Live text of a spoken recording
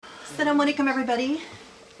Assalamu alaikum, everybody.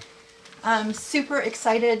 I'm super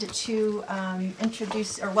excited to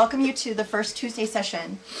introduce or welcome you to the first Tuesday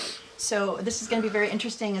session. So this is going to be very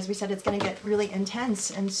interesting. As we said, it's going to get really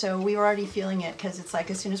intense, and so we were already feeling it because it's like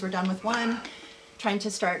as soon as we're done with one, trying to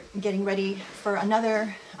start getting ready for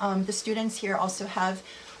another. The students here also have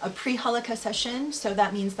a pre-Halakha session, so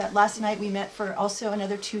that means that last night we met for also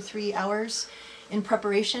another 2-3 hours in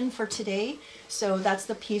preparation for today. So that's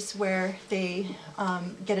the piece where they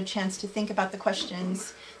get a chance to think about the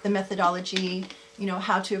questions, the methodology,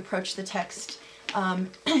 how to approach the text.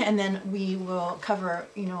 And then we will cover,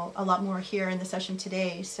 a lot more here in the session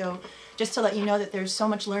today. So just to let you know that there's so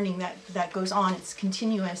much learning that goes on. It's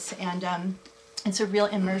continuous, and it's a real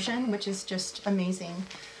immersion, which is just amazing.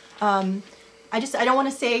 I don't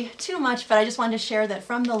want to say too much, but I just wanted to share that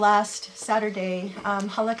from the last Saturday,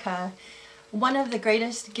 Halakha, one of the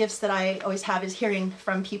greatest gifts that I always have is hearing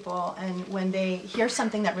from people, and when they hear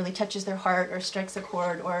something that really touches their heart or strikes a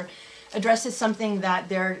chord or addresses something that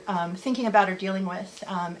they're thinking about or dealing with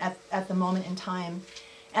at the moment in time.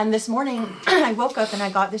 And this morning I woke up and I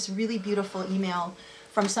got this really beautiful email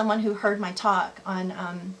from someone who heard my talk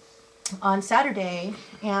on Saturday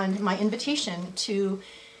and my invitation to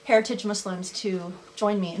Heritage Muslims to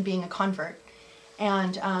join me in being a convert.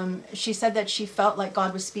 And she said that she felt like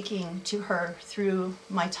God was speaking to her through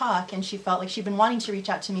my talk, and she felt like she'd been wanting to reach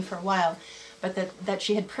out to me for a while, but that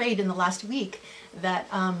she had prayed in the last week that,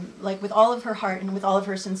 like with all of her heart and with all of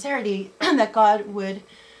her sincerity, that God would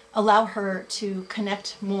allow her to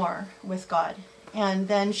connect more with God. And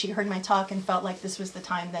then she heard my talk and felt like this was the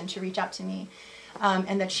time then to reach out to me,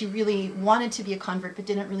 and that she really wanted to be a convert but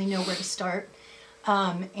didn't really know where to start.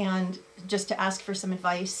 And just to ask for some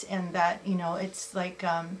advice, and that, it's like,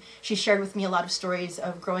 she shared with me a lot of stories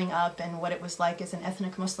of growing up and what it was like as an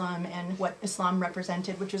ethnic Muslim and what Islam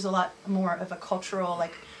represented, which was a lot more of a cultural,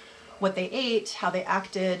 like what they ate, how they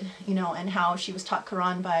acted, and how she was taught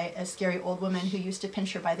Quran by a scary old woman who used to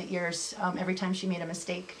pinch her by the ears every time she made a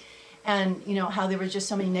mistake. And, how there were just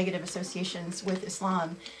so many negative associations with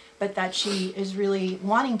Islam, but that she is really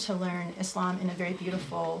wanting to learn Islam in a very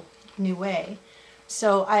beautiful new way.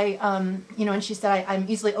 So and she said, I'm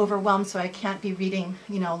easily overwhelmed, so I can't be reading,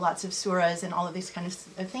 lots of surahs and all of these kind of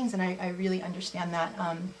things, and I really understand that.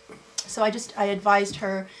 So I advised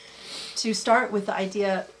her to start with the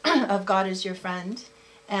idea of God as your friend,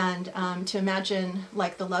 and to imagine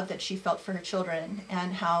like the love that she felt for her children,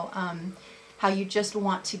 and how you just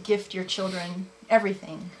want to gift your children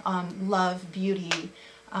everything, love, beauty,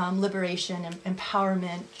 liberation,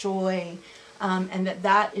 empowerment, joy, and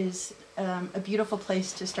that is a beautiful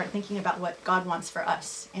place to start thinking about what God wants for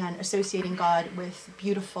us, and associating God with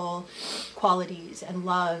beautiful qualities and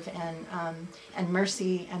love and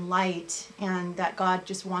mercy and light, and that God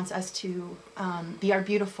just wants us to be our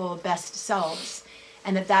beautiful best selves,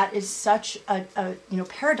 and that is such a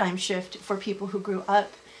paradigm shift for people who grew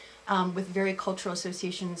up with very cultural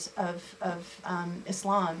associations of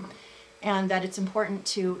Islam. And that it's important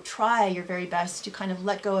to try your very best to kind of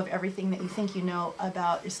let go of everything that you think you know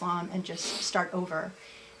about Islam and just start over,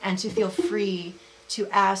 and to feel free to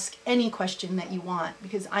ask any question that you want.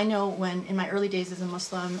 Because I know when in my early days as a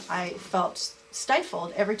Muslim, I felt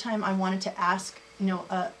stifled every time I wanted to ask,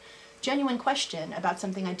 a genuine question about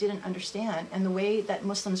something I didn't understand. And the way that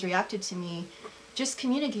Muslims reacted to me just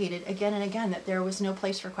communicated again and again that there was no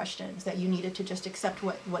place for questions, that you needed to just accept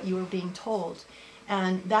what you were being told.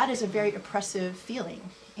 And that is a very oppressive feeling.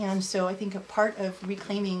 And so I think a part of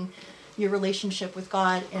reclaiming your relationship with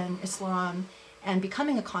God and Islam and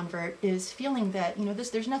becoming a convert is feeling that,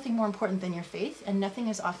 there's nothing more important than your faith, and nothing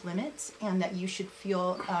is off limits, and that you should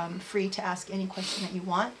feel free to ask any question that you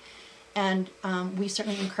want. And we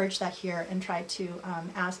certainly encourage that here, and try to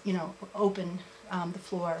ask, open the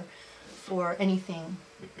floor for anything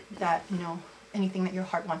that, anything that your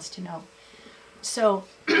heart wants to know. So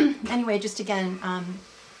anyway, just again,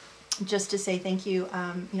 just to say thank you.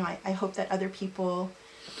 I hope that other people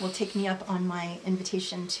will take me up on my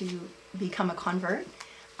invitation to become a convert.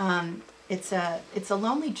 It's a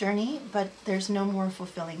lonely journey, but there's no more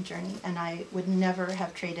fulfilling journey. And I would never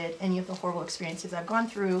have traded any of the horrible experiences I've gone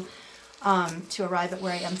through to arrive at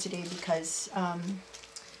where I am today, because,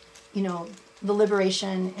 the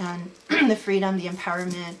liberation and the freedom, the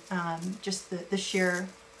empowerment, just the sheer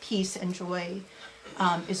peace and joy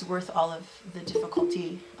is worth all of the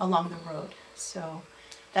difficulty along the road. So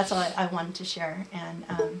that's all I wanted to share, and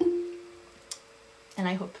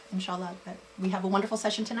I hope, inshallah, that we have a wonderful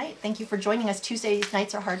session tonight. Thank you for joining us. Tuesday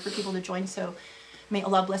nights are hard for people to join, so may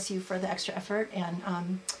Allah bless you for the extra effort,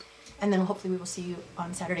 and then hopefully we will see you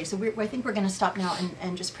on Saturday. So I think we're going to stop now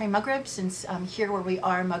and just pray Maghrib, since here where we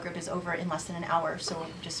are, Maghrib is over in less than an hour. So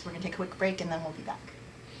we're going to take a quick break, and then we'll be back.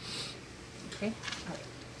 Okay? All right.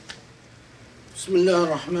 بسم الله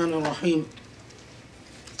الرحمن الرحيم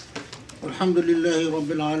والحمد لله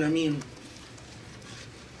رب العالمين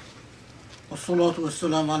والصلاة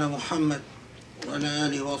والسلام على محمد وعلى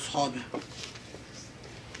آله وأصحابه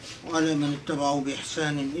وعلى من اتبعوا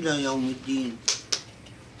بإحسان إلى يوم الدين.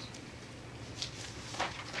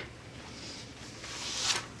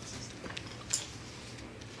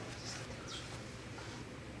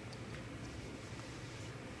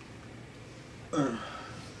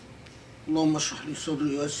 اللهم اشرح لي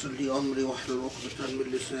صدري ويسر لي أمري واحلل عقدة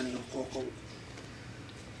من لساني يفقهوا قولي.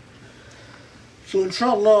 So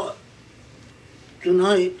inshallah,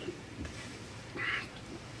 tonight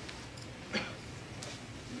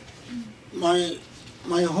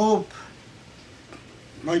my hope,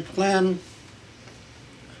 my plan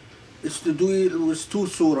is to deal with two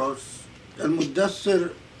surahs,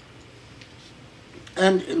 Al-Muddaththir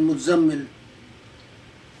and Al-Muzzammil,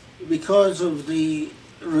 because of the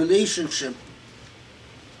relationship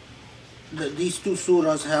that these two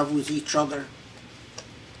surahs have with each other.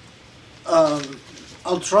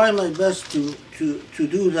 I'll try my best to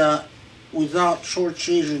do that without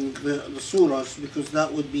shortchanging the surahs, because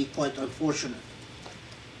that would be quite unfortunate.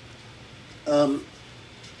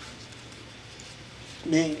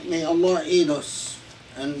 May Allah aid us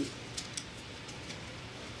and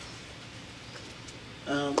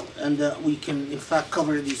that we can in fact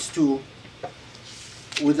cover these two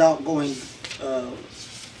without going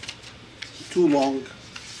too long,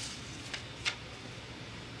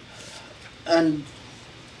 and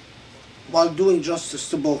while doing justice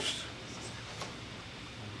to both.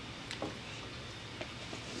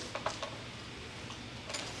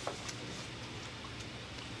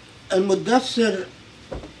 Al-Muddaththir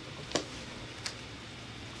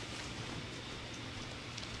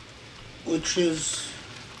which is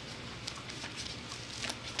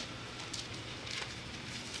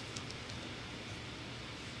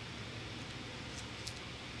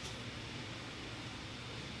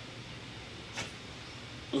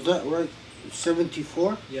is that right?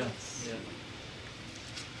 74? Yes.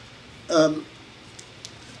 Yeah.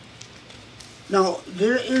 Now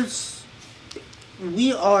there is,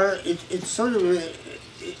 it's sort of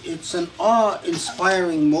it's an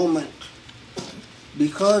awe-inspiring moment,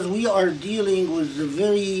 because we are dealing with the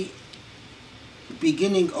very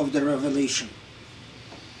beginning of the revelation,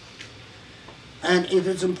 and it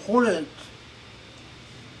is important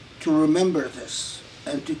to remember this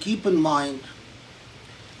and to keep in mind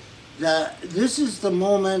that this is the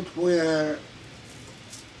moment where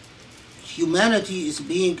humanity is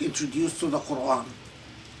being introduced to the Quran.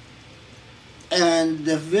 And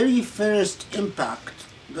the very first impact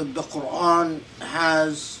that the Quran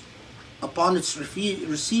has upon its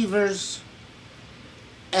receivers,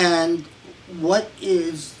 and what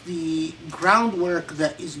is the groundwork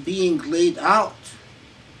that is being laid out,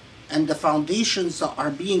 and the foundations that are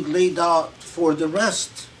being laid out for the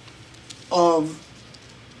rest of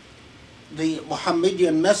the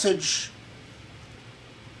Muhammadian message.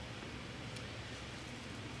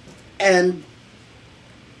 And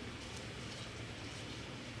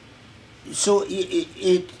so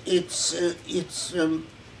it's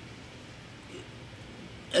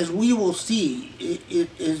as we will see, it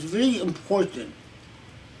is very important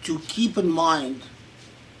to keep in mind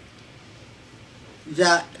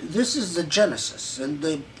that this is the genesis and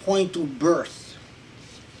the point of birth.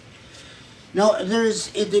 Now, there is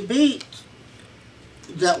a debate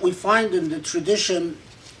that we find in the tradition,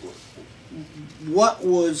 what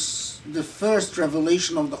was the first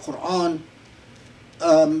revelation of the Quran.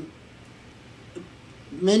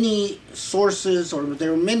 Many sources, or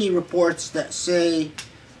there are many reports that say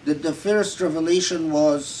that the first revelation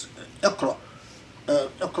was Iqra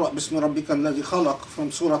bismi rabbika alladhi khalaq,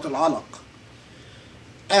 from Surah Al-Alaq.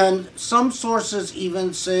 And some sources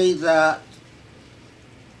even say that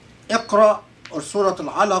Iqra, or Surah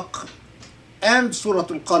Al-Alaq, and Surah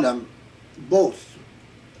Al-Qalam, both,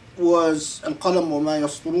 was Al-Qalam wa ma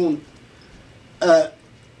yasturun,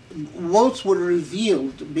 both were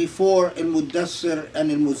revealed before Al-Muddaththir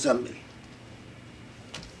and Al-Muzzammil.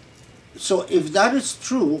 So if that is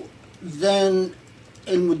true, then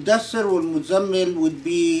Al-Muddaththir or Al-Muzzammil would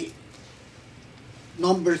be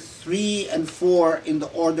number 3 and 4 in the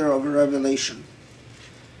order of revelation.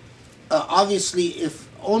 Obviously, if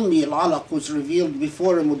only Al-Alaq was revealed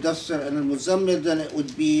before Al-Muddaththir and Al-Muzzammil, then it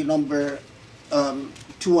would be number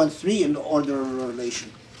 2 and 3 in the order of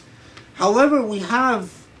revelation. However, we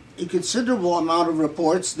have a considerable amount of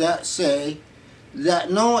reports that say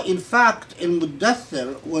that no, in fact,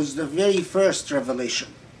 Al-Muddaththir was the very first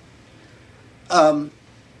revelation. And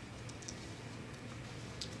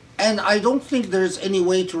I don't think there's any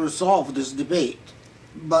way to resolve this debate.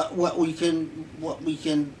 But what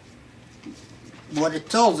it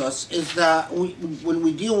tells us is that when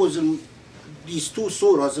we deal with these two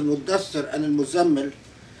surahs, Al-Muddaththir and Al-Muzammil,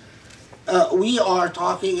 we are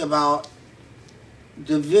talking about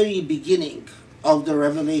the very beginning of the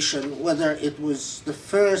revelation, whether it was the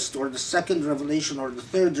first or the second revelation or the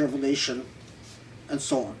third revelation, and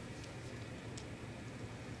so on.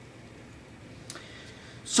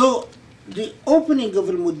 So the opening of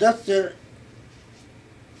Al-Muddaththir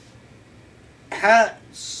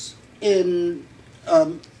has in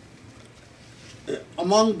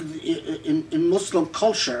Muslim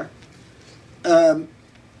culture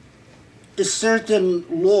a certain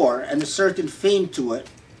lore and a certain fame to it.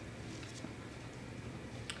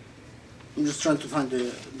 I'm just trying to find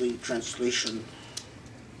the translation.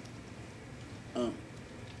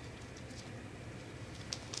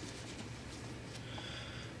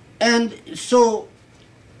 And so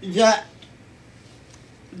that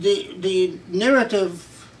the narrative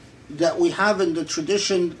that we have in the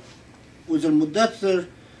tradition with Al-Muddaththir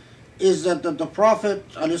is that the Prophet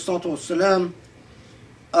ﷺ,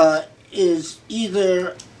 is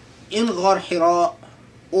either in Ghar Hira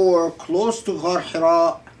or close to Ghar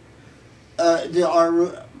Hira. There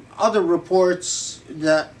are other reports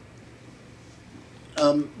that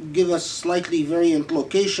give us slightly variant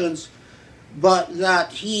locations, but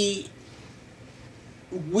that he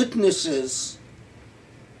witnesses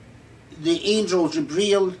the angel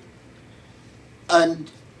Jibreel,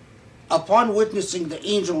 and upon witnessing the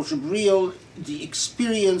angel Jibreel, the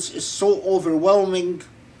experience is so overwhelming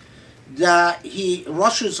that he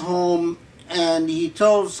rushes home and he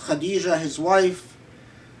tells Khadija, his wife,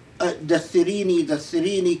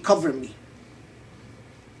 Dathirini, cover me.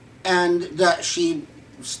 And that she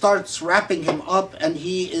starts wrapping him up and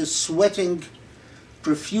he is sweating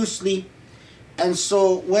profusely. And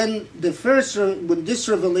so when this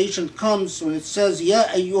revelation comes, when it says, Ya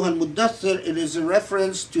ayyuhal muddaththir, it is a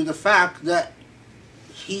reference to the fact that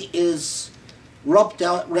he is wrapped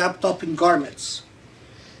up in garments.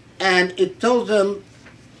 And it tells them,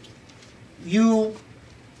 you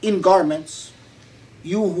in garments,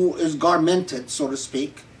 you who is garmented, so to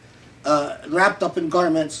speak, wrapped up in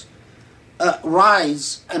garments,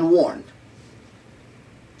 rise and warn.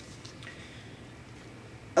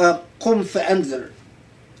 Qum fa'anzir,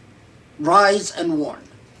 rise and warn.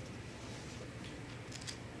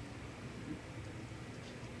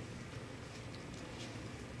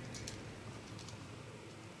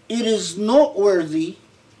 It is noteworthy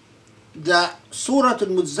that Surah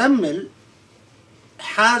Al-Muzammil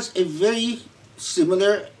has a very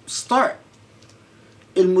similar start.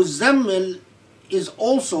 Al-Muzammil is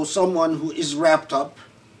also someone who is wrapped up.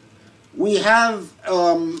 We have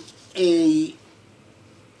a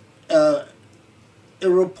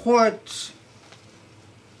report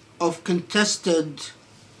of contested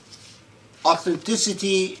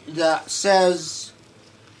authenticity that says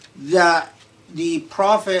that the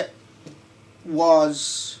Prophet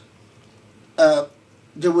was,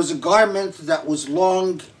 there was a garment that was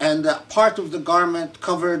long, and that part of the garment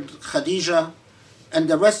covered Khadija, and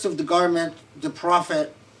the rest of the garment the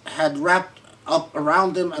Prophet had wrapped up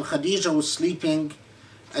around him, and Khadija was sleeping,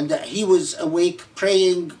 and that he was awake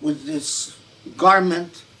praying with this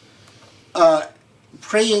garment.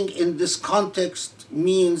 Praying in this context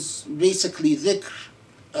means basically dhikr,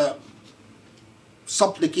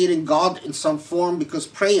 supplicating God in some form, because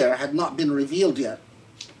prayer had not been revealed yet.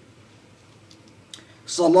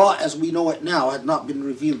 Salah, as we know it now, had not been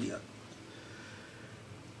revealed yet.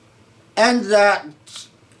 And that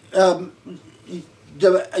Ya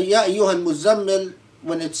ayyuhal muzammil,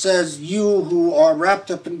 when it says you who are wrapped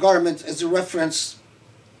up in garments, is a reference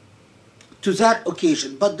to that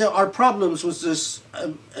occasion. But there are problems with this,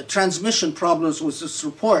 transmission problems with this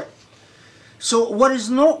report. So what is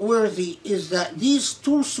noteworthy is that these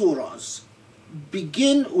two surahs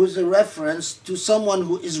begin with a reference to someone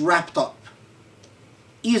who is wrapped up,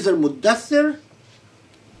 either Muddaththir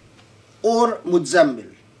or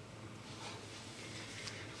Muzammil.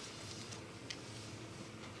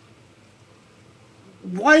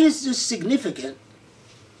 Why is this significant?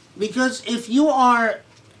 Because if you are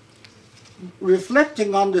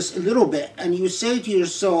reflecting on this a little bit and you say to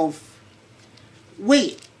yourself,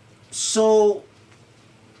 wait, so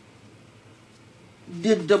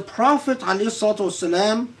did the Prophet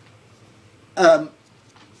ﷺ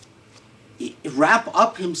wrap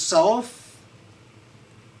up himself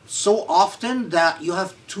so often that you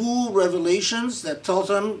have two revelations that tells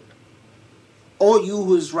him, "O you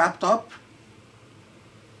who is wrapped up."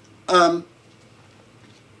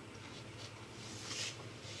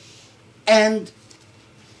 And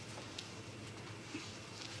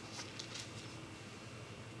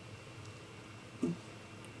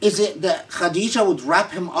is it that Khadija would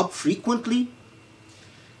wrap him up frequently?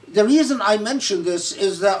 The reason I mention this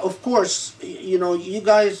is that, of course, you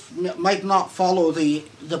guys might not follow the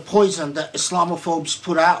poison that Islamophobes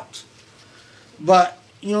put out. But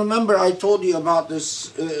you remember I told you about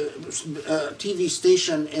this TV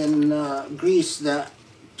station in Greece that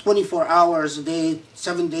 24 hours a day,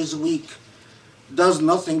 7 days a week, does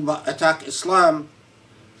nothing but attack Islam.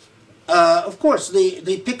 Of course,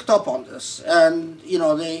 they picked up on this, and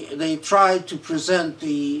they tried to present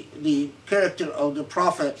the character of the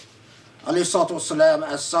Prophet ﷺ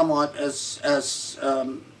as somewhat as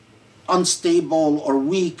unstable or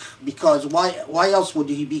weak, because why else would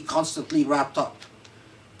he be constantly wrapped up?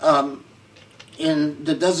 In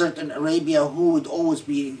the desert in Arabia, who would always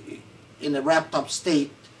be in a wrapped up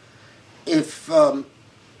state if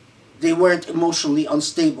they weren't emotionally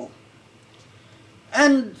unstable?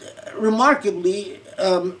 And remarkably,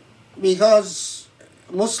 because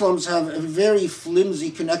Muslims have a very flimsy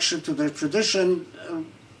connection to their tradition,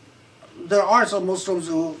 there are some Muslims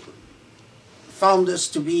who found this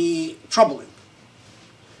to be troubling.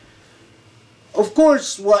 Of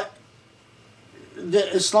course, what the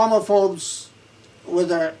Islamophobes,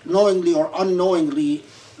 whether knowingly or unknowingly,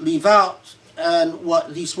 leave out, and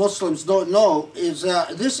what these Muslims don't know, is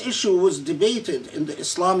that this issue was debated in the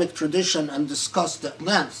Islamic tradition and discussed at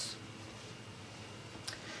length.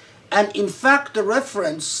 And in fact, the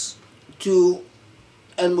reference to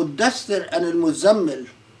Al-Muddaththir and Al-Muzammil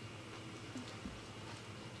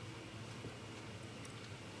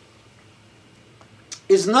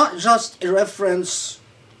is not just a reference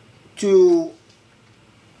to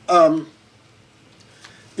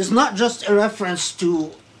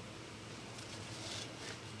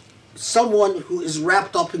someone who is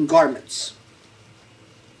wrapped up in garments.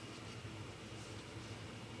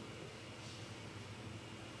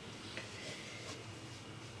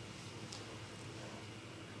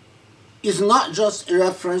 Is not just a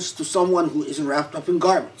reference to someone who is wrapped up in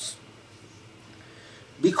garments.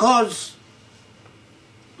 Because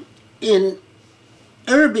in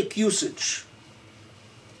Arabic usage,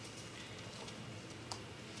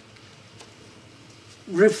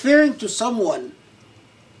 referring to someone,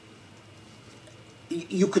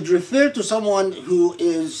 you could refer to someone who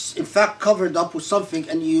is in fact covered up with something,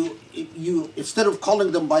 and you instead of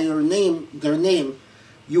calling them by their name,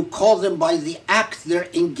 you call them by the act they're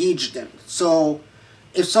engaged in. So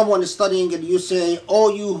if someone is studying and you say, "Oh,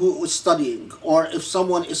 you who is studying," or if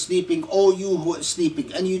someone is sleeping, "Oh, you who is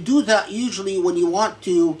sleeping," and you do that usually when you want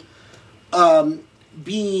to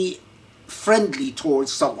be friendly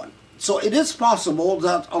towards someone. So it is possible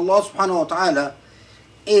that Allah subhanahu wa ta'ala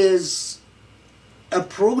is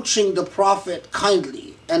approaching the Prophet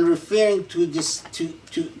kindly and referring to this to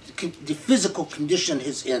the physical condition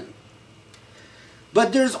he's in.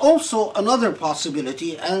 But there's also another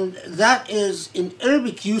possibility, and that is in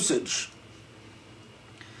Arabic usage,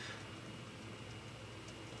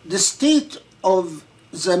 the state of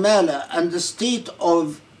zamala and the state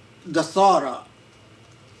of dathara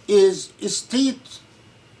is a state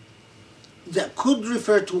that could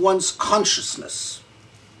refer to one's consciousness.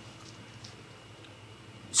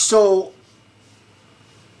 So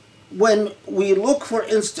when we look, for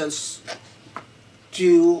instance,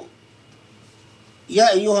 to Ya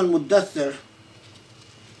ayyuha al-Muddaththir,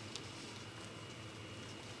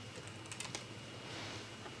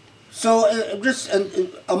 so just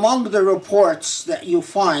among the reports that you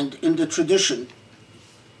find in the tradition,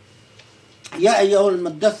 Ya ayyuha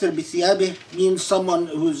al-Muddaththir bi thiyabih means someone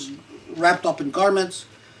who's wrapped up in garments.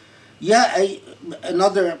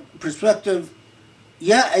 Another perspective,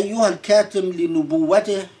 Ya ayyuha al-Katim li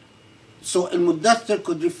nubuwwatih. So al-Muddaththir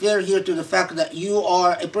could refer here to the fact that you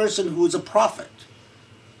are a person who is a prophet,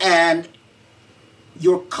 and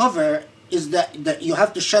your cover is that you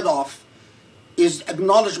have to shed off is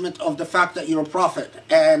acknowledgement of the fact that you're a prophet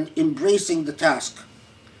and embracing the task.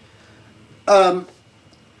 Ya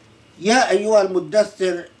ayyuha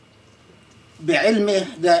al-Muddaththir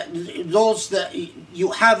bi'ilmih, that those that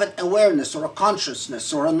you have an awareness or a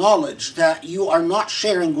consciousness or a knowledge that you are not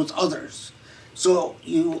sharing with others. So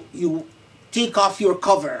you take off your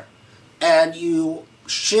cover and you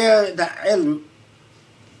share that ilm,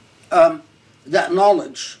 that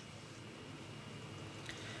knowledge.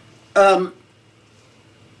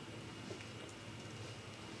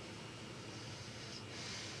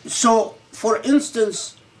 So, for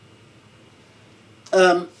instance,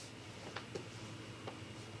 there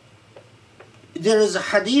is a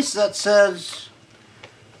hadith that says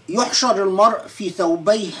يحشر المرء في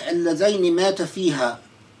ثوبيه اللذين مات فيها.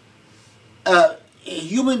 A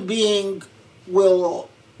human being will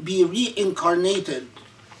be reincarnated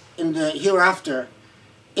in the hereafter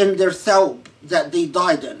in their thawb that they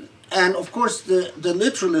died in. And of course the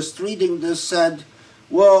literalist reading this said,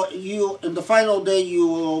 well, you in the final day you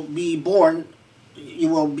will be born, you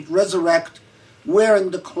will resurrect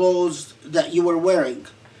wearing the clothes that you were wearing.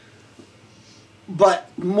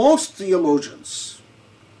 But most theologians,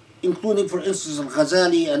 including for instance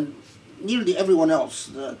Al-Ghazali and nearly everyone else,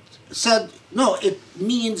 that said, no, it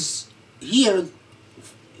means here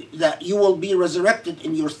that you will be resurrected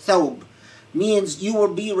in your thawb, means you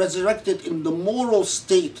will be resurrected in the moral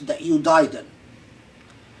state that you died in.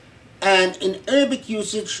 And in Arabic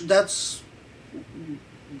usage, that's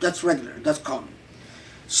regular, that's common.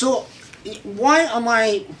 So why am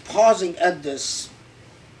I pausing at this?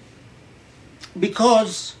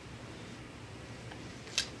 Because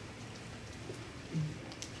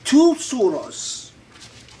two surahs,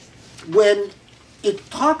 when it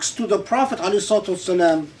talks to the Prophet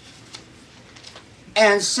ﷺ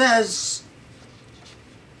and says,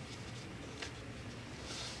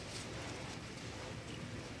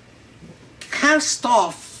 cast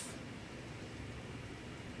off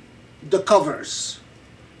the covers,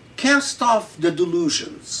 cast off the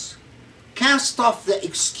delusions, cast off the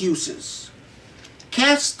excuses,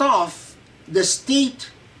 cast off the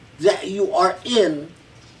state that you are in,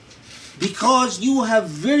 because you have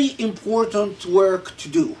very important work to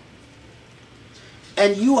do.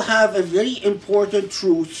 And you have a very important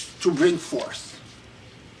truth to bring forth.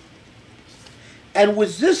 And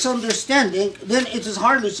with this understanding, then it is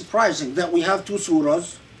hardly surprising that we have two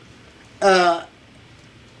surahs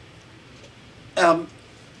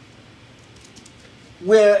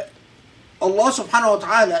where Allah subhanahu wa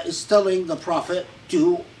ta'ala is telling the Prophet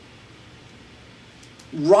to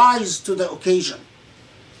rise to the occasion.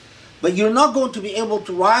 But you're not going to be able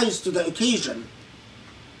to rise to the occasion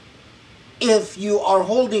if you are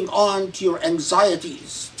holding on to your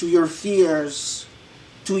anxieties, to your fears,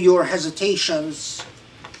 to your hesitations,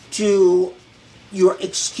 to your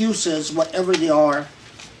excuses, whatever they are.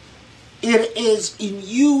 It is a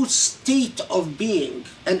new state of being,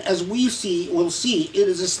 and as we'll see, it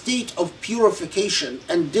is a state of purification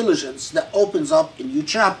and diligence that opens up a new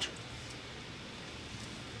chapter.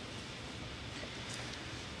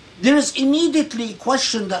 There is immediately a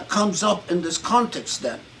question that comes up in this context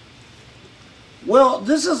then. Well,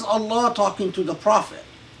 this is Allah talking to the Prophet.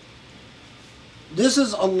 This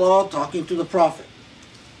is Allah talking to the Prophet.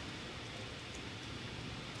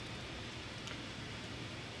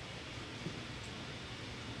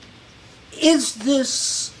 Is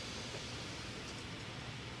this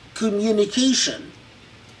communication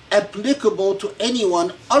applicable to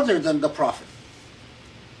anyone other than the Prophet?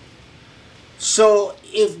 So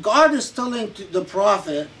if God is telling to the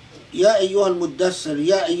Prophet, Ya ayyuha al-Muddaththir,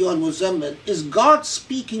 Ya ayyuha al-Muzammil, is God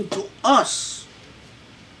speaking to us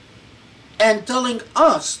and telling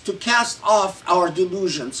us to cast off our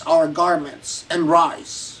delusions, our garments, and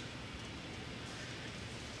rise?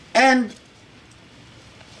 And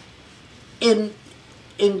in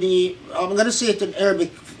the, I'm going to say it in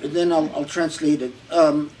Arabic, then I'll translate it.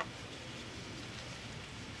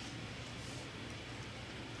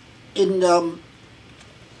 In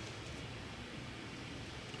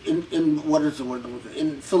what is the word?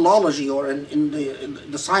 In philology, or in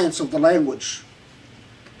the science of the language,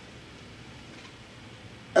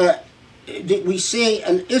 we say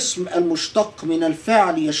الاسم المشتق من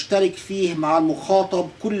الفعل يشترك فيه مع المخاطب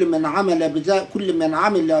كل من عمل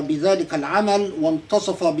بذلك العمل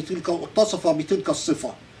واتصف بتلك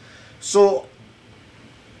الصفة. So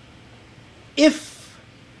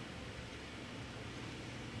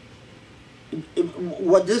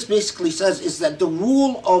what this basically says is that the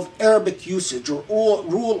rule of Arabic usage, or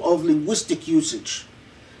rule of linguistic usage,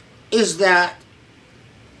 is that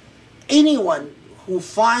anyone who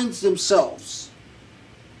finds themselves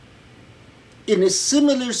in a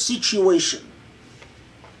similar situation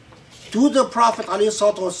to the Prophet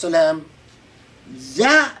ﷺ,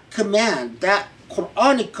 that command, that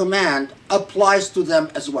Quranic command, applies to them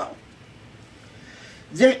as well.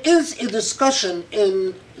 There is a discussion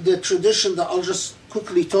in the tradition that I'll just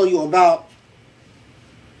quickly tell you about.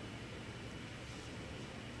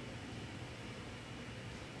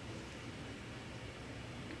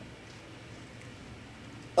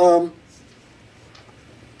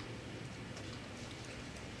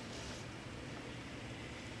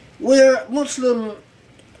 Where Muslim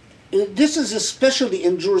this is especially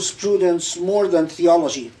in jurisprudence more than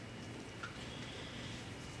theology.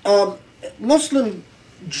 Muslim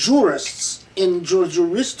jurists in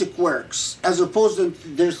juristic works, as opposed to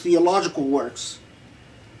their theological works,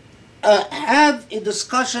 have a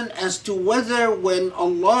discussion as to whether when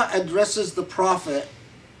Allah addresses the Prophet,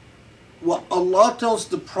 what Allah tells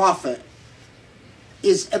the Prophet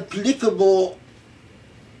is applicable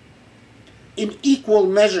in equal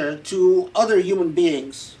measure to other human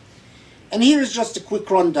beings. And here is just a quick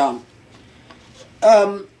rundown.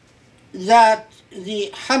 That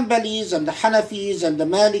the Hanbalis and the Hanafis and the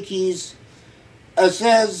Malikis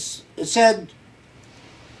said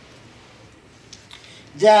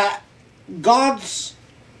that God's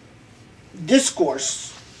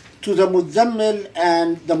discourse to the Muddammil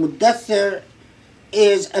and the Muddaththir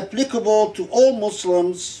is applicable to all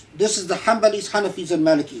Muslims. This is the Hanbalis, Hanafis, and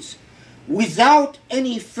Malikis, without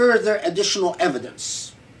any further additional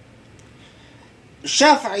evidence.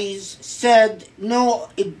 Shafi'is said, no,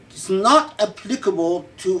 it's not applicable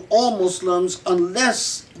to all Muslims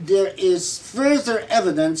unless there is further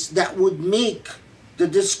evidence that would make the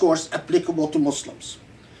discourse applicable to Muslims.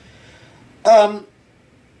 And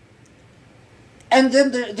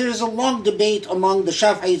then there's a long debate among the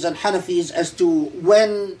Shafi'is and Hanafis as to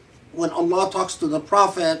when Allah talks to the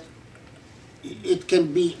Prophet, it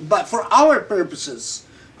can be. But for our purposes,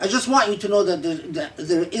 I just want you to know that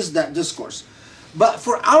there is that discourse. But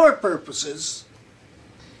for our purposes,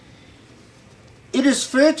 it is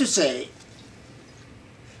fair to say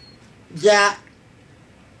that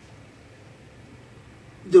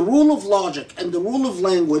the rule of logic and the rule of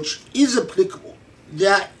language is applicable,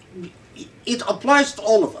 that it applies to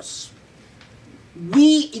all of us.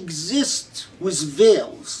 We exist with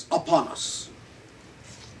veils upon us.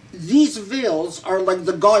 These veils are like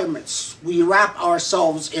the garments we wrap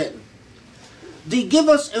ourselves in. They give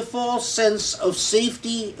us a false sense of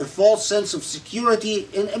safety, a false sense of security.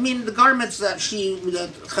 And I mean, the garments that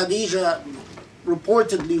Khadija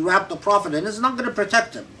reportedly wrapped the Prophet in is not going to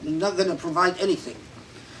protect him. It's not going to provide anything.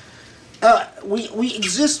 We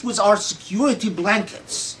exist with our security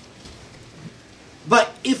blankets.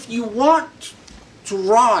 But if you want to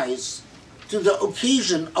rise to the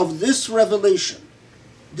occasion of this revelation,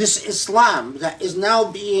 this Islam that is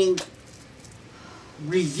now being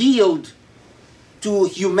revealed to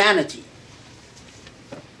humanity,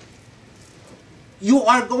 you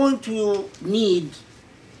are going to need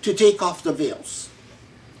to take off the veils.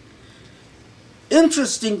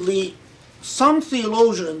 Interestingly, some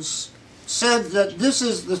theologians said that this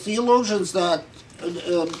is the theologians that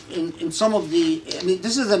in some of the, I mean,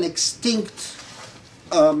 this is an extinct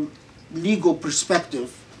legal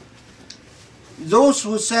perspective. Those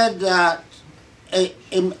who said that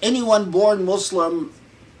anyone born Muslim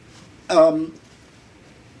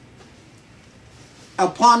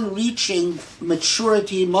upon reaching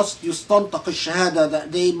maturity must yustantaq al-shahada,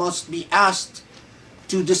 that they must be asked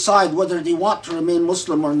to decide whether they want to remain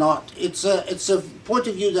Muslim or not. It's a point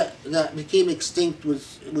of view that became extinct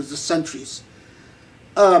with the centuries.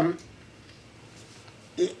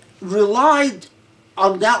 It relied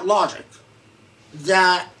on that logic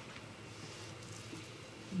that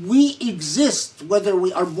we exist whether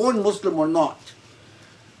we are born Muslim or not,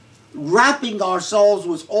 wrapping ourselves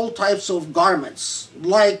with all types of garments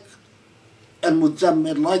like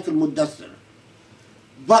Al-Muddaththir, like Al-Muddaththir.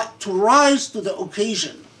 But to rise to the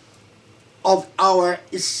occasion of our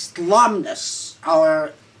Islamness,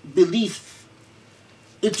 our belief,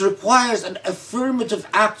 it requires an affirmative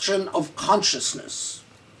action of consciousness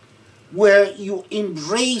where you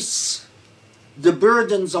embrace the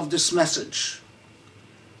burdens of this message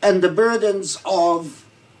and the burdens of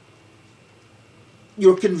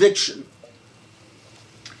your conviction.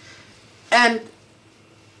 And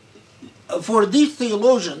for these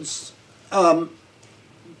theologians, one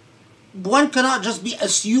cannot just be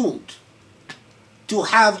assumed to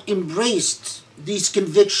have embraced these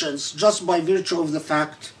convictions just by virtue of the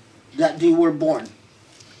fact that they were born.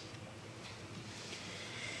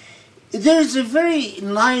 There's a very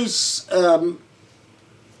nice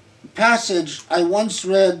passage I once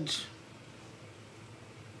read,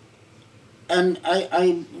 and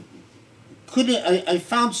I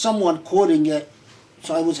found someone quoting it,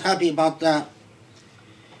 so I was happy about that.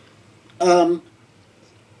 I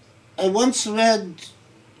once read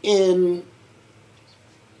in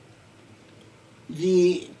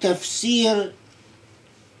the tafsir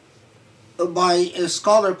by a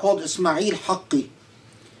scholar called Ismail Haqqi.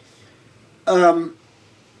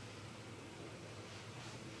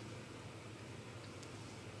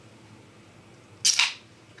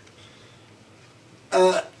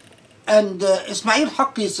 And Ismail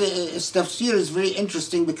Haqq's tafsir is very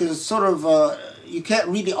interesting because it's sort of, you can't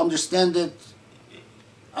really understand it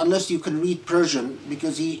unless you can read Persian,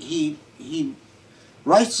 because he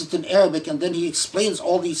writes it in Arabic and then he explains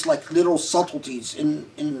all these like little subtleties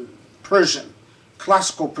in Persian,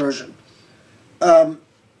 classical Persian.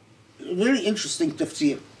 Very interesting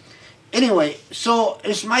tafsir. Anyway, so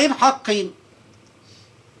Ismail Haqqi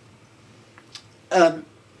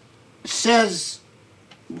says,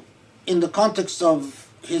 in the context of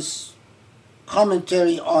his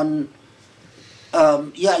commentary on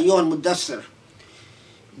Ya Ayyuha Al-Muddaththir,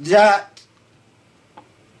 that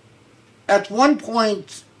at one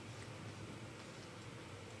point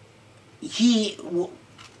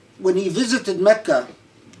when he visited Mecca,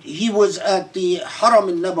 he was at the Haram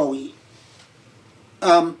al-Nabawi,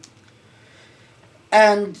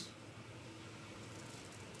 and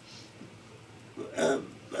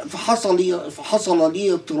فحصل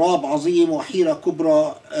لي اضطراب عظيم وحيرة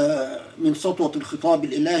كبرى من سطوة الخطاب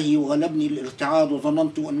الإلهي، وغلبني الارتعاد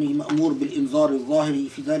وظننت أني مأمور بالإنذار الظاهري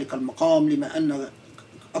في ذلك المقام، لما أن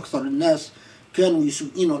أكثر الناس كانوا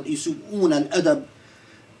يسيئون الأدب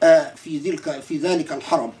في ذلك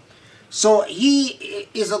الحرم. So he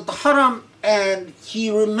is at the Haram and he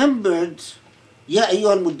remembered Ya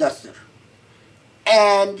Ayyuha Al-Muddaththir,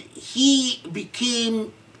 and he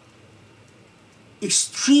became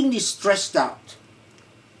extremely stressed out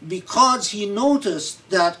because he noticed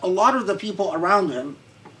that a lot of the people around him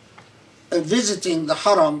visiting the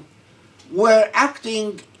Haram were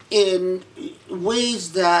acting in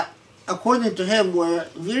ways that, according to him, were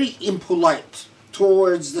very impolite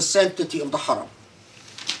towards the sanctity of the Haram.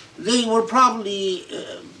 They were probably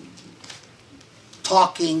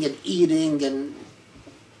talking and eating and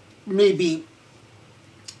maybe,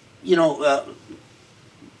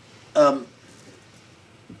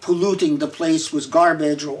 polluting the place with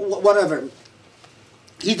garbage or whatever.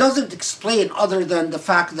 He doesn't explain other than the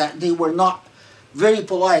fact that they were not very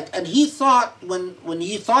polite. And he thought, when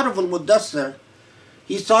he thought of Al-Muddaththir,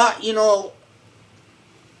 he thought,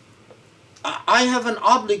 I have an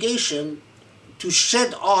obligation to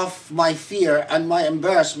shed off my fear and my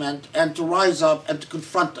embarrassment and to rise up and to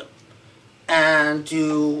confront them and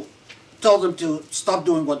to tell them to stop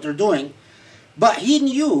doing what they're doing. But he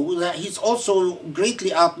knew that he's also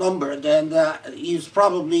greatly outnumbered and that he's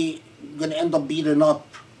probably going to end up beaten up,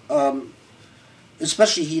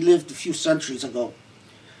 especially he lived a few centuries ago.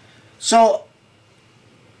 So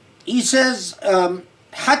he says,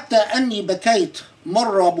 حتى أني بكيت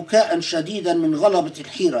مرة بكاء شديدا من غلبة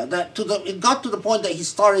الحيرة. That it got to the point that he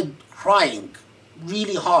started crying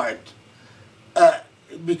really hard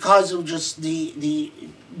because of just the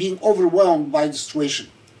being overwhelmed by the situation.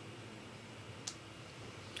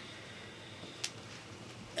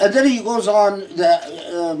 And then he goes on that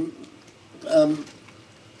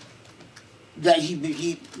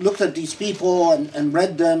he looked at these people and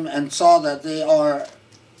read them and saw that they are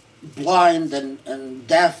blind and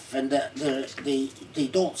deaf, and that they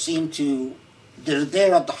don't seem to, they're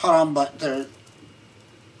there at the Haram, but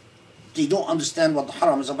they don't understand what the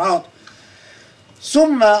Haram is about.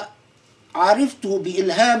 ثم عرفت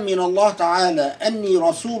بإلهام من الله تعالى أني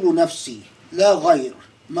رسول نفسي لا غير،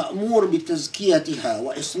 مأمور بتزكيتها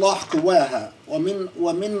وإصلاح قواها ومن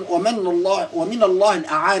الله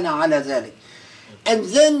الأعانة على ذلك. And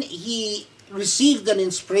then he received an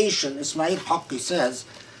inspiration, Ismail Haqqi says,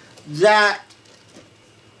 that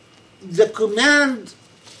the command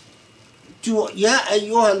to يا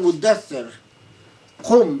أيها المدثر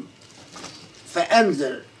قم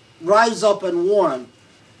فأنذر, rise up and warn,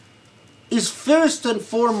 is first and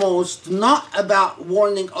foremost not about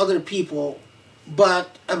warning other people,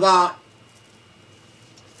 but about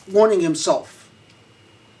warning himself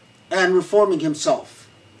and reforming himself.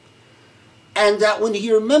 And that when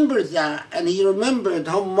he remembered that, and he remembered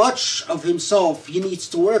how much of himself he needs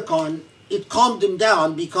to work on, it calmed him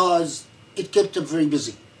down because it kept him very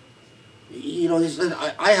busy. He said,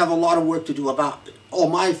 I have a lot of work to do about all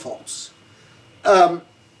my faults. I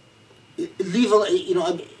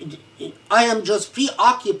am just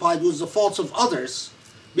preoccupied with the faults of others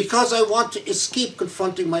because I want to escape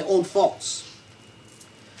confronting my own faults.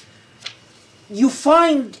 You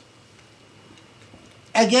find,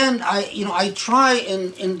 again, I try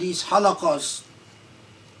in these halaqas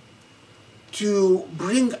to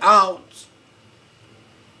bring out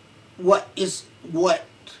what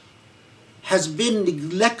has been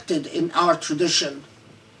neglected in our tradition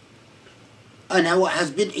and what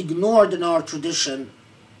has been ignored in our tradition,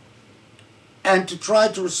 and to try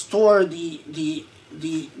to restore the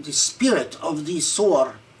spirit of the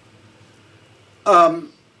surah.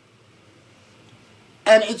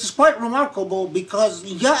 And it's quite remarkable because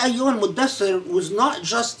Ya Ayyuhal Muddaththir was not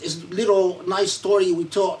just this little nice story we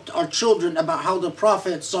taught our children about how the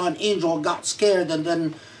Prophet saw an angel, got scared, and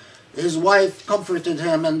then his wife comforted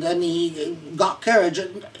him, and then he got courage.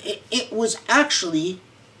 It was actually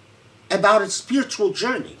about a spiritual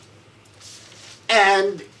journey.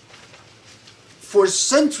 And for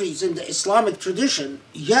centuries in the Islamic tradition,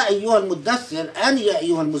 Ya Ayyuhal Muddaththir and Ya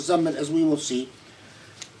Ayyuhal Muzammil, as we will see,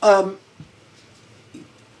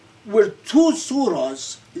 were two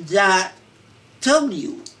surahs that tell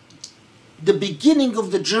you the beginning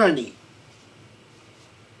of the journey.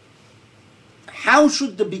 How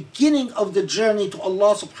should the beginning of the journey to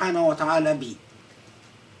Allah subhanahu wa ta'ala be?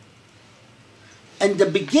 And the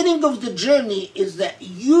beginning of the journey is that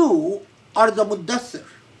you are the Muddaththir.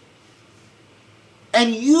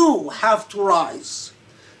 And you have to rise.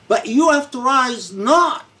 But you have to rise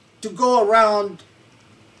not to go around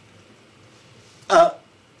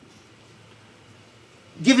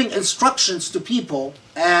giving instructions to people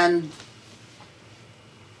and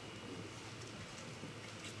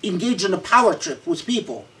engage in a power trip with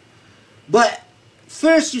people. But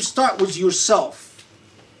first you start with yourself.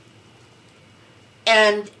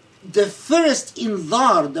 And the first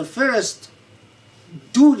indhar, the first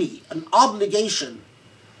duty, an obligation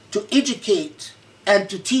to educate and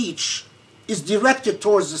to teach is directed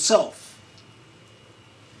towards the self.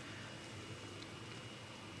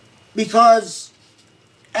 Because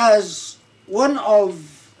as one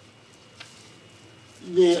of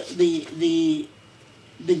the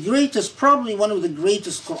greatest, probably one of the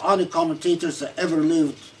greatest Quranic commentators that ever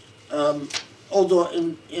lived, although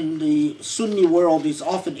in the Sunni world he's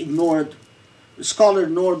often ignored, a scholar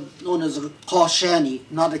known as a Qashani,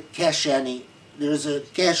 not a Kashani. There's a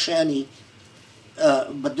Kashani,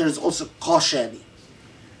 but there's also Qashani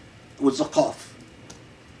with the Qaf.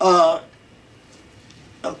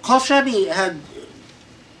 Qashani had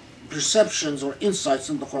perceptions or insights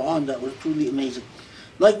in the Quran that were truly amazing.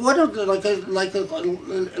 Like what are the, like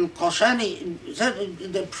Al-Qashani said,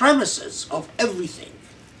 the premises of everything,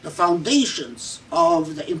 the foundations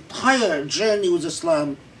of the entire journey with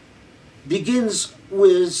Islam begins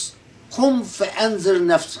with قُمْ فَأَنذِرْ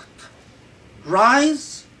نَفْسَكَ.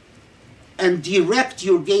 Rise and direct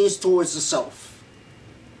your gaze towards the self.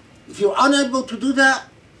 If you're unable to do that,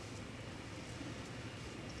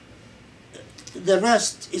 the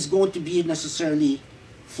rest is going to be necessarily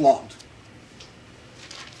flawed.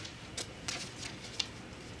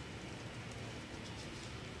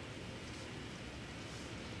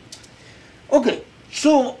 Okay,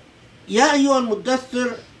 so Ya Ayyuhal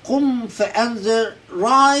Muddaththir, Qum fa'anzir,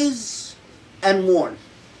 rise and mourn.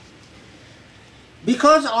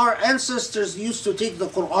 Because our ancestors used to take the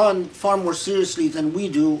Quran far more seriously than we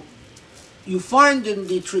do, you find in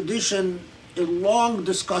the tradition a long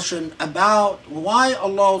discussion about why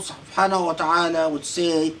Allah subhanahu wa ta'ala would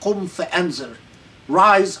say Qum fa'anzir,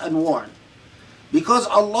 rise and warn. Because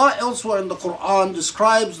Allah elsewhere in the Quran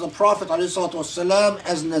describes the Prophet ﷺ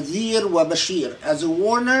as Nadhir wa Bashir, as a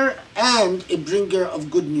warner and a bringer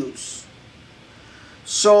of good news.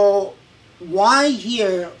 So why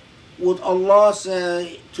here would Allah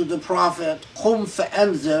say to the Prophet, Qum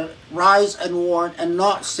fa'anzir, rise and warn, and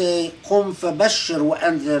not say Qum fa'bashir wa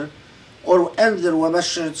anzir, or anzir wa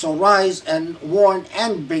bashir, so rise and warn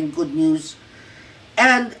and bring good news?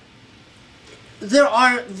 And there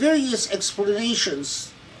are various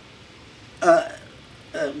explanations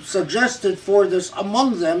suggested for this.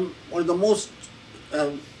 Among them, or the most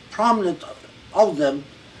prominent of them,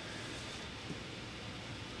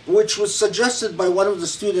 which was suggested by one of the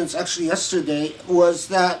students actually yesterday, was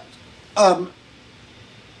that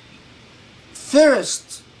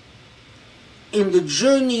first, in the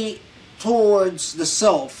journey towards the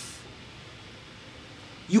self,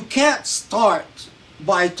 you can't start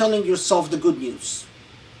by telling yourself the good news.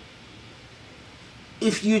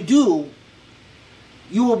 If you do,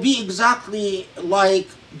 you will be exactly like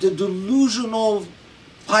the delusional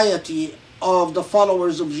piety of the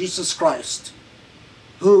followers of Jesus Christ,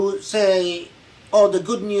 who say, oh, the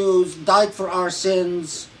good news died for our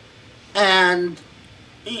sins. And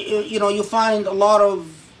you find a lot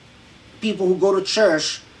of people who go to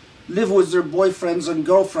church live with their boyfriends and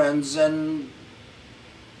girlfriends, and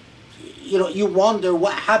you wonder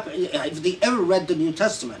what happened, if they ever read the New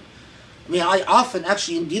Testament. I mean, I often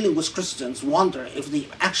actually, in dealing with Christians, wonder if they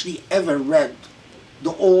actually ever read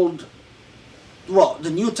the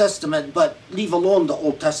New Testament, but leave alone the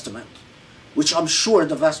Old Testament, which I'm sure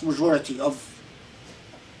the vast majority of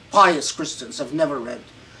pious Christians have never read.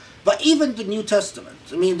 But even the New Testament,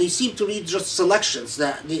 I mean, they seem to read just selections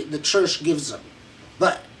that the church gives them.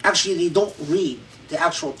 But actually they don't read the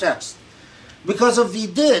actual text. Because if they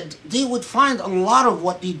did, they would find a lot of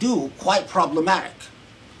what they do quite problematic.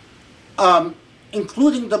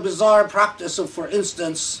 Including the bizarre practice of, for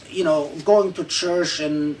instance, going to church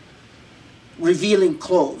and revealing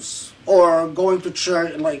clothes, or going to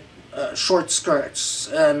church like short skirts,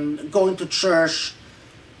 and going to church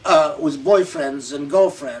with boyfriends and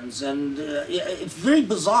girlfriends, and it's very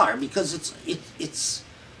bizarre because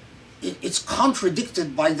it's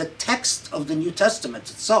contradicted by the text of the New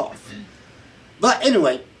Testament itself. But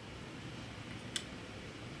anyway,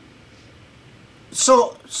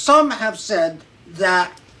 so some have said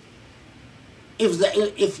that if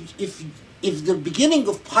the beginning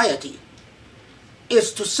of piety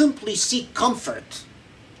is to simply seek comfort,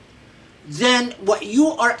 then what you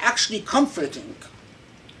are actually comforting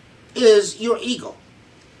is your ego.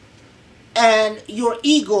 And your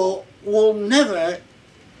ego will never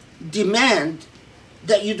demand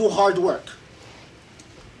that you do hard work.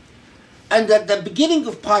 And that the beginning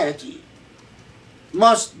of piety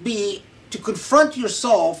must be to confront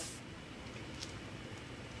yourself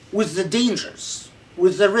with the dangers,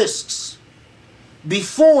 with the risks,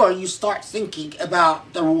 before you start thinking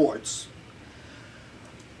about the rewards.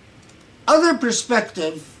 Other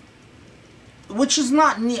perspective, which is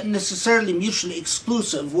not necessarily mutually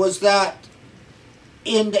exclusive, was that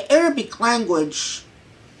in the Arabic language,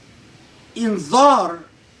 inzar,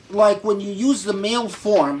 like when you use the male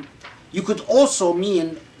form, you could also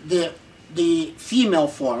mean the female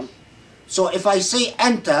form. So if I say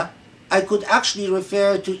anta, I could actually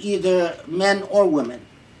refer to either men or women.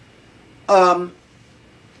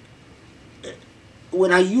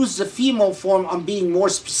 When I use the female form, I'm being more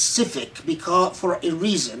specific because for a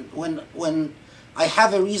reason. When I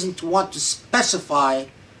have a reason to want to specify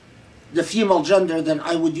the female gender, then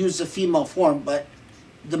I would use the female form, but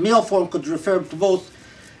the male form could refer to both.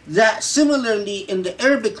 That similarly in the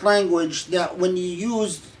Arabic language, that when you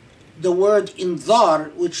use the word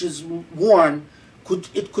inzar, which is warn,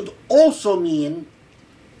 it could also mean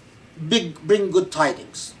bring good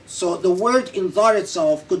tidings. So the word inzar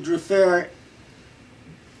itself could refer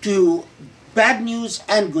to bad news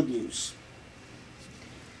and good news.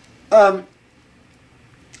 I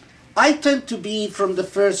tend to be from the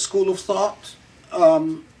first school of thought.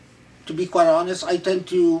 To be quite honest, I tend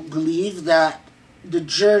to believe that the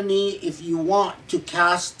journey, if you want to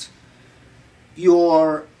cast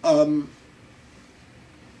your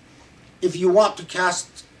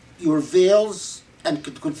veils and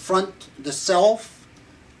could confront the self,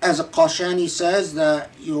 as a Qashani says that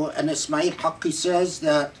and Ismail Haqqi says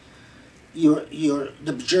that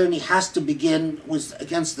the journey has to begin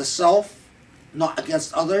against the self, not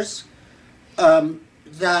against others.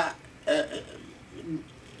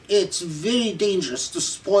 It's very dangerous to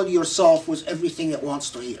spoil yourself with everything it wants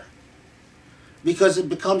to hear, because it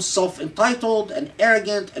becomes self-entitled and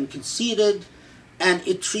arrogant and conceited, and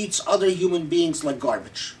it treats other human beings like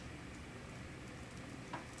garbage.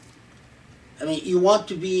 I mean, you want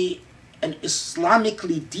to be an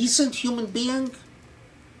Islamically decent human being,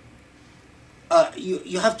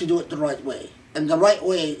 you have to do it the right way. And the right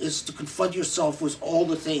way is to confront yourself with all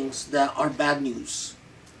the things that are bad news.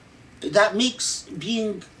 That makes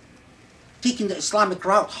taking the Islamic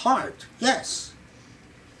route hard, yes.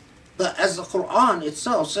 But as the Quran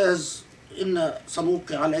itself says, إِنَّ سَنُلْقِي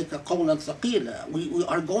عَلَيْكَ قَوْلًا ثَقِيلًا, we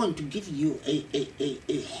are going to give you a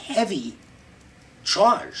heavy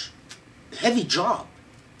charge, heavy job.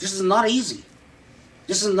 This is not easy.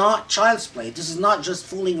 This is not child's play. This is not just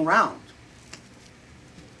fooling around.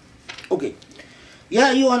 Okay.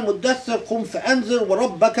 يا أيها المدثر قم فأنذر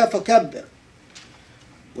وربك فكبر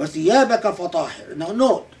وثيابك فطهر. Now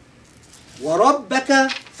note, وَرَبَّكَ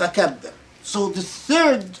فَكَبِّرْ. So the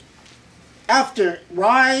third, after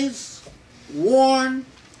rise, warn,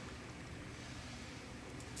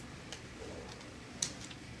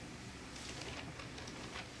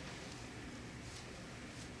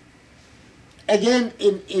 again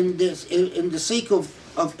in the sake of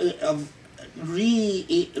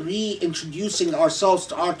reintroducing ourselves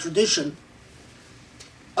to our tradition,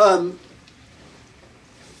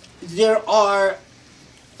 there are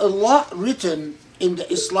a lot written in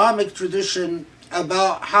the Islamic tradition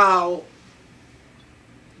about how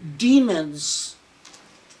demons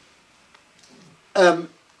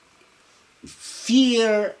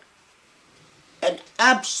fear and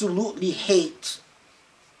absolutely hate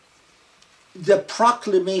the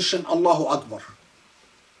proclamation Allahu Akbar.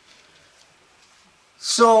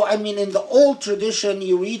 So, I mean, in the old tradition,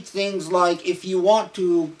 you read things like, if you want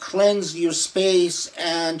to cleanse your space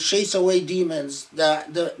and chase away demons,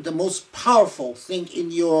 the most powerful thing in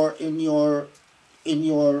your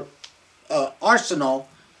arsenal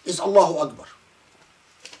is Allahu Akbar.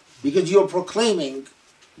 Because you're proclaiming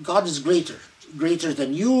God is greater. Greater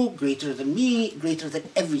than you, greater than me, greater than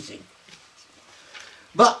everything.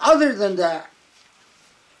 But other than that,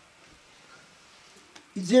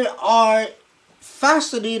 there are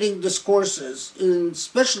fascinating discourses,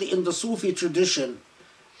 especially in the Sufi tradition,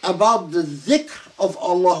 about the dhikr of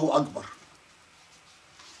Allahu Akbar.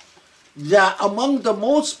 That among the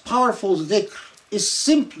most powerful dhikr is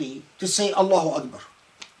simply to say Allahu Akbar.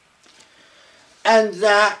 And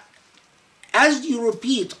that as you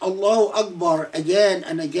repeat Allahu Akbar again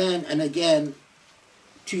and again and again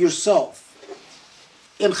to yourself,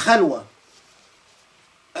 in khalwa,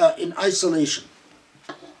 in isolation,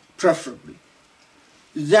 preferably,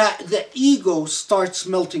 that the ego starts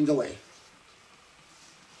melting away.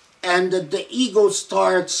 And that the ego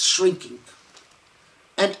starts shrinking.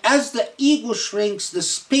 And as the ego shrinks, the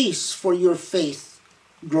space for your faith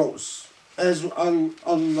grows. As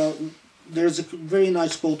there's a very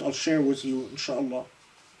nice quote I'll share with you, inshallah.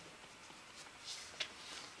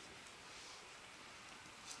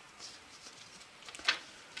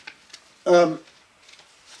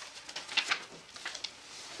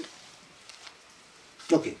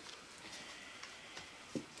 Okay.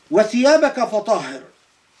 وَثِيَابَكَ فَطَهِّرْ.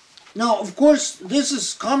 Now, of course, this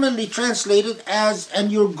is commonly translated as,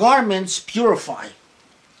 and your garments purify.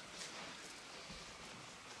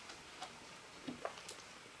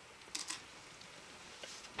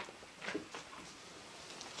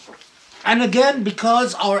 And again,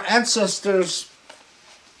 because our ancestors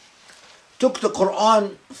took the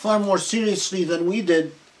Quran far more seriously than we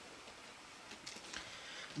did,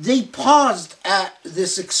 they paused at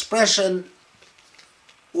this expression,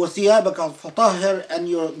 وَثِيَابَكَ فَطَهِّرْ, and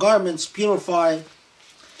your garments purify,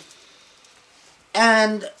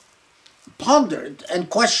 and pondered and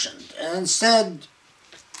questioned and said,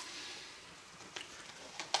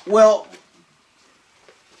 well,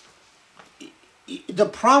 the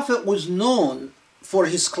Prophet was known for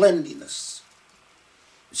his cleanliness.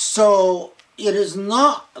 So it is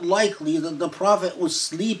not likely that the Prophet was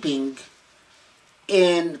sleeping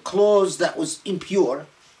in clothes that was impure.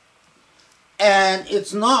 And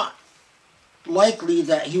it's not likely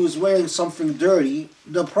that he was wearing something dirty.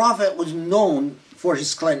 The Prophet was known for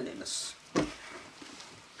his cleanliness.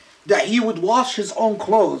 That he would wash his own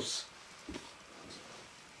clothes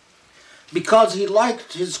because he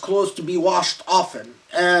liked his clothes to be washed often.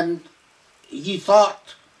 And he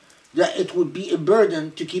thought that it would be a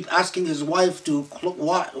burden to keep asking his wife to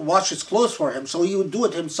wash his clothes for him. So he would do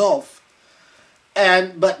it himself.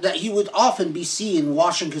 But that he would often be seen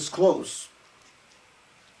washing his clothes.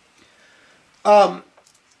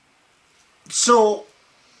 So,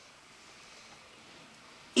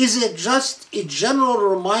 is it just a general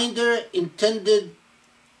reminder intended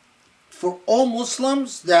for all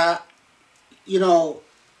Muslims that,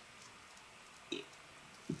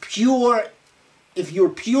 pure, if you're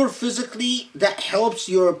pure physically, that helps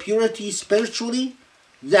your purity spiritually?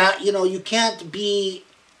 That, you can't be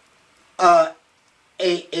a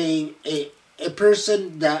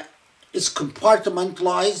person that is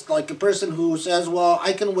compartmentalized, like a person who says, well,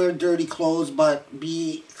 I can wear dirty clothes but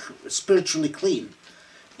be spiritually clean.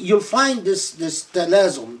 You'll find this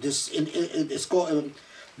talazum,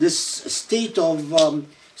 this state of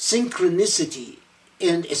synchronicity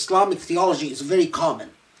in Islamic theology is very common.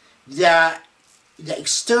 That the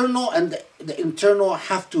external and the internal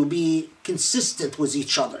have to be consistent with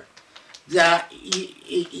each other. That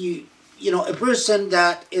a person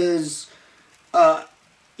that is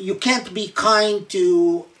you can't be kind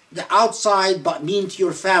to the outside but mean to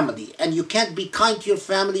your family. And you can't be kind to your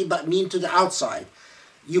family but mean to the outside.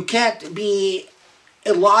 You can't be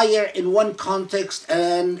a liar in one context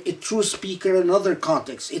and a true speaker in another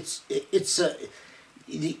context. You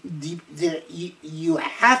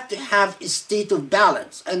have to have a state of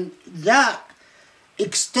balance. And that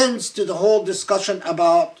extends to the whole discussion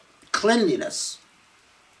about cleanliness.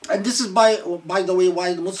 And this is, by the way,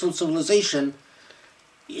 why the Muslim civilization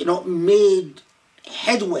made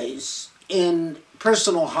headways in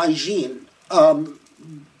personal hygiene,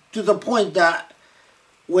 to the point that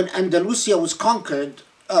when Andalusia was conquered,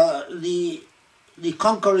 the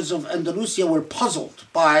conquerors of Andalusia were puzzled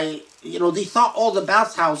by, they thought all the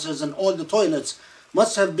bathhouses and all the toilets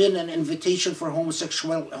must have been an invitation for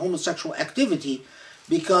homosexual activity,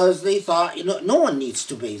 because they thought, no one needs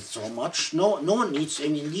to bathe so much. No one needs.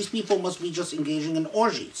 These people must be just engaging in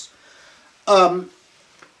orgies.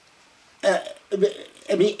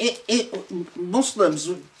 Muslims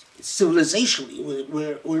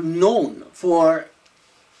civilizationally were known for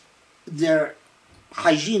their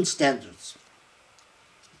hygiene standards.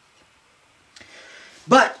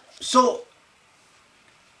 But, so,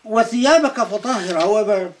 وَثِيَابَكَ فَطَهِّرْ,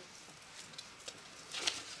 however,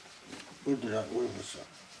 where was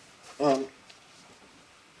that?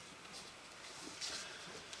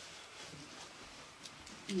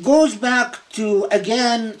 Goes back to,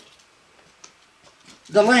 again,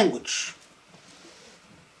 the language.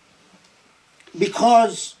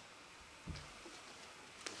 Because,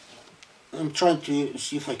 I'm trying to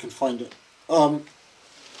see if I can find it.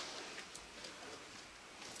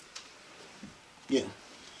 Yeah.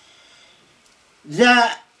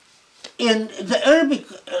 In the Arabic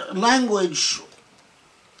language,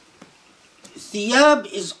 thiyab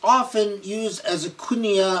is often used as a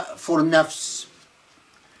kunya for nafs.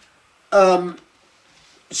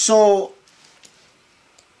 So,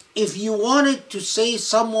 if you wanted to say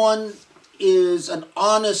someone is an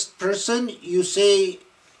honest person, you say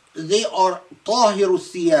they are tahiru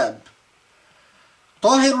thiyab.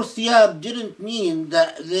 Tahiru thiyab didn't mean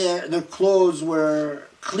that their clothes were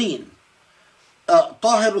clean.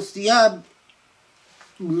 Tahiru thiyab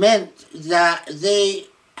meant that they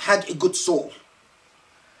had a good soul.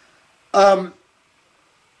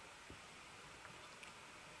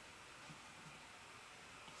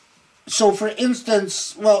 So, for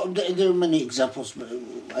instance, well, there are many examples, but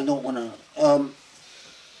I don't want to.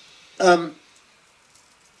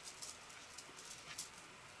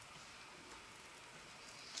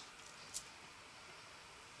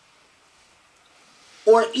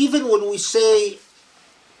 Or even when we say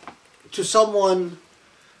to someone,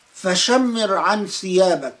 فَشَمِّرْ عَنْ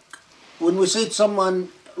ثِيَابَكَ, when we say to someone,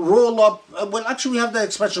 roll up, well, actually we have that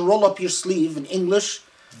expression, roll up your sleeve in English.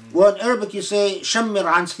 Well, in Arabic you say, شَمِّرْ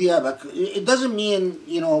عَنْ ثِيَابَكَ. It doesn't mean,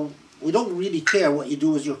 we don't really care what you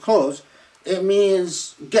do with your clothes. It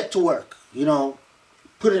means get to work,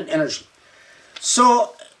 put in energy.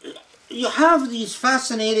 So, you have these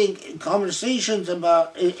fascinating conversations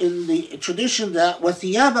about, in the tradition, that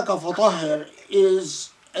وَثِيَابَكَ فَطَهِّرْ is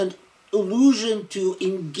an allusion to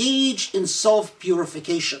engage in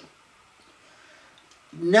self-purification.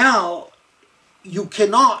 Now, you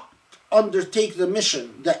cannot undertake the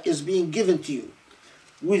mission that is being given to you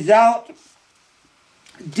without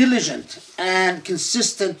diligent and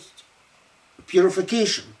consistent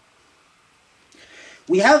purification.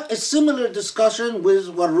 We have a similar discussion with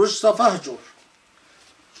وَالرُّجْزَ فَهْجُرْ.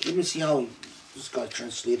 Let me see how this guy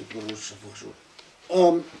translated وَالرُّجْزَ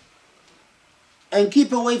فَهْجُرْ. And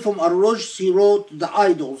keep away from ar-rujz, he wrote the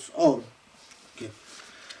idols. Oh, okay.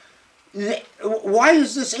 Why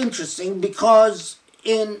is this interesting? Because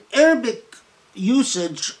in Arabic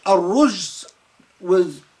usage, ar-rujz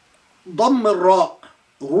with dhamm al-ra,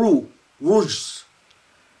 rujz,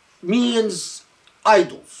 means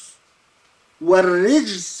idols.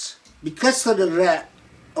 Wal-rijz, bikasr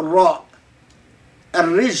al-ra,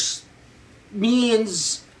 al-rijz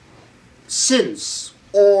means sins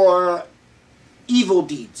or evil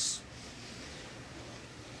deeds.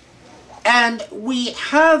 And we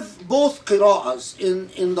have both qira'as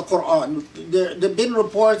in the Quran. There have been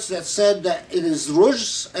reports that said that it is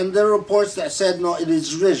rujz, and there are reports that said no, it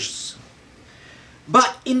is rijz.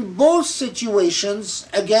 But in both situations,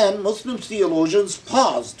 again, Muslim theologians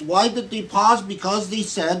paused. Why did they pause? Because they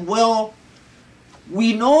said, well,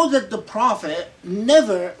 we know that the Prophet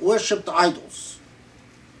never worshipped idols.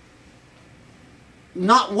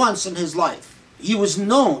 Not once in his life. He was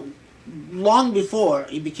known long before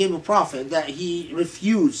he became a prophet that he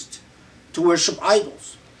refused to worship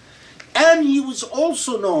idols. And he was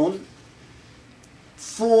also known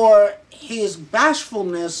for his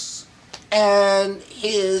bashfulness and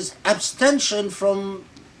his abstention from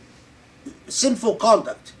sinful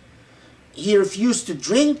conduct. He refused to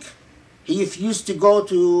drink, he refused to go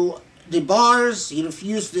to the bars, he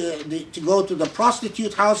refused to go to the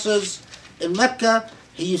prostitute houses in Mecca,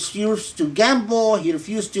 he refused to gamble, he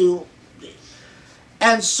refused to...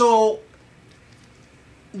 And so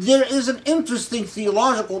there is an interesting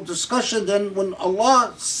theological discussion then when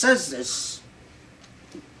Allah says this.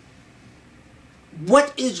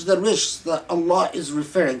 What is the risk that Allah is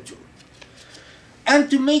referring to? And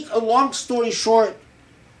to make a long story short,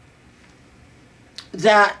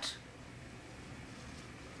 that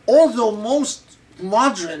although most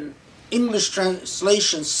modern English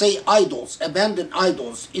translations say idols, abandon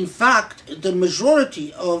idols, in fact, the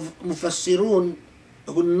majority of mufassirun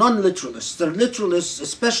who are non-literalists, they're literalists,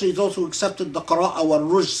 especially those who accepted the qira'a wal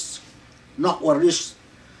rujz, not wal rijz.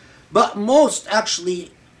 But most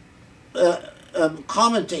actually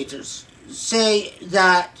commentators say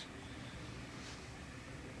that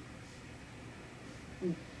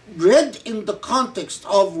read in the context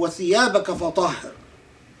of وَثِيَابَكَ فَطَهِّرْ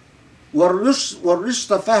وَالرِّجْزَ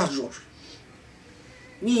فَهْجُرْ,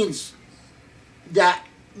 means that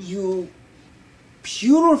you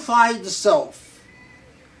purify the self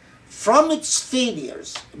from its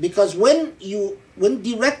failures, because when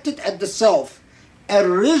directed at the self,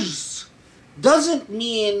 al-rijz doesn't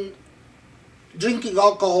mean drinking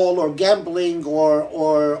alcohol or gambling or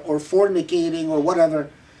fornicating or whatever.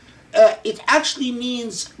 It actually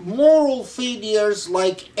means moral failures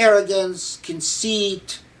like arrogance,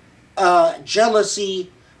 conceit,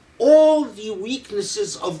 jealousy, all the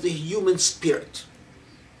weaknesses of the human spirit.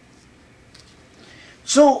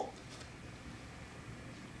 So,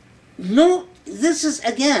 no, this is,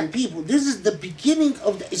 again, people, this is the beginning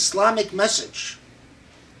of the Islamic message.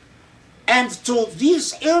 And so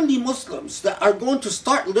these early Muslims that are going to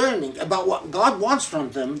start learning about what God wants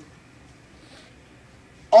from them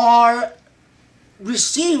are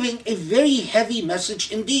receiving a very heavy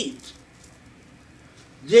message indeed.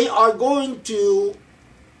 They are going to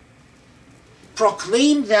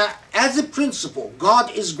proclaim that as a principle,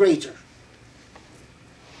 God is greater.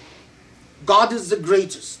 God is the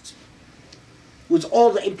greatest, with all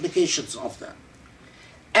the implications of that.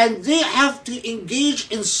 And they have to engage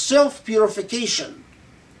in self-purification,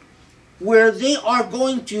 where they are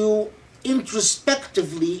going to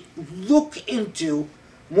introspectively look into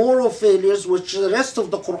moral failures, which the rest of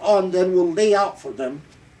the Quran then will lay out for them.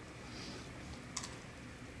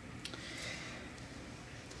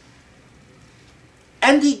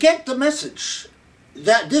 And they get the message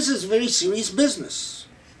that this is very serious business.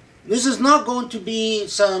 This is not going to be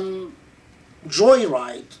some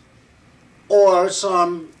joyride or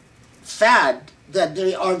some fad that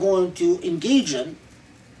they are going to engage in.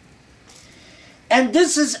 And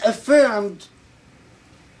this is affirmed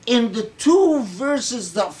in the two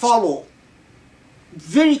verses that follow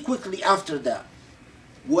very quickly after that.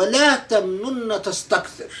 وَلَا تَمْنُنَّ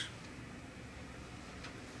تَسْتَكْثِرْ.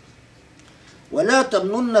 وَلَا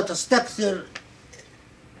تَمْنُنَّ تَسْتَكْثِرْ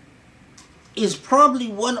is probably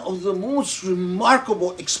one of the most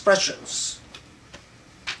remarkable expressions,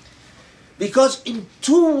 because in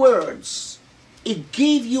two words it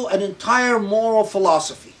gave you an entire moral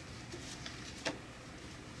philosophy.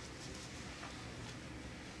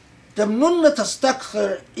 تَمْنُنَّ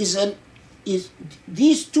تَسْتَكْثِرْ is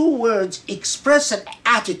these two words express an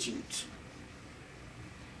attitude.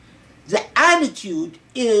 The attitude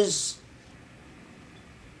is,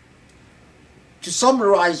 to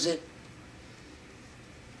summarize it,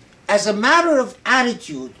 as a matter of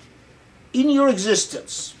attitude in your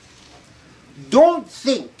existence, don't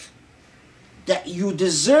think that you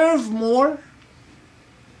deserve more,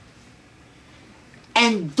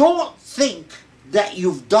 and don't think that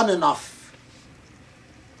you've done enough,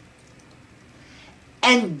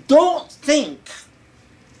 and don't think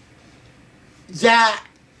that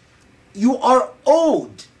you are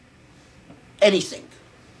owed anything.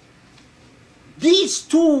 These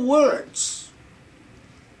two words,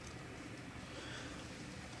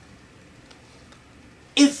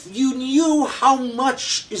 if you knew how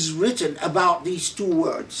much is written about these two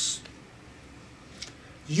words,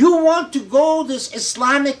 you want to go this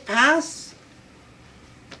Islamic path,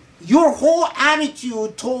 your whole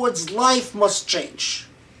attitude towards life must change.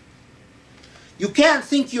 You can't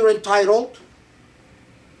think you're entitled.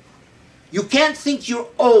 You can't think you're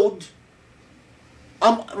owed.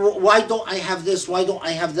 Why don't I have this? Why don't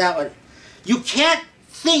I have that? You can't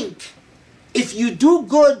think if you do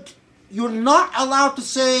good, you're not allowed to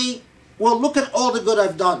say, well, look at all the good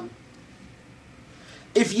I've done.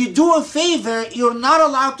 If you do a favor, you're not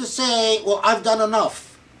allowed to say, well, I've done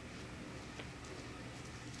enough.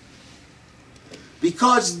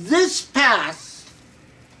 Because this path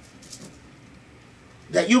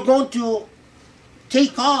that you're going to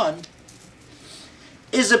take on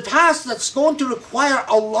is a path that's going to require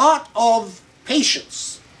a lot of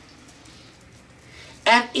patience.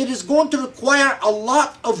 And it is going to require a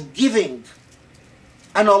lot of giving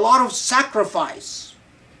and a lot of sacrifice.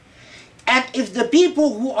 And if the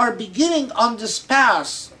people who are beginning on this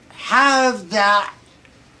path have that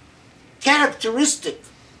characteristic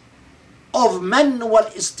of man wal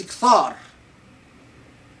istikthar,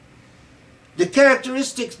 the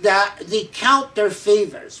characteristic that they count their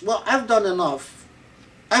favors. Well, I've done enough.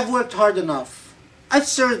 I've worked hard enough. I've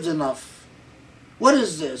served enough. What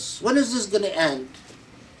is this? When is this going to end?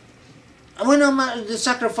 When are the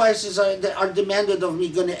sacrifices that are demanded of me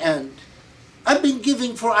going to end? I've been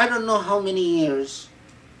giving for I don't know how many years.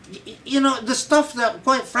 You know, the stuff that,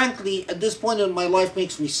 quite frankly, at this point in my life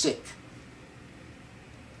makes me sick.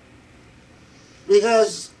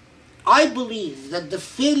 Because I believe that the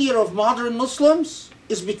failure of modern Muslims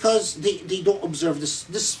is because they don't observe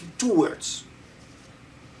this two words.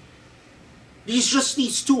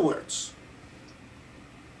 These two words.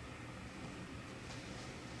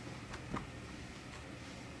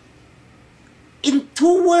 In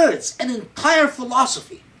 2 words, an entire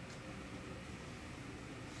philosophy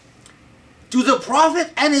to the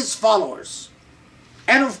Prophet and his followers.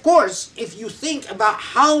 And of course, if you think about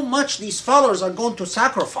how much these followers are going to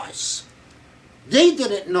sacrifice, they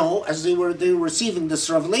didn't know as they were receiving this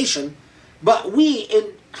revelation, but we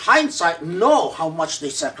in hindsight know how much they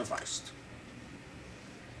sacrificed.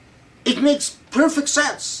 It makes perfect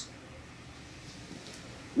sense.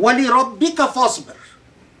 وَلِرَبِّكَ فَاصْبِرْ.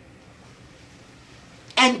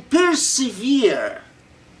 And persevere.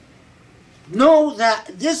 Know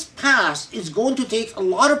that this path is going to take a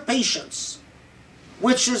lot of patience,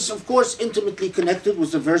 which is, of course, intimately connected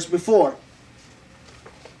with the verse before.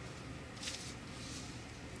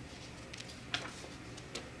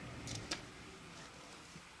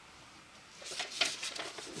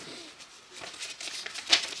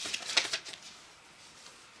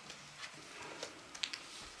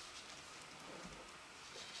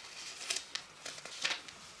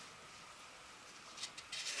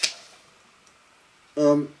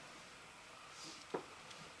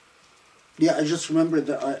 Yeah, I just remembered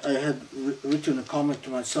that I had written a comment to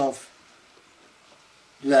myself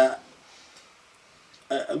that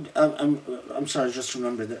I'm sorry, I just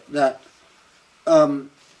remembered that in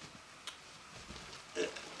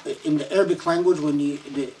the Arabic language, when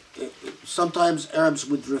sometimes Arabs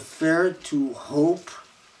would refer to hope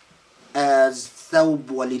as thawb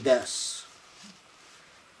wa libas,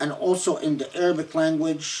 and also in the Arabic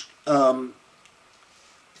language, when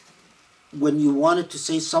you wanted to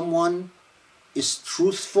say someone is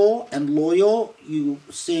truthful and loyal, you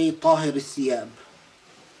say طاهر الثياب,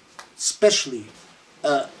 especially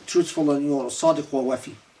truthful and loyal, صادق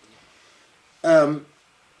ووفي.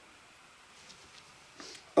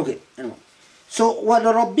 Okay, anyway. So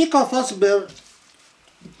وَلِرَبِّكَ فَاصْبِرْ,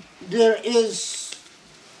 there is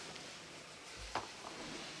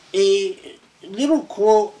a little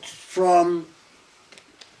quote from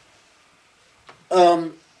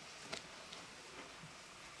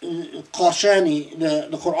Qashani,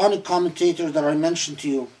 the Quranic commentator that I mentioned to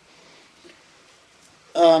you.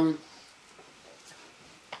 I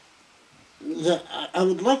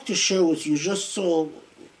would like to share with you just so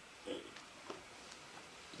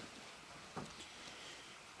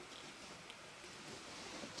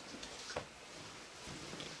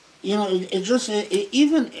you know,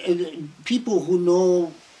 even people who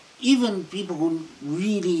know, even people who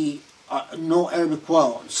really know Arabic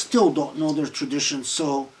well, still don't know their tradition.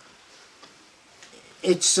 So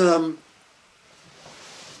it's a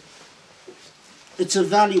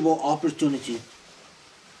valuable opportunity.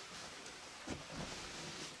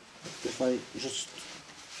 If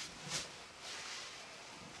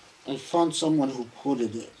I found someone who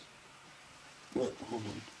quoted it. Wait, hold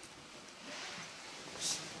on.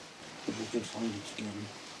 If we could find it again.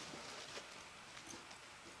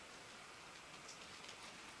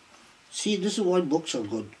 See, this is why books are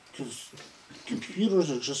good, because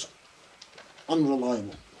computers are just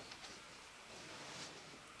unreliable.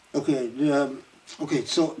 Okay,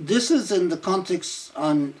 so this is in the context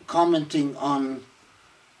on commenting on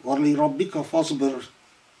وَلِرَبِّكَ فَاصْبِرْ.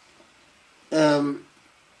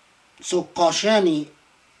 So Qashani,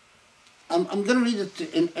 I'm going to read it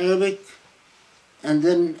in Arabic and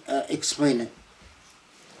then explain it.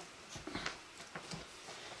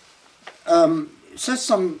 It says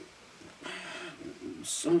some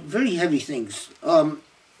very heavy things.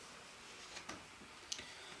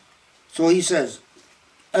 So he says,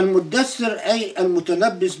 المدثر أي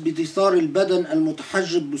المتلبس بدثار البدن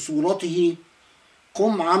المتحجب بصورته،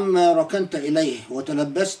 قم عما ركنت إليه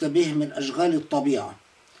وتلبست به من أشغال الطبيعة،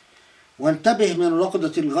 وانتبه من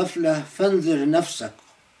رقدة الغفلة، فانذر نفسك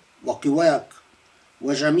وقواك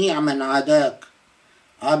وجميع من عاداك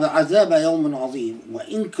عذاب يوم عظيم،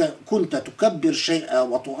 وإن كنت تكبر شيئا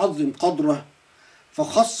وتعظم قدره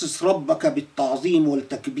فخصص ربك بالتعظيم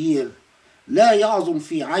والتكبير، لا يعظم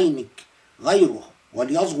في عينك غيره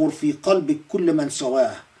وليصغر في قلبك كل من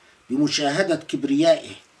سواه، بمشاهدة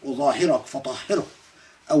كبريائه، وظاهرك فطهره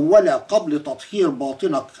أولا قبل تطهير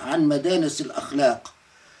باطنك عن مدانس الأخلاق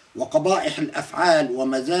وقبائح الأفعال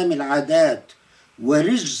ومذام العادات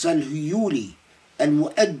ورجز الهيول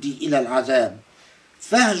المؤدي إلى العذاب،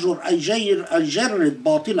 فاهجر أي جرد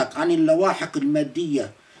باطنك عن اللواحق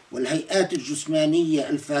المادية والهيئات الجسمانية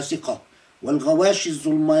الفاسقة والغواشي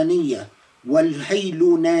الظلمانية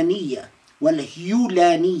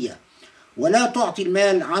والهيلولانية ولا تعطي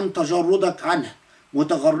المال عن تجردك عنه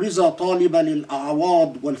متغرزة طالبة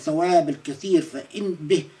للأعواض والثواب الكثير،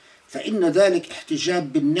 فإن ذلك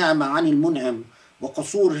احتجاب بالنعمة عن المنعم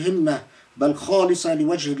وقصور همة بل خالصة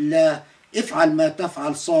لوجه الله افعل ما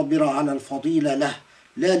تفعل صابرة على الفضيلة له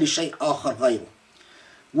لا لشيء آخر غيره.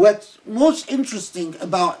 What's most interesting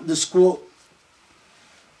about this quote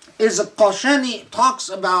is that Qashani talks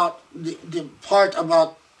about the part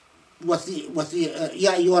about with the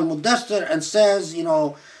Ya Ayyuha Al-Muddaththir and says, you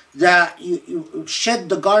know, that you shed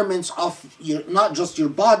the garments of your, not just your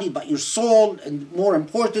body but your soul, and more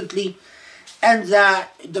importantly, and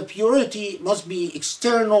that the purity must be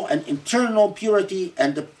external and internal purity,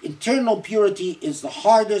 and the internal purity is the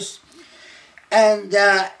hardest, and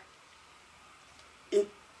that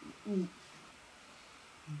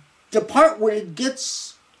the part where it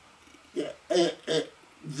gets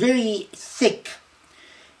very thick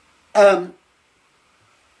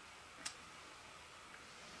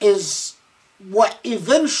is what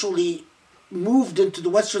eventually moved into the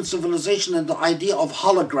Western civilization and the idea of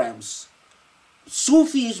holograms.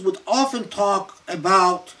 Sufis would often talk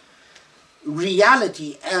about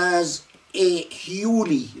reality as a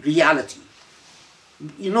Huli reality.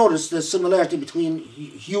 You notice the similarity between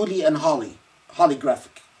Huli and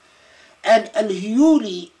holographic. And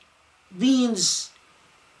Al-Huli means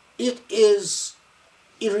it is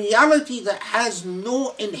a reality that has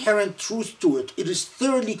no inherent truth to it. It is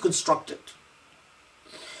thoroughly constructed.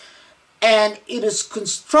 And it is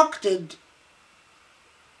constructed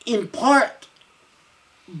in part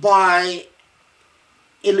by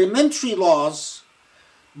elementary laws,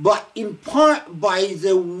 but in part by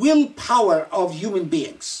the willpower of human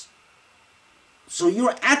beings. So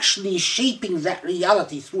you're actually shaping that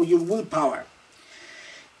reality through your willpower.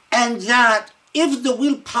 And that if the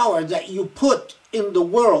willpower that you put in the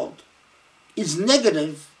world is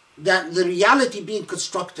negative, that the reality being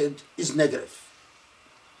constructed is negative.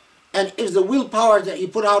 And if the willpower that you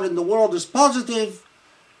put out in the world is positive,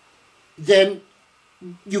 then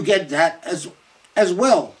you get that as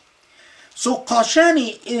well. So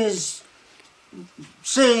Qashani is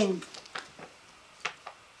saying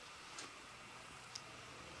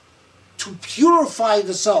to purify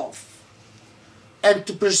the self and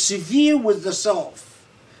to persevere with the self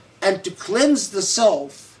and to cleanse the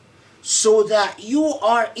self so that you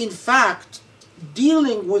are in fact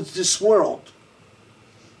dealing with this world,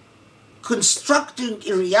 constructing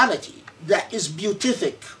a reality that is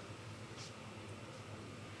beatific,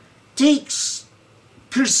 takes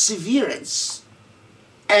perseverance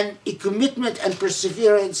and a commitment and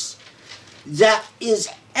perseverance that is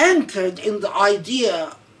anchored in the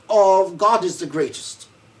idea of God is the greatest.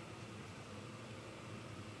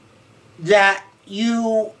 That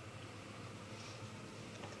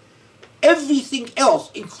everything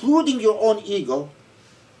else, including your own ego,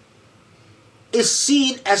 is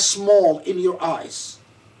seen as small in your eyes.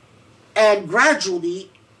 And gradually,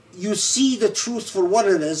 you see the truth for what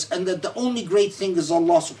it is, and that the only great thing is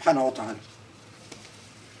Allah subhanahu wa ta'ala.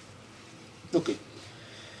 Okay.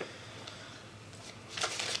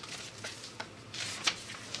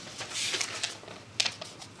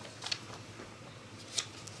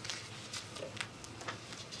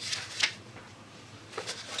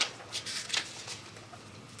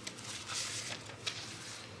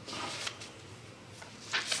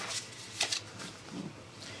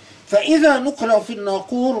 فإذا نقر في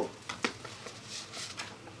الناقور,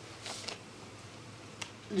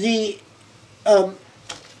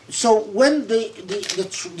 so when the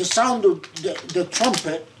sound of the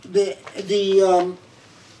trumpet, the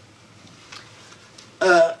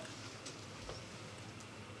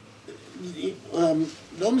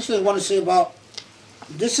only thing I want to say about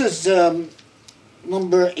this is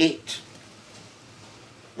number 8.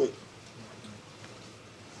 Wait.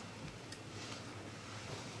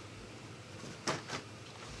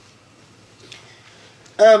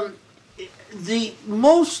 The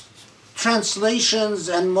most translations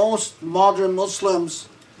and most modern Muslims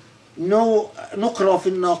know Nuqra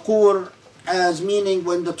fil Naqur as meaning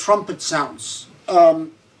when the trumpet sounds.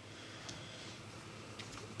 And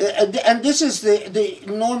this is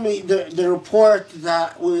normally the report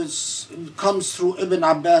that comes through Ibn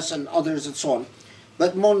Abbas and others and so on,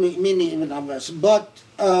 but mainly Ibn Abbas. But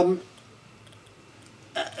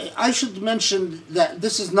I should mention that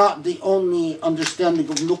this is not the only understanding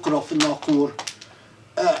of Nuqra fil Naqur.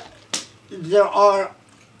 There are,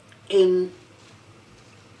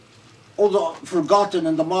 although forgotten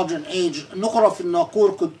in the modern age, Nuqra fil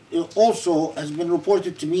Naqur could also has been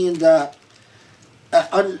reported to mean that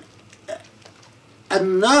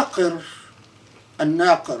An-Naqir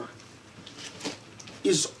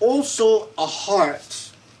is also a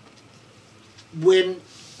heart. When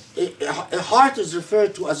a heart is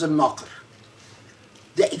referred to as a naqr,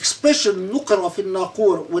 The expression نُقْرَ فِي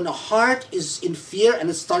النَّاقُورِ, when a heart is in fear and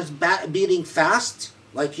it starts beating fast,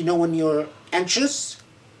 like when you're anxious,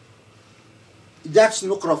 that's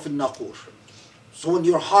نُقْرَ فِي النَّاقُورِ. So when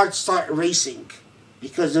your heart starts racing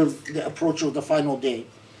because of the approach of the final day.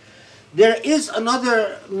 There is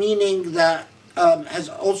another meaning that has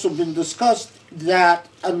also been discussed, that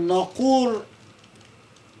al-naqur,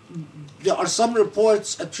 there are some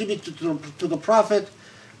reports attributed to the Prophet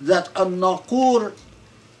that al-naqur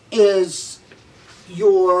is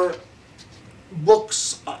your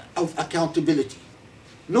books of accountability.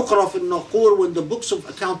 Nuqra fi al-naqur, when the books of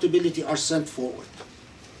accountability are sent forward.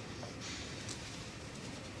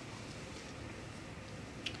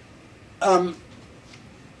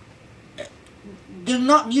 They're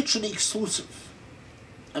not mutually exclusive.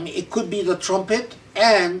 I mean, it could be the trumpet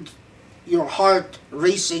and your heart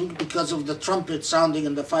racing because of the trumpet sounding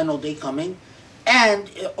and the final day coming,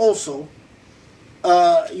 and also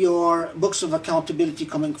your books of accountability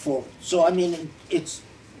coming forward. So, I mean, it's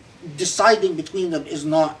deciding between them is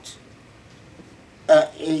not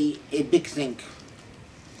a big thing.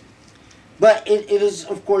 But it is,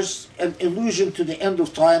 of course, an allusion to the end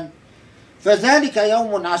of time. فَذَلِكَ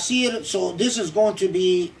يَوْمٌ عَسِيرٌ. So this is going to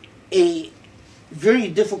be a very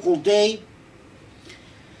difficult day.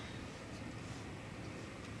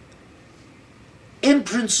 In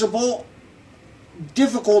principle,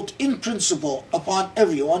 difficult in principle upon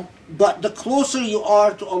everyone, but the closer you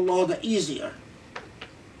are to Allah, the easier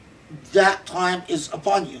that time is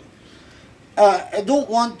upon you. I don't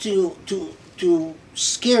want to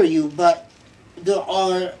scare you, but there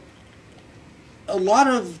are a lot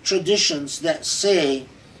of traditions that say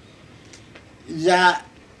that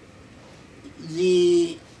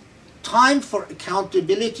the time for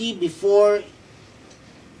accountability before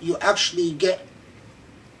you actually get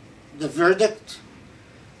the verdict,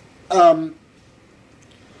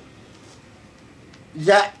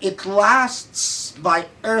 that it lasts by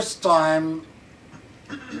earth time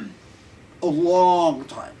a long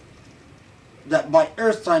time. That by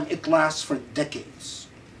earth time it lasts for decades.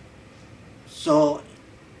 So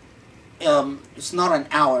it's not an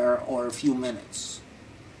hour or a few minutes.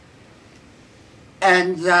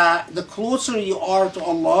 And the closer you are to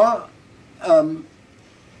Allah,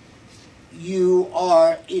 you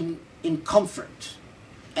are in comfort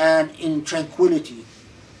and in tranquility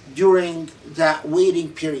during that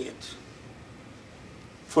waiting period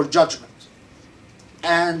for judgment.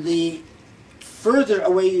 And the further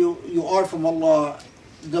away you are from Allah,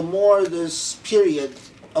 the more this period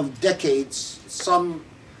of decades, some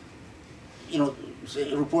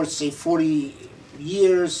reports say 40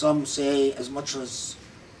 years, some say as much as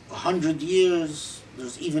 100 years.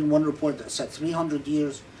 There's even one report that said 300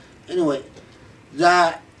 years. Anyway,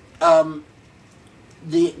 that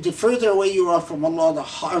the further away you are from Allah, the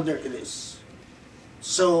harder it is.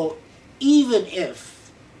 So even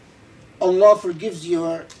if Allah forgives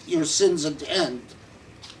your sins at the end,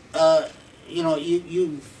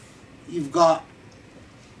 you've got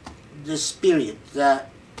this period that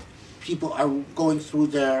people are going through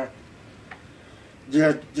their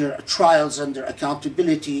trials and their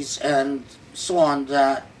accountabilities and so on,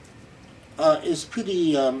 that is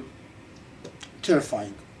pretty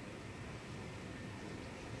terrifying.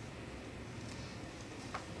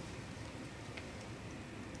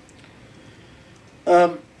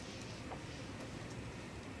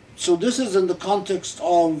 So this is in the context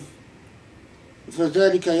of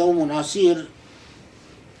فَذَلِكَ يَوْمٌ عَسِيرٌ,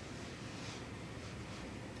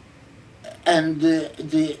 and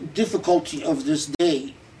the difficulty of this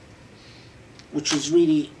day, which is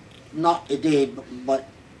really not a day, but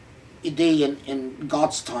a day in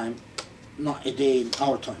God's time, not a day in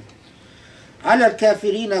our time. عَلَى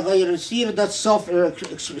الْكَافِرِينَ غَيْرَ يَسِيرٌ,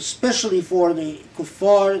 that's especially for the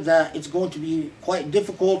kuffar, that it's going to be quite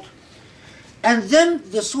difficult. And then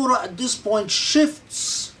the surah at this point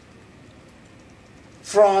shifts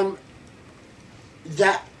from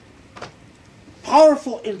that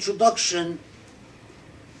powerful introduction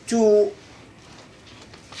to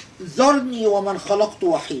ذَرْنِي وَمَنْ خَلَقْتُ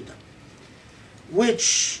وَحِيدًا,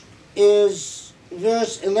 which is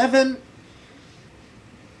verse 11.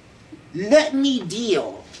 Let me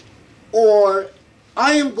deal, or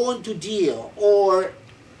I am going to deal, or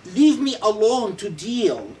leave me alone to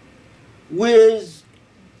deal with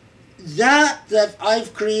that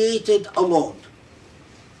I've created alone.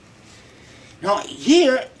 Now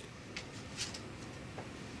here,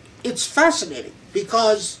 it's fascinating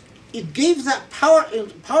because it gave that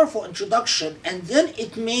powerful introduction, and then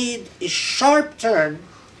it made a sharp turn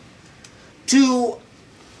to,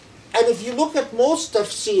 and if you look at most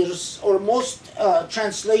tafsirs, or most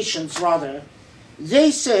translations rather,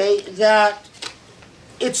 they say that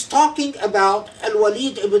it's talking about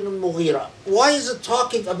Al-Walid ibn al-Mughira. Why is it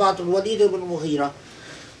talking about Al-Walid ibn al-Mughira?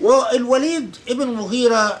 Well, Al-Walid ibn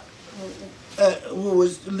al-Mughira, who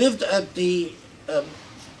lived at the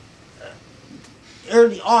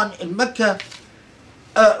early on in Mecca,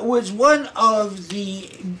 was one of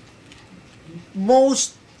the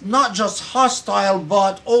most, not just hostile,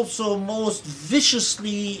 but also most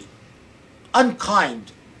viciously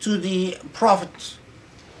unkind to the Prophet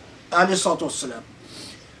ﷺ.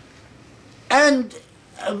 And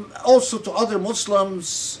also to other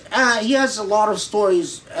Muslims. He has a lot of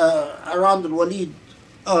stories around Al-Walid.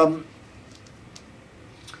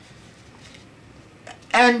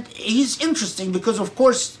 And he's interesting because, of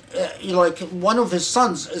course, like one of his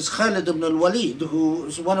sons is Khaled Ibn al-Walid, who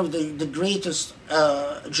is one of the greatest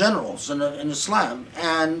generals in Islam.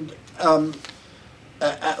 And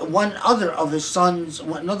another one of his sons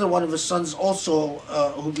also,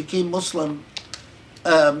 who became Muslim,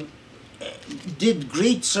 did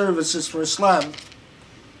great services for Islam.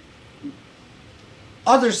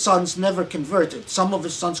 Other sons never converted. Some of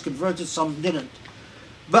his sons converted, some didn't.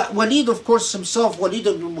 But Walid, of course, himself, Walid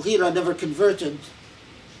ibn al-Mughira, never converted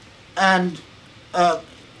and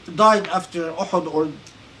died after Uhud, or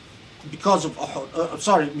because of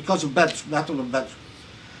Uhud, because of Badr, Battle of Badr.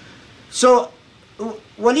 So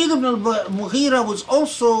Walid ibn al-Mughira was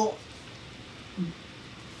also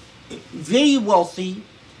very wealthy,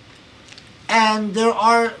 and there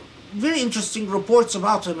are very interesting reports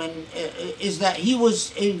about him, and is that he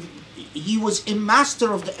was a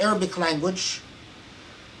master of the Arabic language,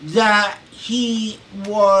 that he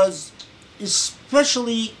was,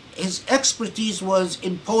 especially his expertise was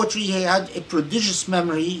in poetry. He had a prodigious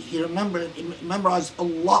memory. He memorized a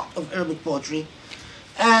lot of Arabic poetry,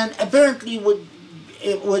 and apparently would,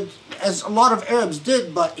 as a lot of Arabs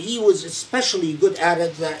did, but he was especially good at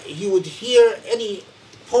it, that he would hear any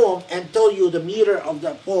poem and tell you the meter of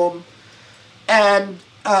that poem. And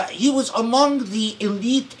he was among the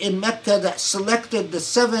elite in Mecca that selected the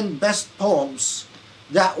 7 best poems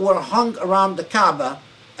that were hung around the Kaaba,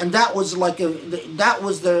 and that was like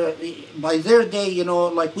by their day,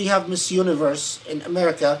 like we have Miss Universe in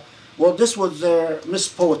America. Well, this was their Miss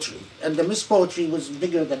Poetry, and the Miss Poetry was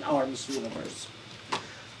bigger than our Miss Universe.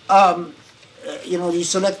 You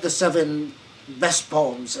select the 7 best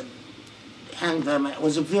poems and hang them. It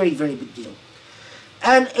was a very, very big deal.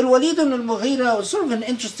 And Al-Walid ibn al-Mughira was sort of an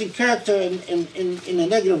interesting character in a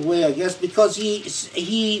negative way, I guess, because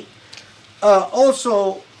he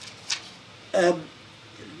also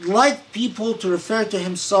liked people to refer to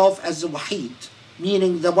himself as the Wahid,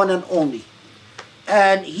 meaning the one and only.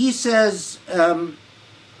 And he says,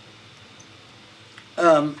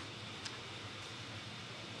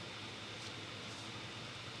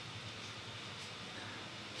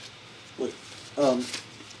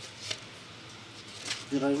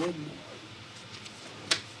 did I read?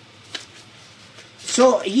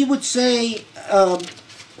 So he would say,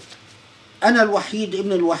 أنا الوحيد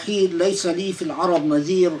ابن الوحيد ليس لي في العرب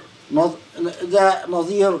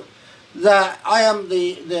نظير that I am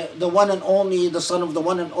the one and only, the son of the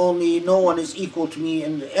one and only. No one is equal to me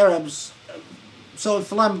in the Arabs. So a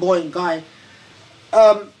flamboyant guy.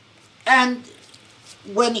 And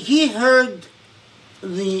when he heard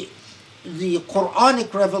the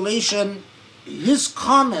Quranic revelation, his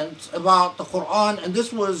comment about the Quran, and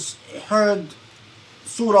this was heard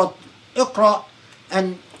Surah Iqra,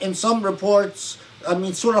 and in some reports,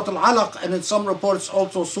 Surah Al-Alaq, and in some reports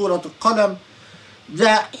also Surah Al-Qalam,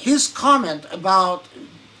 that his comment about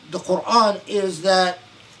the Quran is that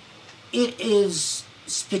it is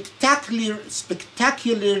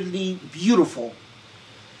spectacularly beautiful.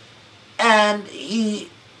 And he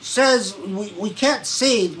says we can't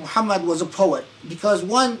say Muhammad was a poet, because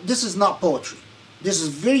one, this is not poetry. This is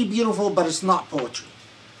very beautiful, but it's not poetry.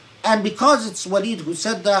 And because it's Walid who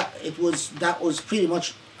said that, that was pretty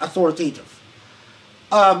much authoritative.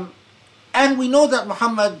 And we know that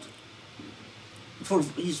Muhammad,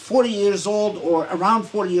 he's 40 years old, or around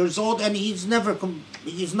 40 years old, and never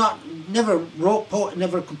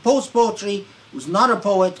composed poetry. He was not a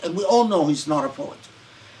poet, and we all know he's not a poet.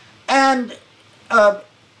 And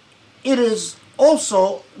it is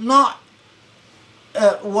also not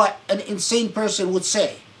what an insane person would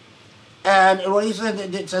say. And what he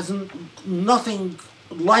said, it has nothing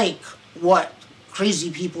like what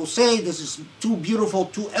crazy people say. This is too beautiful,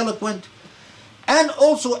 too eloquent. And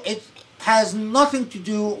also it has nothing to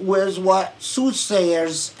do with what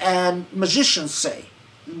soothsayers and magicians say.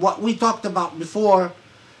 What we talked about before,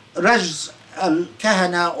 Rajz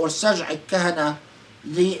al-Kahana or Saj' al-Kahana,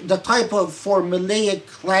 the type of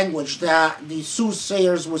formulaic language that the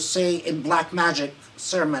soothsayers would say in black magic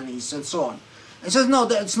ceremonies and so on. It says, no,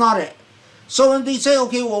 that's not it. So when they say,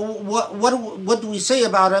 okay, well, what do we say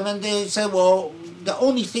about him? And they say, well, the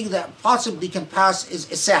only thing that possibly can pass is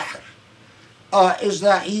isahr, is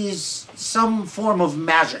that he's some form of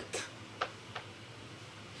magic,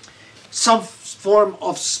 some form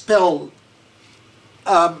of spell,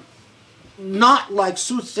 not like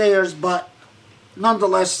soothsayers, but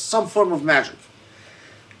nonetheless some form of magic.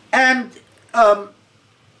 And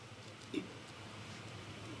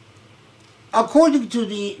according to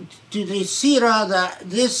the seerah, that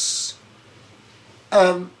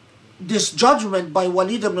this judgment by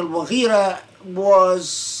Walid ibn al-Mughira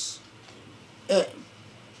was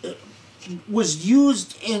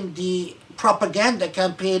used in the propaganda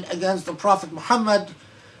campaign against the Prophet Muhammad,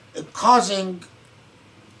 causing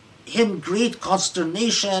him great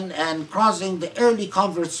consternation and causing the early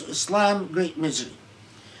converts to Islam great misery.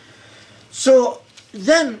 So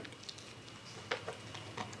then,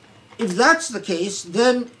 if that's the case,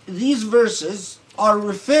 then these verses are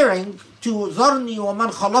referring to ذَرْنِي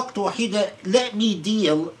وَمَنْ خَلَقْتُ وَحِيدًا, let me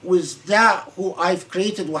deal with that who I've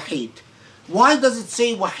created wahid. Why does it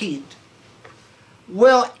say wahid?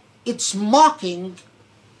 Well, it's mocking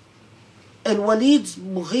Al-Walid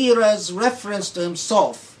Mughira's reference to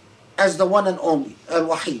himself as the one and only,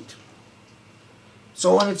 Al-Wahid.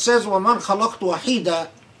 So when it says وَمَنْ خَلَقْتُ وَحِيدًا,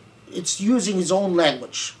 it's using his own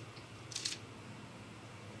language.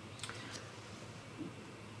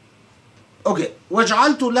 Okay,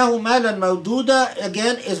 وَجْعَلْتُ لَهُ مَالًا مَوْدُودًا,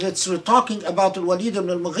 again, it's talking about Al-Walid ibn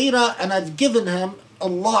al-Mughira, and I've given him a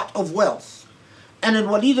lot of wealth. And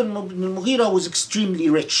Al-Walid ibn al-Mughira was extremely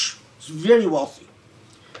rich, was very wealthy.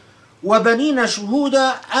 وَبَنِينَ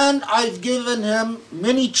شُهُودًا, and I've given him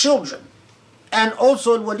many children. And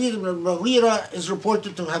also Al-Walid ibn al-Mughira is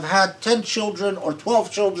reported to have had 10 children or 12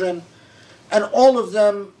 children, and all of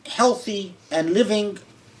them healthy and living,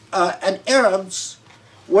 and Arabs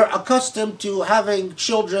were accustomed to having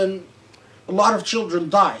children, a lot of children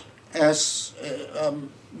die as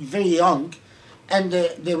very young, and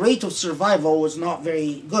the rate of survival was not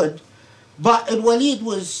very good. But Al-Walid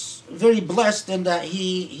was very blessed in that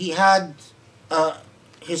he had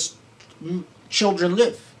his children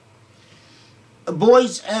live,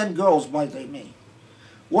 boys and girls, by the way.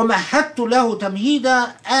 وَمَهَّدْتُ لَهُ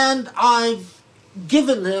تَمْهِيدًا, and I've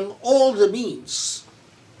given him all the means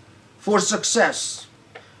for success.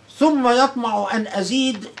 ثُمَّ يَطْمَعُ أَنْ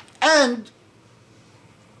أَزِيدَ, and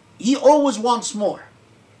he always wants more.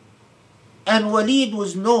 And Walid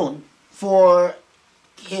was known for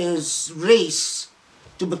his race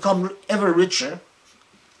to become ever richer,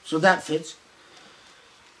 so that fits.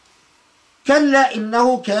 كَلَّا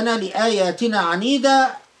إِنَّهُ كَانَ لِآيَاتِنَا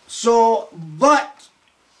عَنِيدًا, so, but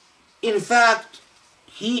in fact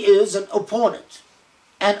he is an opponent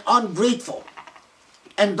and ungrateful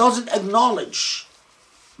and doesn't acknowledge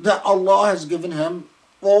that Allah has given him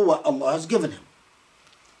all what Allah has given him.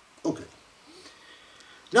 Okay.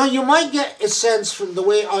 Now you might get a sense from the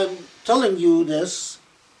way I'm telling you this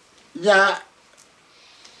that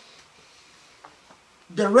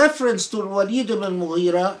the reference to Walid ibn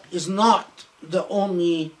Mughira is not the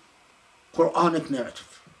only Quranic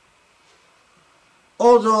narrative.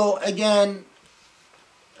 Although again,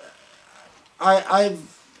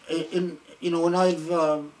 when I've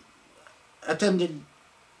attended,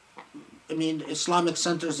 Islamic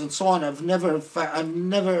centers and so on, I've never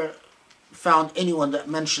found anyone that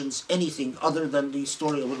mentions anything other than the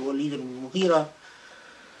story of Walid ibn Mughira.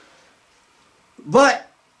 But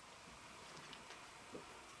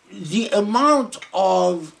the amount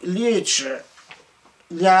of literature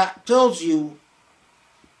that tells you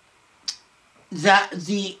that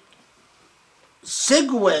the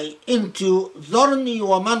segue into ذَرْنِي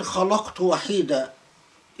وَمَنْ خَلَقْتُ وَحِيدًا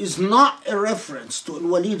is not a reference to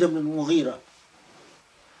Al-Walid ibn Mughira,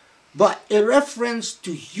 but a reference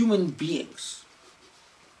to human beings.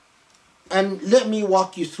 And let me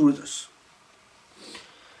walk you through this.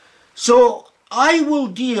 So I will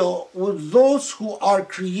deal with those who are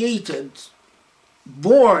created,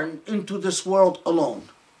 born into this world alone.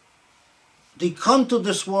 They come to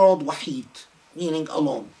this world wahid, meaning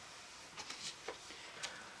alone.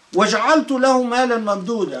 وَجَعَلْتُ لَهُ مَالًا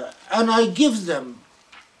مَمْدُودًا, and I give them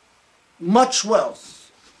much wealth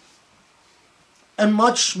and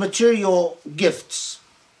much material gifts.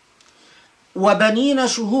 وَبَنِينَ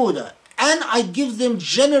شُهُودًا, and I give them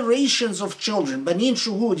generations of children. Banin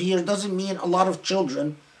shuhud here doesn't mean a lot of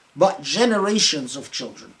children, but generations of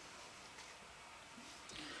children.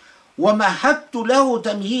 وَمَهَّدْتُ لَهُ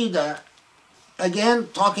تَمْهِيدًا, again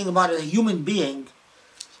talking about a human being.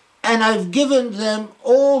 and I've given them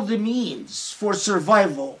all the means for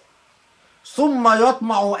survival. ثُمَّ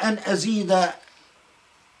يَطْمَعُ أَنْ أَزِيدَ,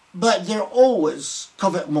 but they always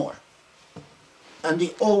covet more, and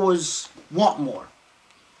they always want more.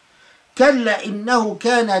 كَلَّا إِنَّهُ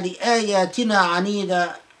كَانَ لِآيَاتِنَا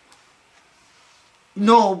عَنِيدًا.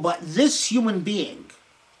 No, but this human being,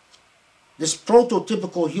 this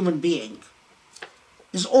prototypical human being,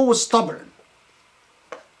 is always stubborn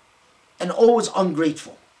and always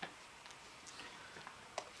ungrateful.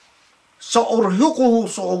 سَأُرْهِقُهُ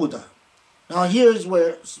صُعُودًا. Now here's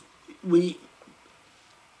where if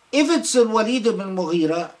it's Al-Walid ibn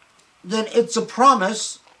Mughira, then it's a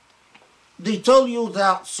promise. They tell you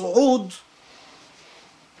that Su'ud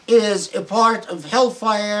is a part of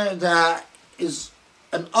hellfire that is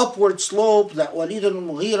an upward slope that Walid ibn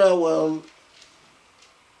Mughira will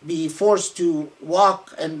be forced to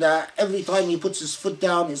walk, and that every time he puts his foot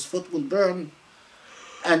down, his foot will burn,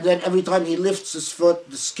 and then every time he lifts his foot,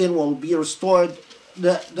 the skin will be restored.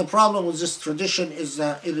 The problem with this tradition is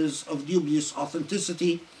that it is of dubious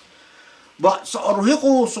authenticity. But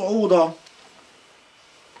سأرهقه صعودا,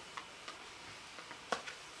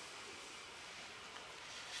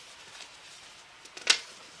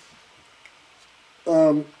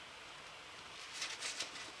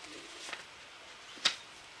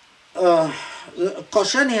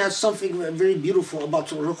 Qashani has something very beautiful about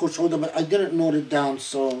سأرهقه صعودا, but I didn't note it down,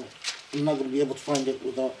 so I'm not going to be able to find it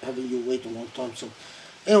without having you wait a long time. So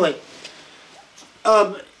anyway,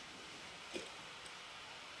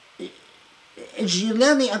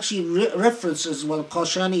 Jilani actually references when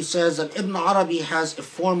Qashani says that Ibn Arabi has a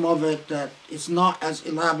form of it that is not as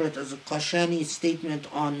elaborate as a Qashani statement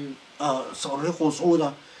on Sa'uriqu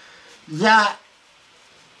Su'uda, that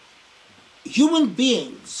human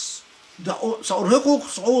beings, the Sa'uriqu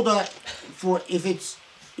Su'uda, for if it's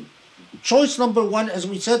choice number one, as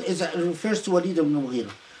we said, is that it refers to Walid ibn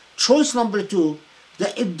Mughira. Choice number two,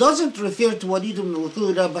 that it doesn't refer to Walid ibn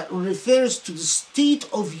Mughira, but refers to the state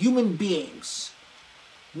of human beings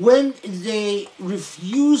when they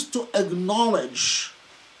refuse to acknowledge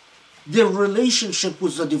their relationship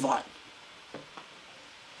with the divine,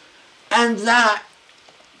 and that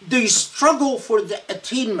they struggle for the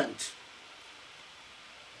attainment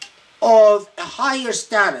of a higher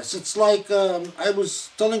status. It's like I was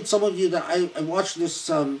telling some of you that I watched this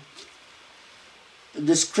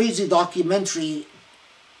this crazy documentary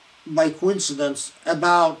by coincidence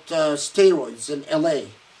about steroids in LA,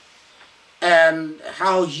 and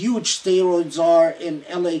how huge steroids are in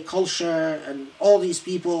LA culture, and all these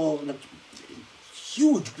people,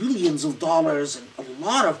 huge billions of dollars, and a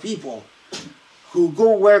lot of people who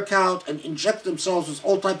go work out and inject themselves with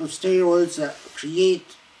all types of steroids that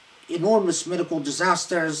create enormous medical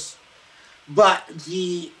disasters. But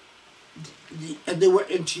and they were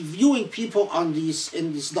interviewing people on these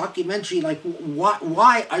in this documentary, like,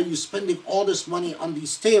 why are you spending all this money on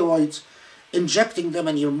these steroids, injecting them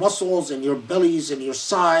in your muscles and your bellies and your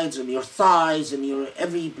sides and your thighs and your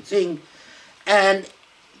everything? And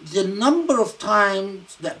the number of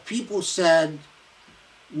times that people said,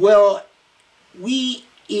 well,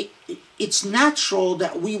 it's natural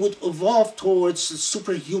that we would evolve towards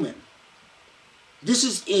superhuman. This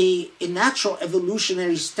is a natural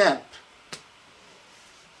evolutionary step,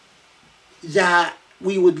 that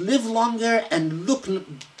we would live longer and look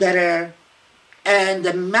better, and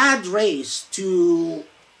the mad race to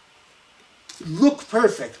look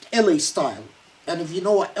perfect, LA style. And if you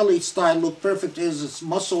know what LA style look perfect is, it's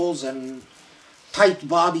muscles and tight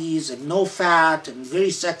bodies and no fat and very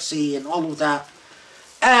sexy and all of that.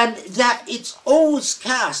 And that it's always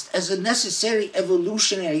cast as a necessary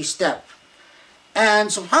evolutionary step. And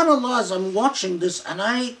subhanAllah, as I'm watching this, and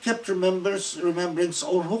I kept remembering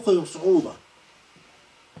Sa'uda.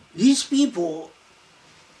 These people,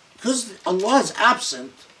 because Allah is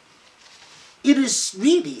absent, it is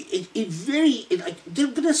really they're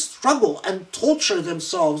going to struggle and torture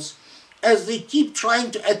themselves as they keep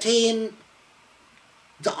trying to attain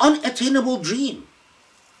the unattainable dream.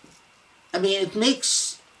 I mean, it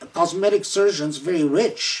makes cosmetic surgeons very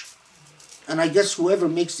rich, and I guess whoever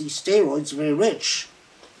makes these steroids very rich.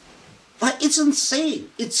 But it's insane.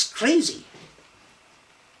 It's crazy.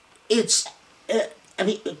 It's, I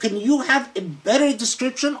mean, can you have a better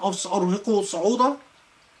description of Sa'uriqu Sa'uda?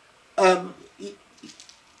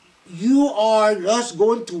 You are just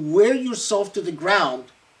going to wear yourself to the ground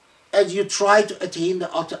as you try to attain the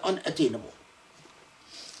unattainable.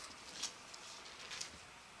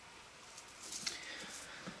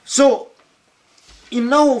 So,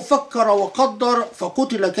 إنه فكر وقدر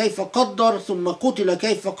فقتل كيف قدر ثم قتل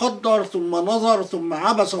كيف قدر ثم نظر ثم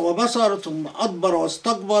عبس وبصر ثم أدبر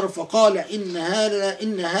واستكبر فقال إن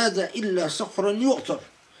هذا إلا سحر يؤثر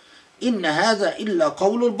إن هذا إلا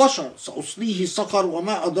قول البشر سأصليه سقر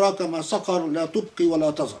وما أدراك ما سقر لا تبقي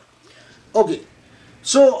ولا تذر. Okay,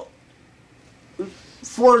 so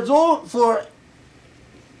for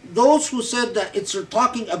those who said that it's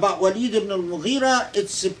talking about Walid ibn al-Mughira,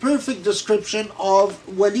 it's a perfect description of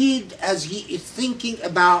Walid as he is thinking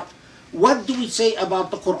about what do we say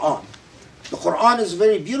about the Quran. The Quran is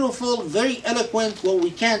very beautiful, very eloquent. Well,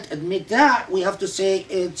 we can't admit that. We have to say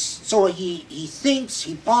it's, so he thinks,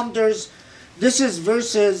 he ponders. This is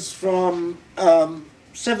verses from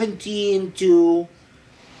 17 to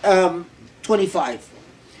 25.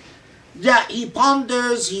 Yeah, he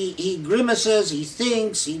ponders, he grimaces, he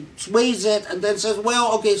thinks, he sways it, and then says,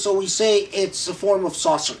 well, okay, so we say it's a form of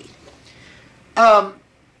sorcery. Now,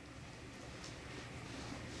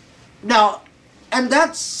 and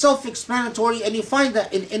that's self-explanatory, and you find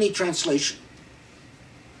that in any translation.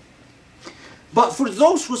 But for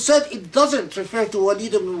those who said it doesn't refer to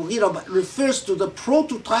Walid ibn Mughira, but refers to the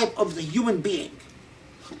prototype of the human being,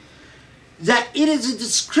 that it is a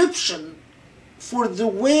description for the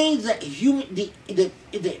way that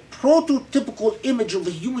the prototypical image of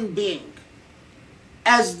a human being,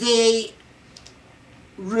 as they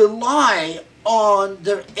rely on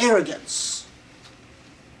their arrogance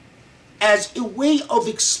as a way of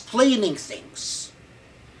explaining things,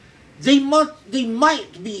 they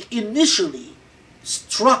might be initially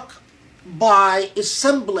struck by a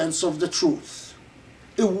semblance of the truth,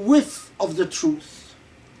 a whiff of the truth,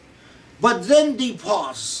 but then they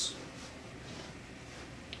pause,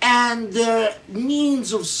 and their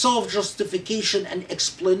means of self-justification and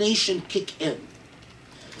explanation kick in.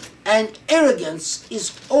 And arrogance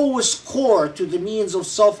is always core to the means of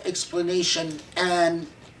self-explanation and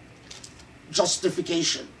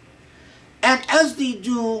justification. And as they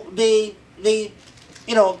do, they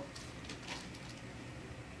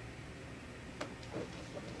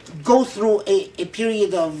go through a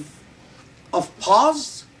period of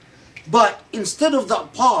pause, but instead of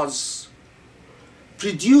that pause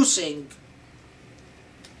producing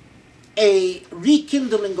a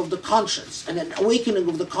rekindling of the conscience and an awakening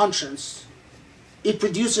of the conscience, it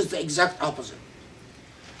produces the exact opposite.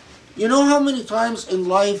 You know how many times in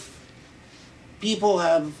life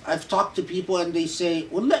I've talked to people and they say,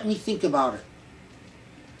 well, let me think about it.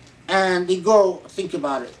 And they go think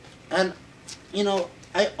about it. And,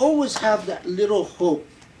 I always have that little hope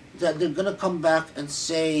that they're going to come back and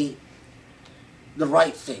say the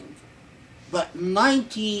right thing. But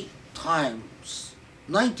 90 times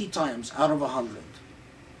out of 100,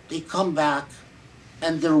 they come back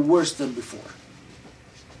and they're worse than before.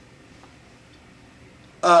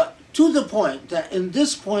 To the point that in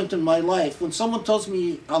this point in my life, when someone tells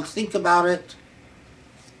me I'll think about it,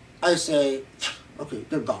 I say, okay,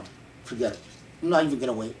 they're gone. Forget it. I'm not even going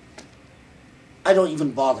to wait. I don't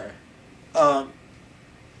even bother.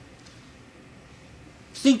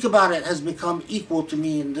 Think about it has become equal to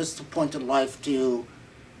me in this point in life to,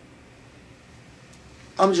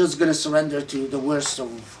 I'm just going to surrender to the worst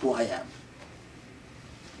of who I am.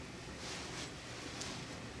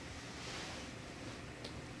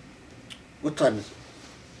 What time is it?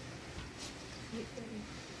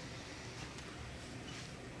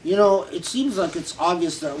 It seems like it's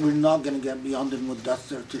obvious that we're not going to get beyond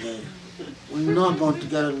Al-Muddaththir today. We're not going to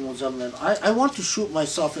get Al-Muzammil. I want to shoot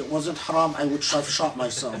myself. It wasn't haram, I would have shot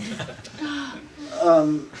myself.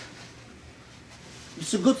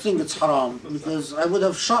 It's a good thing it's haram, because I would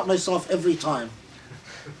have shot myself every time.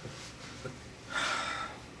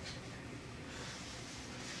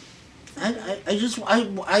 I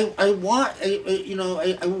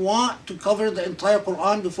want to cover the entire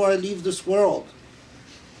Quran before I leave this world.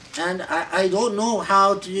 And I don't know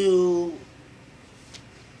how to...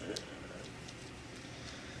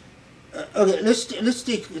 okay, let's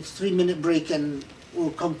take a 3-minute break and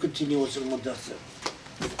we'll come continue with Al-Muddaththir.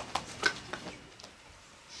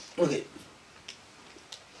 Okay.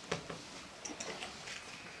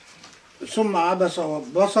 ثم عبس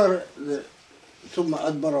وبصر ثم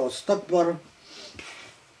أدبر واستكبر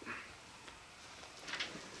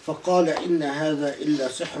فقال إن هذا إلا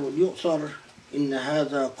سحر يؤثر إن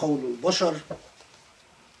هذا قول البشر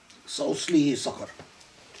سأصليه سقر.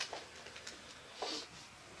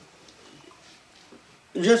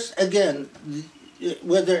 Just again,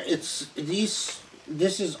 whether it's this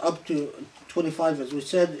is up to 25 as we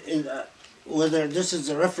said, whether this is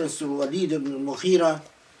a reference to Walid ibn al-Mughira,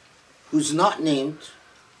 who's not named,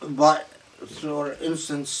 but for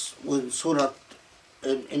instance with Surah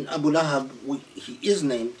in Abu Lahab, he is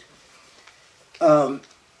named,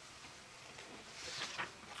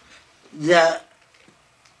 that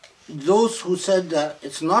those who said that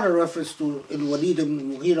it's not a reference to Al-Walid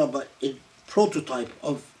ibn Mughira, but a prototype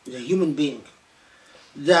of the human being,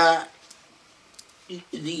 that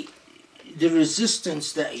the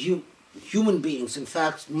resistance that human beings, in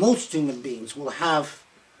fact most human beings, will have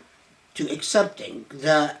to accepting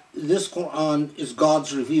that this Quran is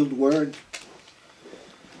God's revealed word.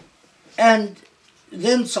 And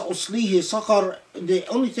then سأصليه سقر. The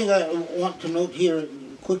only thing I want to note here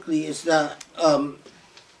quickly is that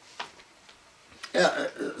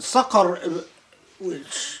Saqar,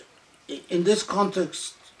 which in this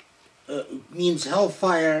context means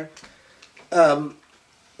hellfire,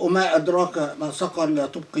 وما أدراك ما سقر لا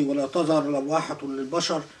تبقي ولا تذر لواحة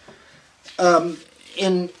للبشر.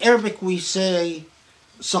 In Arabic we say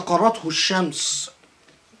سقرته الشمس.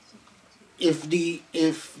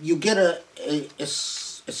 If you get a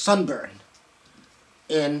sunburn,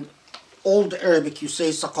 in Old Arabic you say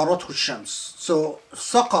سقرته الشمس. So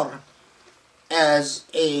سقر as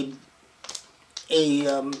a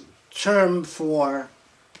term for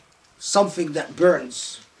something that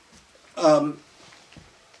burns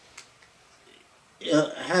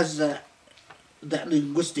has that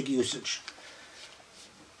linguistic usage.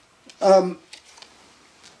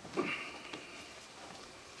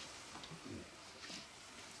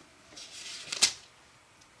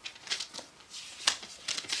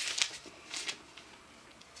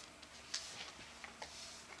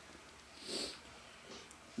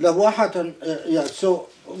 لواحة, so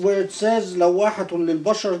where it says لواحة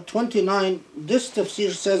للبشر 29, this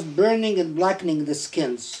tafsir says burning and blackening the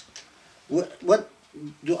skins. What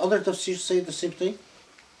do other tafsirs say the same thing?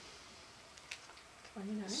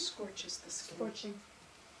 Scorches the skin.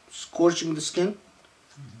 Scorching the skin?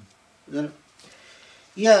 Then,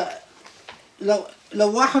 yeah,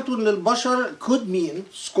 لواحة للبشر could mean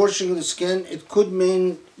scorching the skin. It could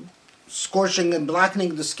mean scorching and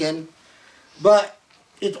blackening the skin, but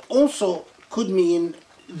it also could mean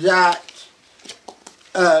that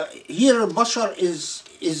here bashar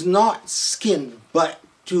is not skin, but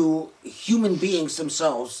to human beings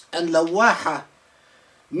themselves. And lawaha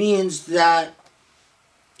means that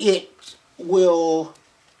it will,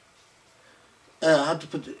 how to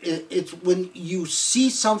put it, it's when you see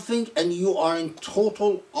something and you are in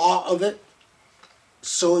total awe of it,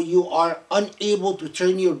 so you are unable to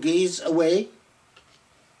turn your gaze away.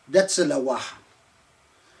 That's a lawaha.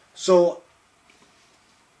 So,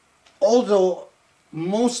 although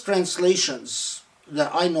most translations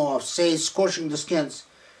that I know of say scorching the skins,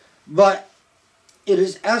 but it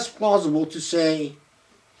is as plausible to say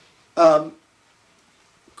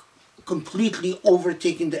completely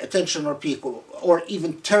overtaking the attention of people, or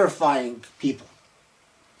even terrifying people.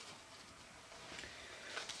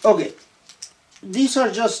 Okay, these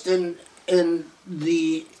are just in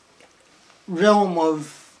the realm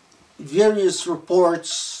of various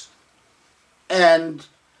reports. And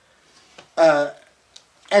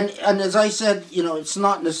as I said, it's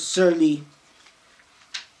not necessarily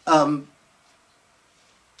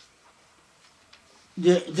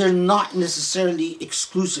they're not necessarily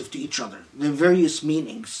exclusive to each other. There are various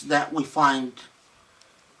meanings that we find,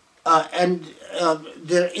 and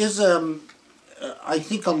there is I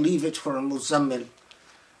think I'll leave it for a Muzammil,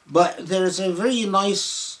 but there is a very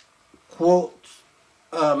nice quote.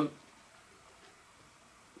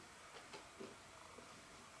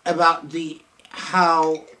 About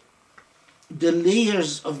how the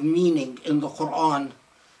layers of meaning in the Quran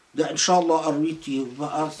that inshallah I'll read to you,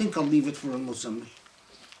 but I think I'll leave it for a Muslim.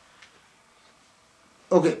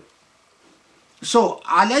 Okay, so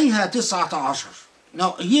عليها 19.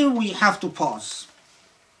 Now here we have to pause.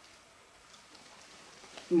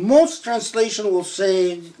 Most translation will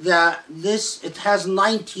say that it has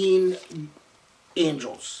 19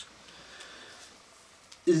 angels.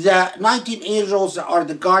 The 19 angels are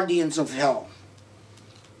the guardians of hell.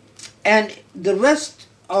 And the rest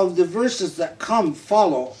of the verses that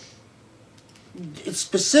follow, it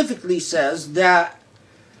specifically says that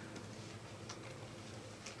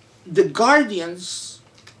the guardians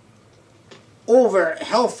over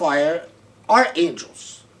hellfire are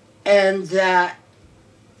angels, and that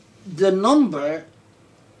the number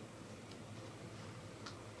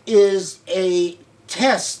is a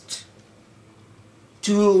test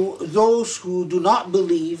to those who do not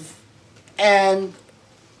believe, and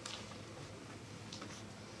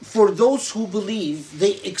for those who believe,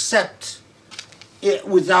 they accept it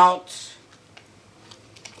without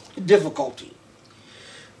difficulty.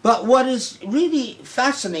 But what is really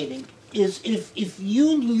fascinating is if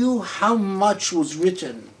you knew how much was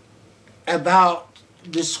written about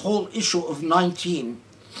this whole issue of 19,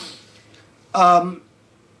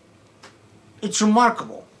 it's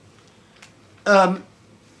remarkable.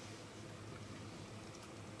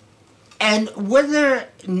 And whether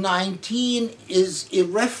 19 is a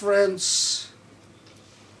reference,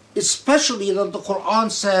 especially that the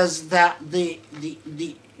Quran says that the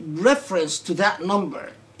reference to that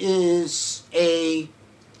number is a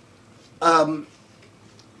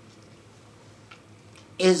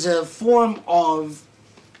form of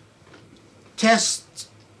test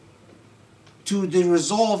to the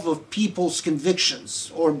resolve of people's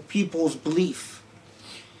convictions or people's belief.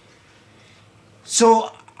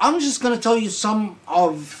 So I'm just going to tell you some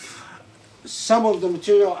of the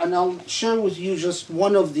material, and I'll share with you just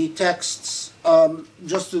one of the texts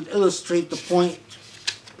just to illustrate the point.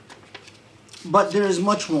 But there is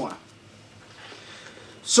much more.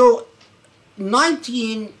 So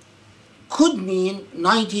 19 could mean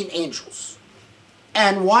 19 angels.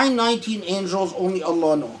 And why 19 angels? Only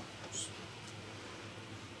Allah knows.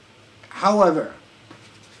 However,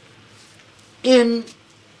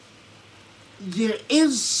 there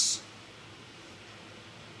is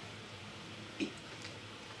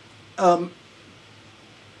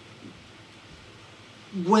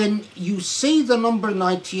when you say the number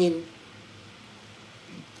 19,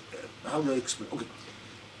 how do I explain?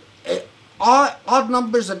 Okay. Odd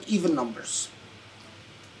numbers and even numbers.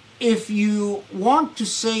 If you want to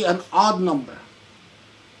say an odd number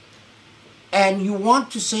and you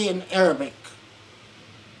want to say in Arabic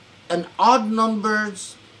an odd number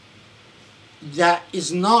that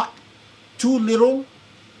is not too little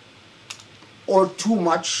or too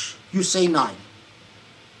much, you say 9.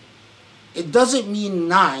 It doesn't mean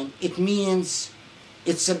 9, it means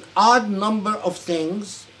it's an odd number of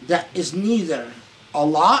things that is neither a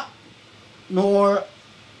lot nor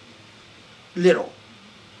little.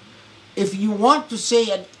 If you want to say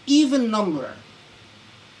an even number,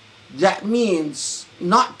 that means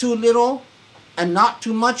not too little and not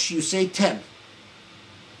too much, you say 10.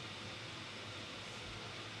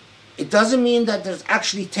 It doesn't mean that there's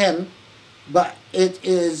actually 10, but it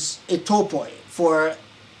is a topoi for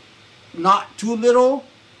not too little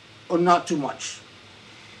or not too much.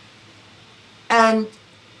 And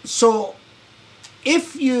so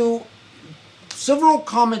several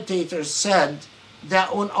commentators said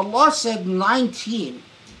that when Allah said 19,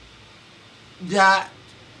 that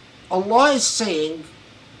Allah is saying,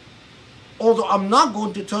 although I'm not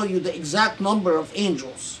going to tell you the exact number of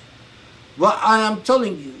angels, but I am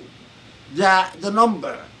telling you that the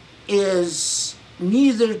number is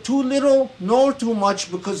neither too little nor too much,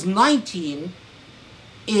 because 19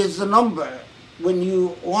 is the number when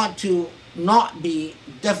you want to not be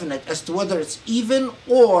definite as to whether it's even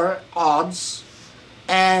or odds,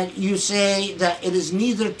 and you say that it is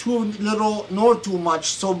neither too little nor too much.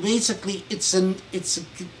 So basically it's a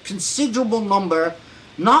considerable number,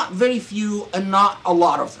 not very few and not a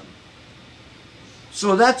lot of them.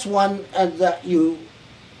 So that's one that you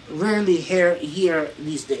rarely hear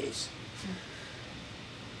these days.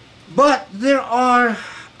 But there are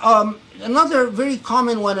another very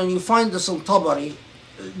common one, and you find this in Tabari.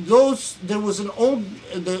 There was an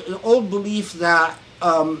old belief that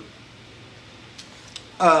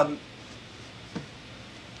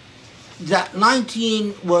that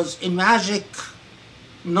 19 was a magic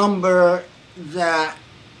number that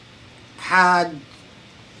had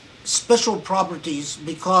special properties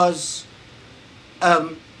because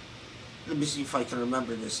let me see if I can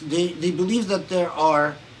remember this. They believe that there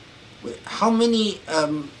are how many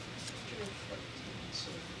 19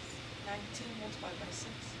 multiplied by 6.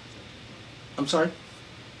 I'm sorry?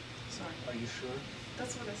 Sorry. Are you sure?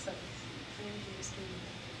 That's what it says. I didn't do this thing.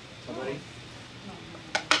 Somebody? No.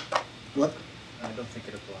 What? I don't think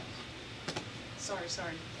it applies.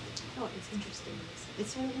 Sorry. Oh, it's interesting.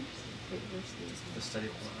 It's really interesting. Wait, where's The these? study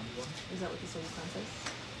Quran one? Is that what this whole class is?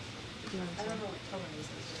 Do you want I to don't know what color is.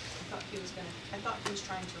 I thought he was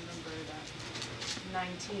trying to remember that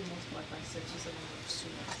 19 multiplied by 6 is the number of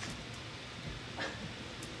surahs.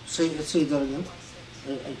 Say that again.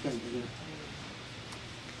 I can't hear.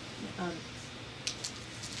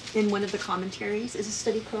 In one of the commentaries, is a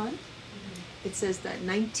study Quran. It says that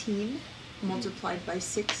 19 multiplied by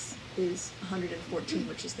 6 is 114,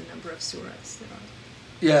 which is the number of surahs that are.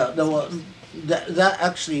 Yeah, that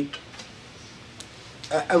actually,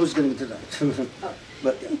 I was going to that,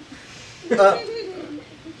 but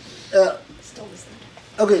Still listening.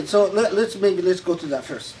 okay. So let's go to that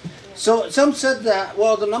first. So some said that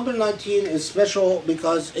the number 19 is special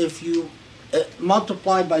because if you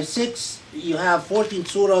multiplied by 6, you have 14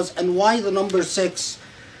 surahs. And why the number 6?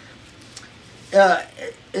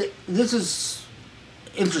 This is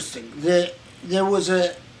interesting. There was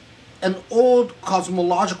an old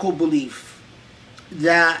cosmological belief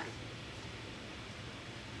that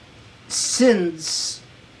sins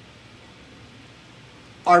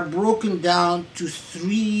are broken down to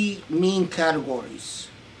 3 main categories.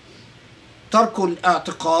 Tarkul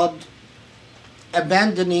i'tiqad,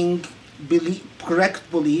 abandoning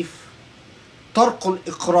correct belief. Tarkul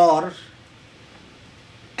iqrar,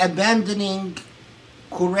 abandoning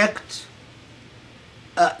correct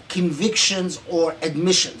convictions or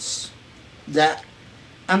admissions.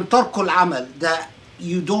 And tarkul amal, that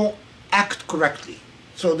you don't act correctly.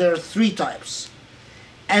 So there are 3 types.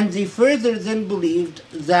 And they further then believed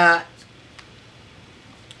that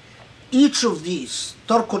each of these,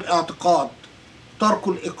 tarkul i'tiqad,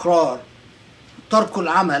 tarkul iqrar, tarkul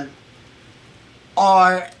amal,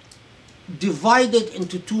 are divided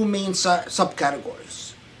into 2 main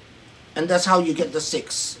subcategories. And that's how you get the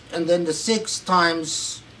 6. And then the 6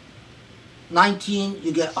 times 19,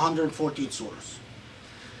 you get 114 surahs.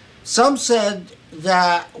 Some said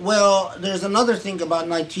that, well, there's another thing about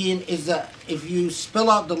 19, is that if you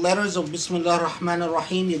spell out the letters of Bismillah ar-Rahman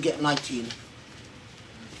ar-Rahim, you get 19.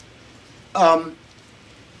 But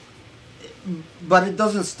it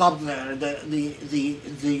doesn't stop there.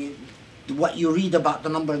 What you read about the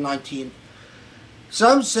number 19.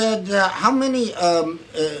 Some said, how many,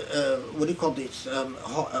 what do you call this,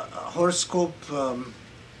 horoscope,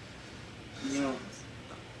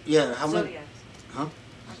 yeah, how many? Zodiacs. Huh?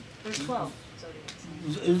 There's 12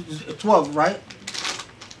 zodiacs. 12, right?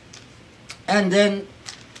 And then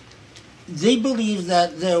they believe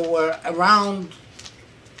that there were around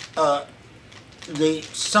the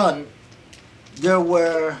sun, there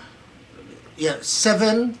were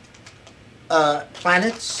 7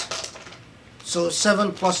 planets. So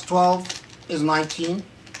 7 plus 12 is 19.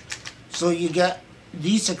 So you get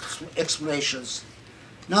these explanations.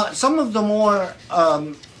 Now, some of the more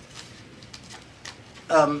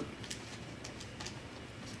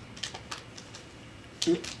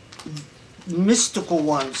mystical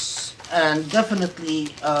ones, and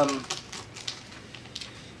definitely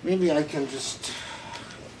maybe I can just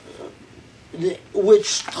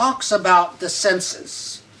which talks about the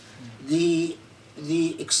senses, the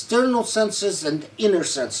external senses and inner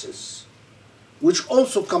senses, which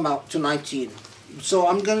also come out to 19. So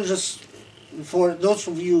I'm going to just, for those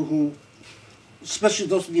of you who, especially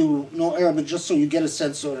those of you who know Arabic, just so you get a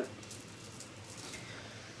sense of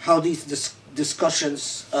how these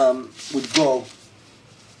discussions would go.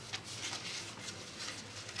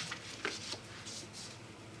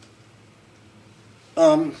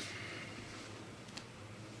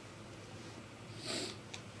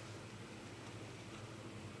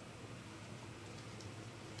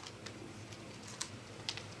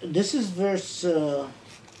 This is verse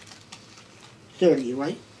 30,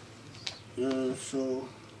 right? So,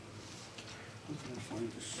 how can I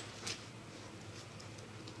find this?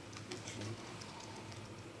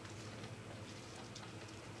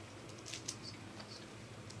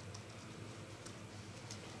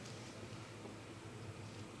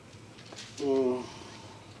 Okay.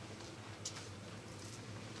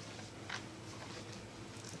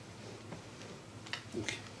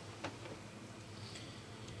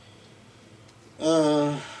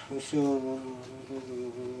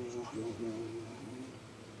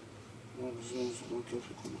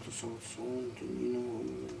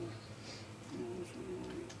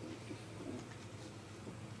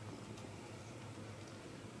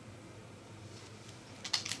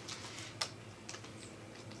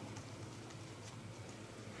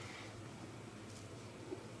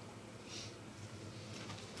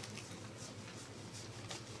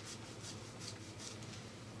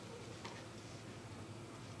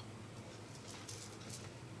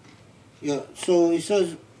 Yeah, so he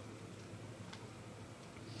says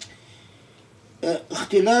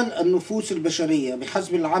اختلال النفوس البشرية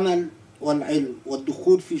بحسب العمل والعلم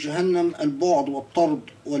والدخول في جهنم، البعد والطرد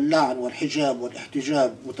واللعن والحجاب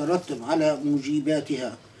والاحتجاب مترتب على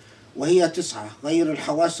موجباتها، وهي 9 غير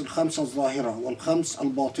الحواس ال5 الظاهرة وال5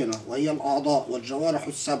 الباطنة، وهي الأعضاء والجوارح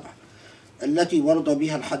ال7 التي ورد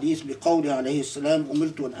بها الحديث بقوله عليه السلام: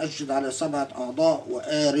 أمرت أن أسجد على 7 أعضاء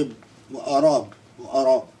وآراب.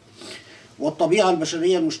 والطبيعة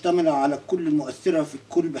البشرية المشتملة على الكل المؤثرة في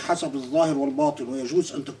الكل بحسب الظاهر والباطن،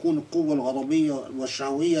 ويجوز أن تكون القوة الغضبية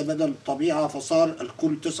والشهوية بدل الطبيعة فصار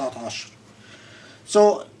الكل 19.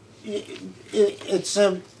 So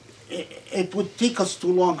it would take us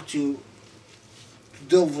too long to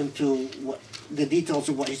delve into the details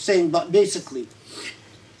of what he's saying, but basically,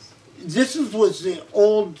 this was the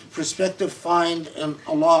old perspective find in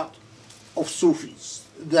a lot of Sufis,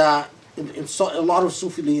 that in a lot of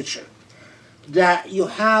Sufi literature, that you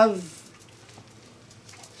have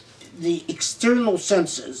the external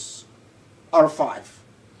senses are 5,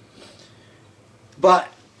 but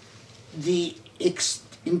the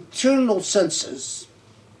internal senses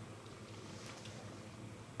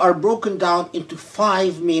are broken down into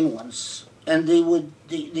 5 main ones, and would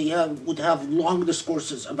have long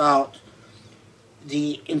discourses about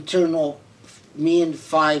the internal main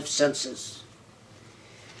 5 senses.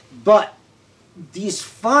 But these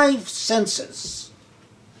 5 senses,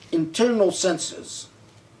 internal senses,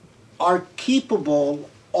 are capable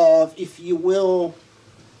of, if you will,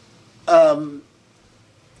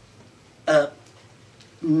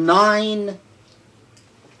 9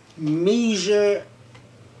 major,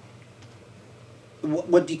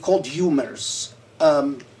 what they called humors,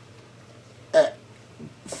 9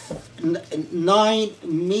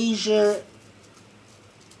 major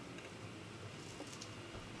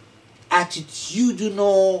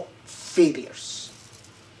attitudinal failures.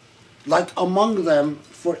 Like among them,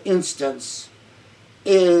 for instance,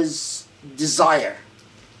 is desire,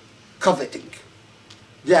 coveting.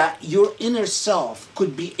 That your inner self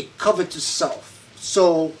could be a covetous self.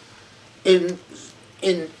 So in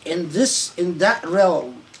that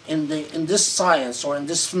realm, in this science or in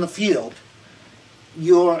this field,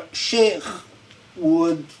 your sheikh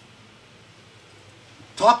would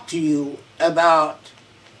talk to you about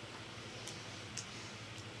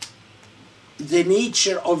the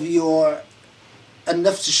nature of your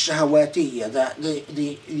النفس الشهواتية, that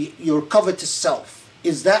your covetous self.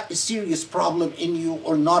 Is that a serious problem in you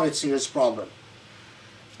or not a serious problem?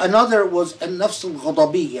 Another was النفس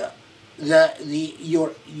الغضبية,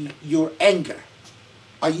 your anger.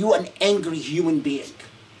 Are you an angry human being?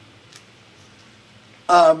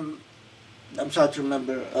 I'm trying to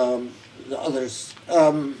remember the others.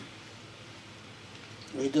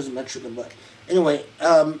 He doesn't mention them, but anyway,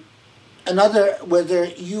 another, whether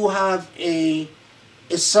you have a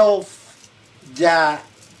self that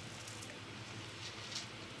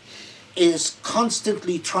is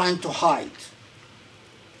constantly trying to hide.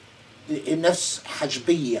 The nafs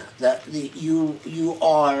hajbiyya, that you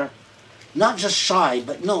are not just shy,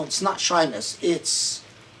 but no, it's not shyness, it's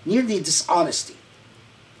nearly dishonesty.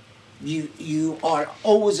 You are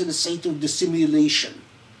always in a state of dissimulation.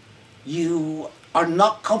 You are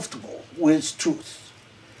not comfortable with truth.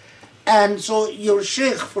 And so your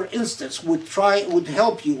sheikh, for instance, would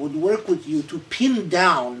help you, would work with you to pin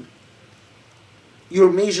down your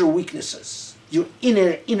major weaknesses, your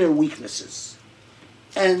inner weaknesses.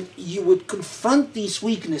 And you would confront these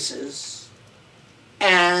weaknesses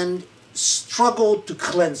and struggle to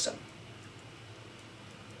cleanse them.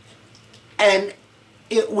 And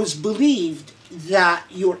it was believed that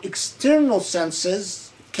your external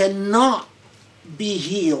senses cannot be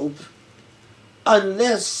healed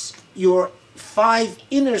unless your 5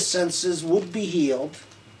 inner senses would be healed,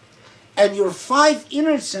 and your 5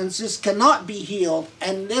 inner senses cannot be healed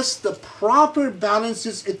unless the proper balance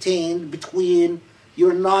is attained between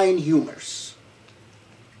your 9 humors.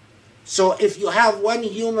 So if you have one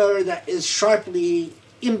humor that is sharply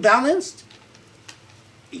imbalanced,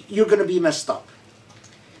 you're going to be messed up.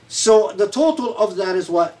 So the total of that is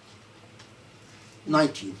what?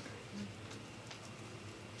 19.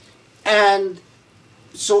 And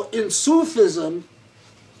so in Sufism,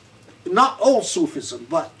 not all Sufism,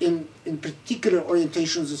 but in particular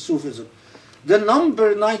orientations of Sufism, the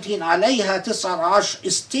number 19, alayha tis'ar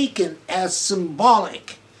is taken as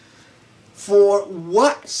symbolic for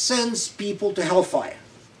what sends people to hellfire.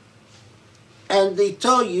 And they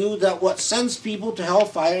tell you that what sends people to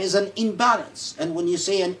hellfire is an imbalance. And when you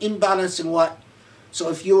say an imbalance in what? So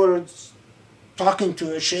if you're talking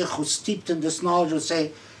to a sheikh who's steeped in this knowledge, would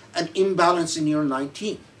say, an imbalance in your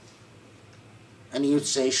 19. And he would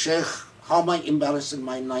say, Sheikh, how am I imbalanced in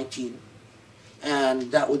my 19?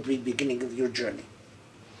 And that would be the beginning of your journey.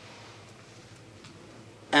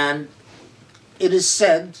 And it is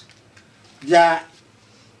said that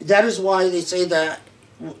is why they say that,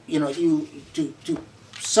 you to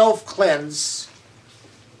self-cleanse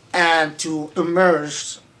and to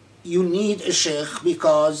immerse, you need a sheikh,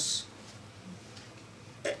 because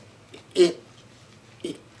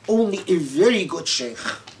only a very good sheikh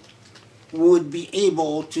would be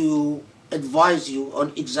able to advise you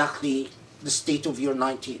on exactly the state of your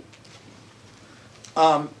 19.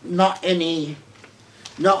 Not any.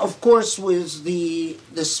 Now, of course, with the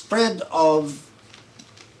spread of,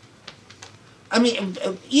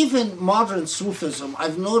 even modern Sufism,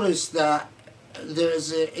 I've noticed that there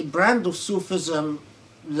is a brand of Sufism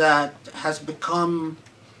that has become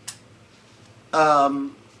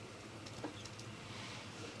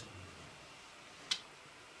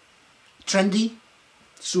trendy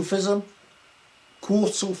Sufism, cool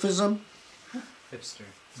Sufism,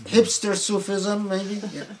 hipster Sufism, maybe.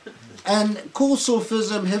 Yeah. And cool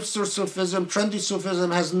Sufism, hipster Sufism, trendy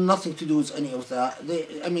Sufism has nothing to do with any of that.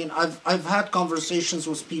 I've had conversations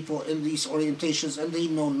with people in these orientations, and they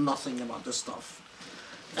know nothing about this stuff.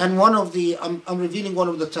 And I'm revealing one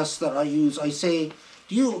of the tests that I use. I say,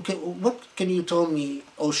 what can you tell me,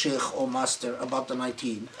 O Sheikh, O Master, about the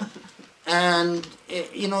 19? And,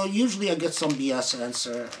 usually I get some BS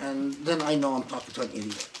answer, and then I know I'm talking to an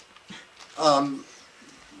idiot.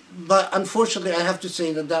 But unfortunately, I have to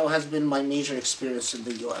say that has been my major experience in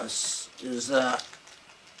the U.S. is that,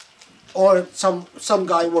 or some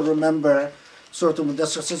guy will remember Surah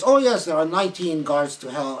Al-Muddaththir says, oh yes, there are 19 guards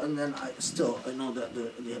to hell, and then I know that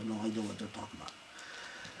they have no idea what they're talking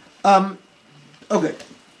about. Okay.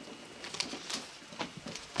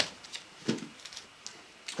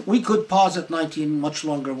 We could pause at 19 much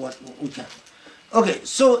longer, what we can. Okay,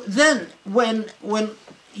 so then when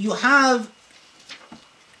you have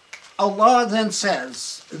Allah then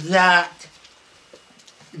says that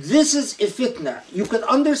this is a fitna, you could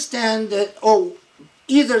understand that,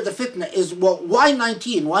 either the fitna is, why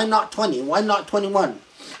 19? Why not 20? Why not 21?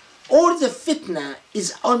 Or the fitna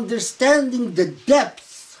is understanding the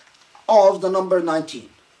depth of the number 19.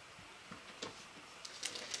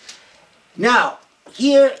 Now,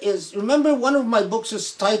 here is, remember one of my books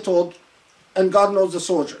is titled, And God Knows the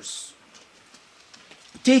Soldiers,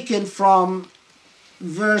 taken from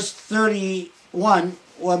verse 31,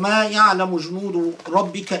 وَمَا يَعْلَمُ جُنُودُ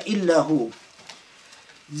رَبِّكَ إِلَّا هُ.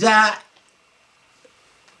 That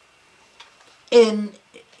in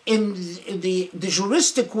the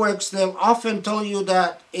juristic works, they'll often tell you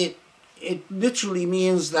that it literally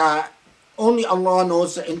means that only Allah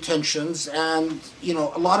knows the intentions, and a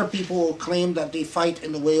lot of people claim that they fight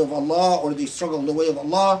in the way of Allah or they struggle in the way of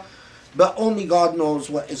Allah, but only God knows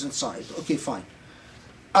what is inside. Okay, fine.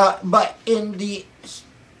 But in the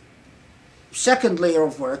second layer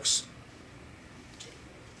of works,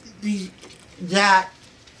 that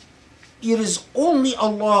it is only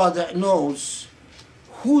Allah that knows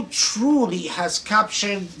who truly has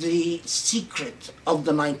captured the secret of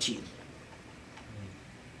the 19.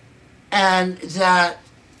 And it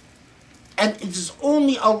is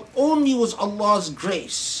only with Allah's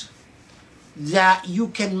grace that you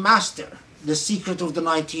can master the secret of the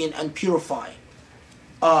 19 and purify,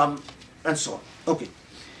 and so on. Okay.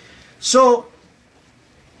 So,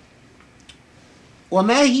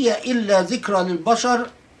 وَمَا هِيَ إِلَّا ذِكْرًا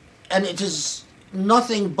لِلْبَشَرِ, and it is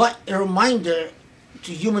nothing but a reminder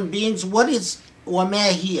to human beings. What is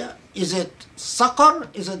وَمَا هِيَ? Is it Saqar?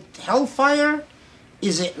 Is it hellfire?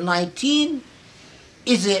 Is it 19?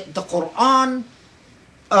 Is it the Quran?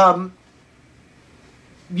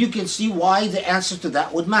 You can see why the answer to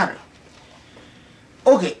that would matter.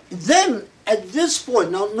 Okay, then at this point,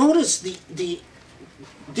 now notice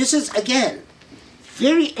this is again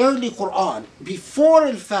very early Quran, before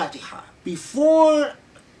Al-Fatiha, before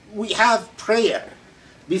we have prayer,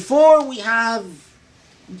 before we have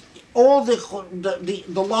all the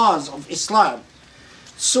laws of Islam.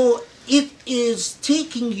 So it is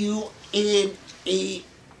taking you in a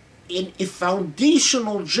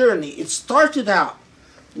foundational journey. It started out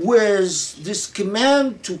with this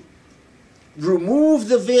command to remove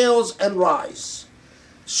the veils and rise.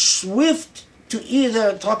 Swift to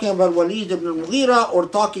either talking about Walid ibn al-Mughira or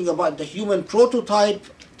talking about the human prototype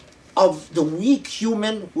of the weak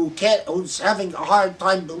human who's having a hard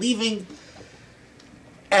time believing,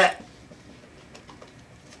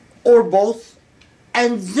 or both.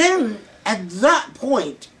 And then at that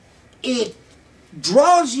point, it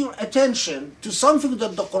draws your attention to something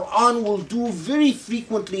that the Quran will do very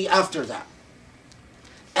frequently after that.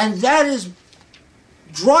 And that is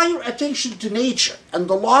draw your attention to nature and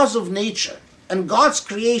the laws of nature and God's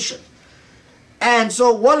creation. And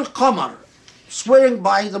so, wal qamar, swearing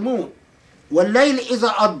by the moon, wal layl iza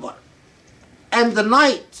adbar, and the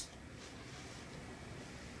night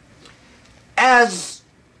as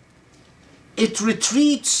it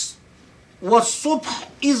retreats, was subh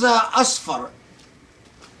iza asfar.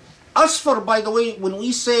 Asfar, by the way, when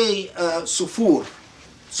we say sufur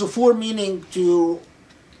meaning to,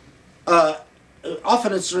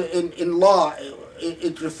 often it's in law,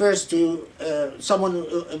 it refers to someone,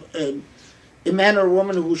 a man or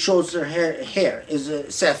woman who shows their hair is a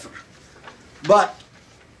safir. But,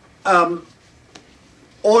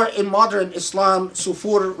 or in modern Islam,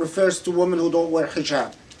 sufur refers to women who don't wear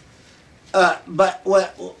hijab. But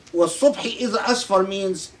وَالصُّبْحِ إِذَا أَسْفَرَ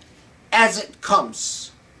means as it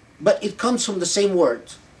comes. But it comes from the same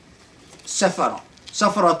word. Safara.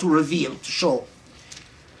 Safara, to reveal, to show.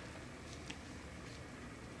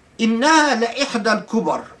 إنها لإحدى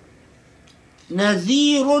الكبر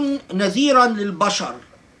نذيرا للبشر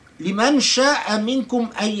لمن شاء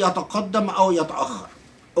منكم أن يتقدم أو يتأخر.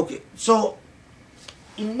 Okay, so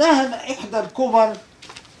إنها لإحدى الكبر.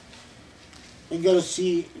 You gotta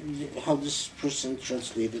see how this person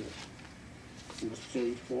translated it. Number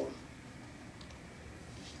 34.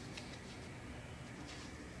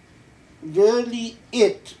 Verily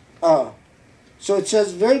it, so it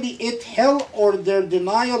says, verily it, hell or their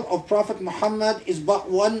denial of Prophet Muhammad is but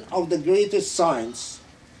one of the greatest signs.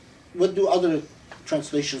 What do other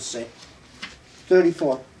translations say?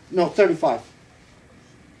 34. No, 35.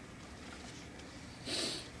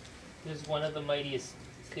 It is one of the mightiest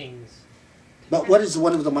things, But what is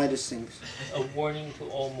one of the mightiest things? a warning to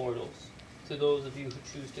all mortals, to those of you who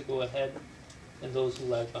choose to go ahead and those who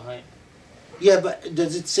lag behind. Yeah, but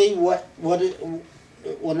does it say like,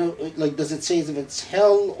 does it say if it's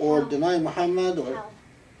hell or Hell. deny Muhammad or? Hell.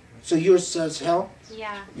 So yours says hell?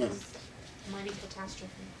 Yeah. Yeah. It's mighty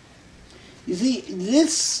catastrophe. You see,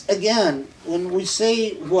 this again, when we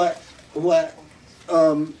say what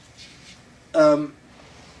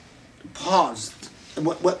paused,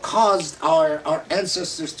 what caused our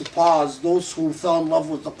ancestors to pause, those who fell in love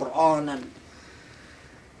with the Quran, and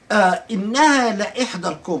إنها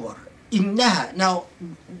لإحدى الكبر. إنها. Now,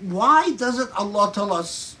 why doesn't Allah tell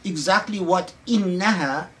us exactly what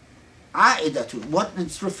إنها عائدة to, what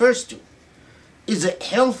it refers to? Is it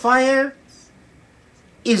hellfire?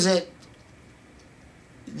 Is it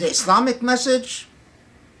the Islamic message?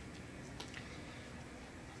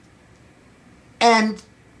 And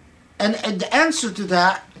the answer to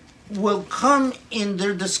that will come in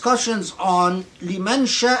their discussions on لمن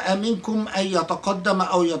شاء منكم أن يتقدم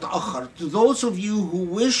أو يتأخر, to those of you who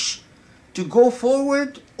wish to go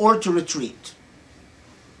forward or to retreat.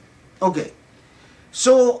 Okay,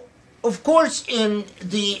 so of course in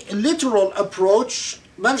the literal approach,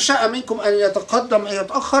 من شاء منكم أن يتقدم أو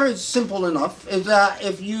يتأخر is simple enough. Is that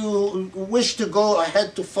if you wish to go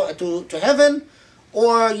ahead to heaven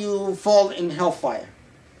or you fall in hellfire.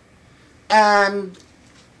 And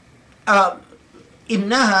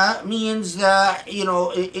إنها means that,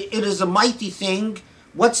 it is a mighty thing.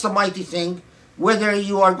 What's the mighty thing? Whether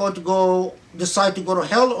you are going to decide to go to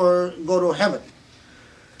hell or go to heaven.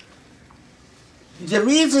 The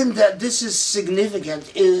reason that this is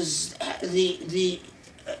significant is the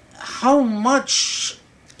how much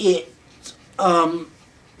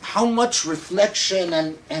reflection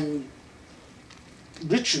and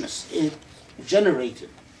richness it generated.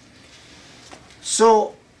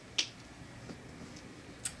 So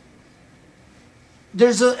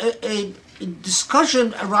there's a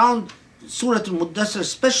discussion around Surah Al-Muddaththir,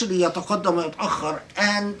 especially يتقدم ويتأخر,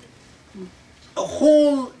 and a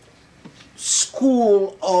whole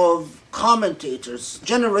school of commentators,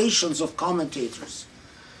 generations of commentators,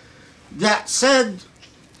 that said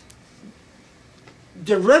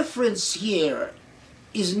the reference here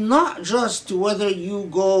is not just to whether you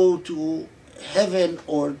go to heaven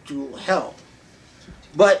or to hell,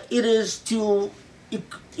 but it is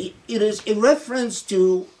a reference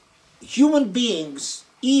to human beings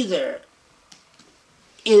either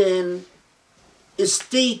in a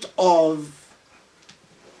state of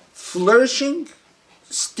flourishing,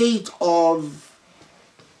 state of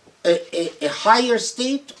a higher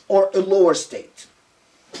state, or a lower state,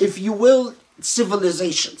 if you will,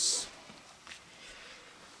 civilizations.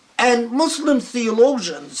 And Muslim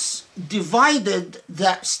theologians divided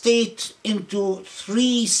that state into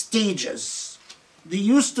 3 stages. They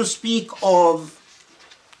used to speak of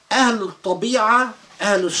Ahl al-Tabi'ah,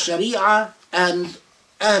 Ahl al-Shari'ah, and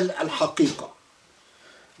Ahl al-Haqiqah.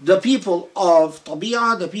 The people of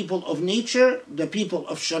Tabi'ah, the people of nature, the people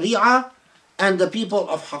of Shari'ah, and the people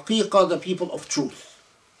of Haqiqah, the people of truth.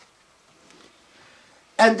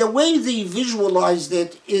 And the way they visualized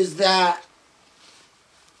it is that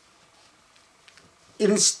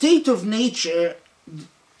in a state of nature,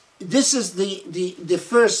 this is the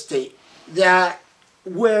first state, that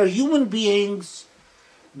where human beings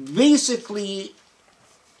basically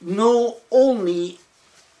know only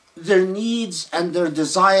their needs and their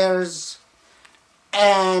desires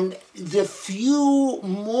and the few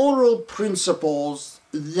moral principles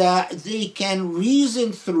that they can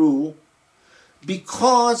reason through,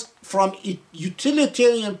 because from a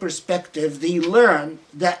utilitarian perspective they learn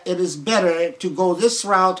that it is better to go this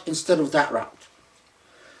route instead of that route.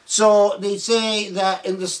 So they say that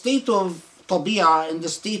in the state of tabi'ah, in the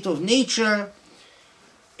state of nature.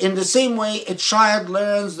 In the same way, a child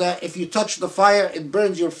learns that if you touch the fire, it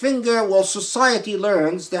burns your finger. Well, society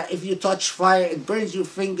learns that if you touch fire, it burns your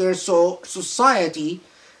finger. So society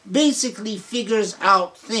basically figures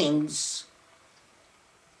out things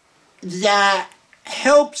that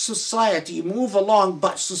help society move along,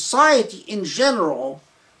 but society in general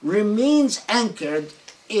remains anchored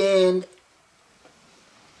in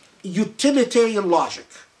utilitarian logic.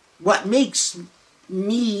 What makes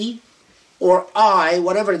me or I,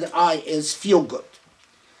 whatever the I is, feel good.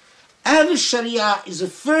 Ahl Sharia is a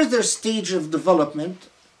further stage of development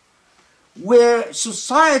where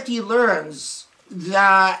society learns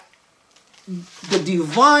that the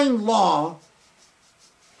divine law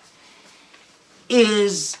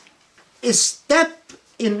is a step,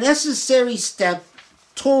 a necessary step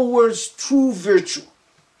towards true virtue,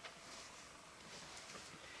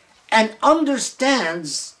 and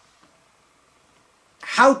understands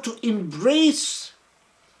how to embrace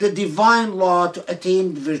the divine law to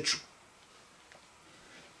attain virtue.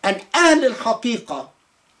 And Ahl al-Haqiqah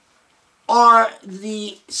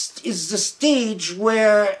is the stage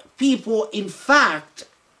where people in fact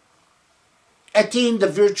attain the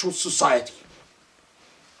virtual society.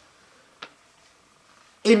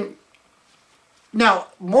 Now,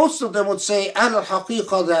 most of them would say Ahl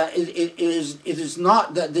al-Haqiqah that it is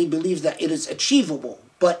not that they believe that it is achievable,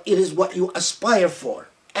 but it is what you aspire for,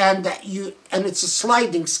 and it's a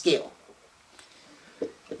sliding scale.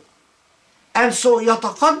 And so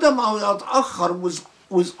يتقدم أو يتأخر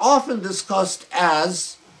was often discussed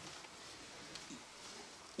as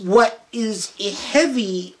what is a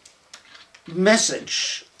heavy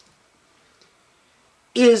message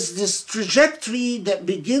is this trajectory that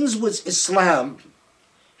begins with Islam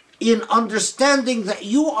in understanding that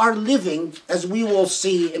you are living, as we will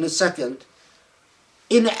see in a second,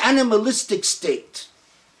 in an animalistic state.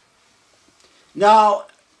 Now,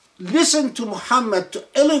 listen to Muhammad to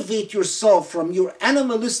elevate yourself from your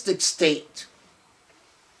animalistic state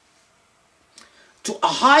to a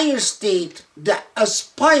higher state that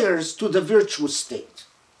aspires to the virtuous state.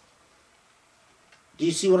 Do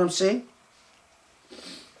you see what I'm saying?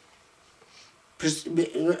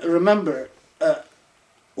 Remember,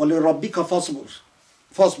 وَلِرَبِّكَ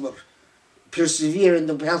فَاصْبِرْ. Persevere in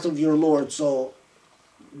the path of your Lord, so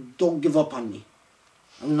don't give up on me.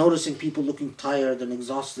 I'm noticing people looking tired and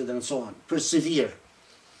exhausted and so on. Persevere.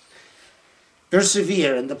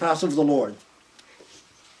 Persevere in the path of the Lord.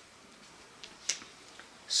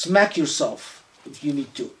 Smack yourself if you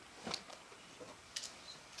need to.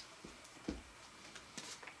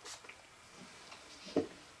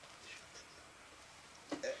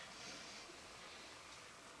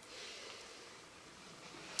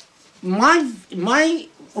 My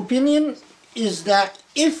opinion is that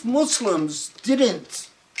if Muslims didn't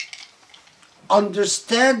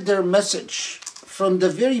understand their message from the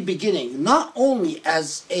very beginning, not only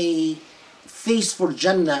as a face for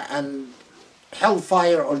Jannah and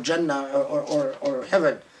hellfire or Jannah or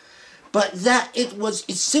heaven, but that it was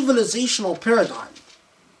a civilizational paradigm,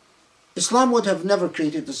 Islam would have never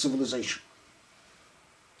created the civilization.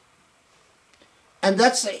 And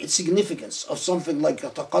that's the significance of something like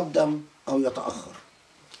يتقدم أو يتأخر.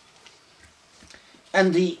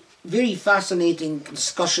 And the very fascinating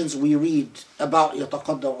discussions we read about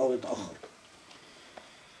يتقدم أو يتأخر.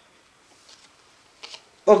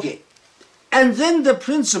 Okay, and then the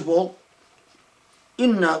principle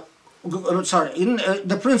the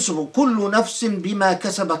principle كل نفس بما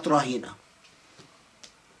كسبت رهينة,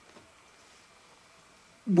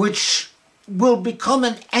 which will become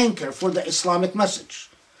an anchor for the Islamic message.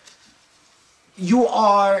 You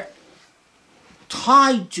are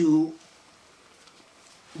tied to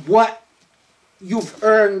what you've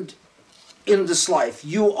earned in this life.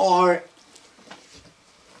 You are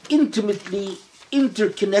intimately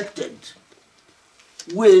interconnected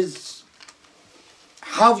with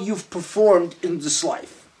how you've performed in this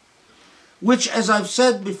life, which, as I've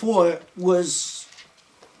said before, was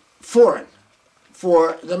foreign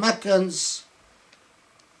for the Meccans,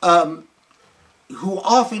 who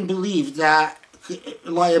often believed that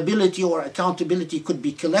liability or accountability could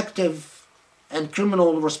be collective and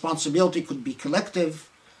criminal responsibility could be collective.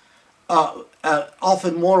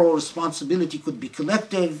 Often moral responsibility could be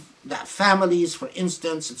collective, that families, for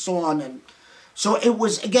instance, and so on. And so it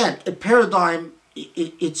was, again, a paradigm,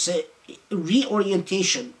 it's a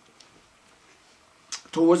reorientation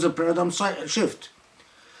towards a paradigm shift.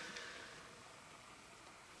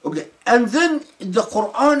 Okay, and then the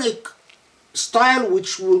Quranic style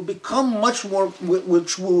which will become much more,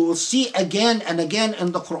 which we will see again and again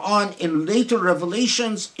in the Quran in later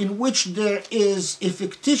revelations, in which there is a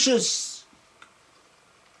fictitious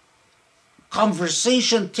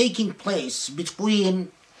conversation taking place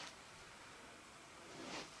between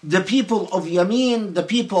the people of Yameen, the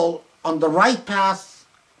people on the right path,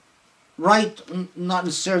 right, not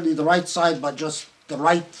necessarily the right side, but just the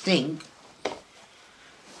right thing.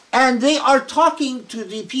 And they are talking to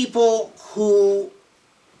the people who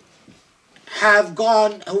have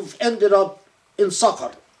gone, who've ended up in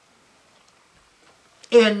Saqar,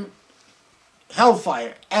 in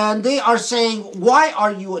hellfire. And they are saying, why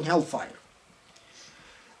are you in hellfire?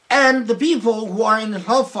 And the people who are in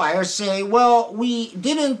hellfire say, well, we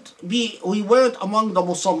weren't among the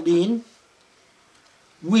Musallin,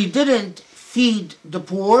 we didn't feed the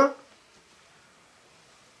poor,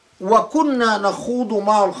 وَكُنَّا نَخُوضُ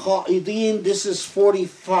مَعَ الْخَائِضِينَ. This is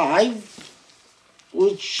 45,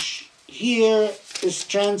 which here is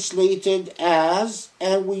translated as,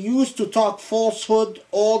 and we used to talk falsehood,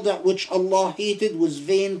 all that which Allah hated was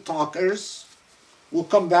vain talkers. We'll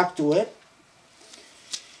come back to it.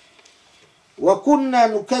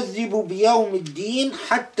 وَكُنَّا نُكَذِّبُ بِيَوْمِ الدِّينِ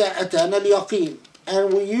حَتَّى أَتَانَا الْيَقِينَ.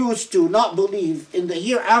 And we used to not believe in the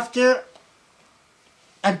hereafter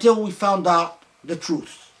until we found out the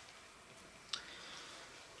truth.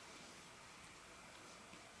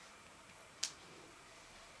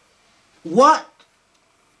 What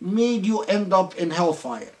made you end up in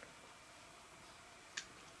hellfire?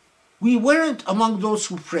 We weren't among those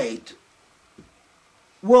who prayed.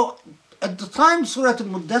 Well, at the time Surah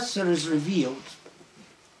Al-Muddaththir is revealed,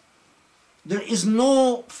 there is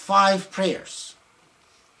no 5 prayers.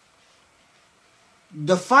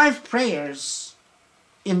 The 5 prayers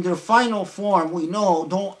in their final form, we know,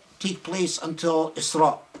 don't take place until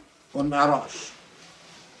Isra or Mi'raj.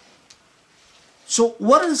 So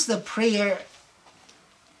what is the prayer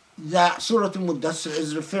that Surah Al-Muddaththir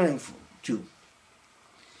is referring to?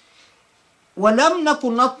 وَلَمْ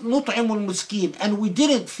نَكُنْ نُطْعِمُ الْمِسْكِينَ. And we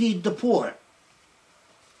didn't feed the poor.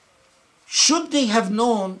 Should they have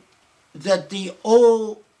known that they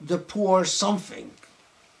owe the poor something,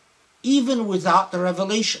 even without the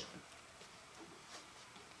revelation?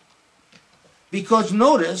 Because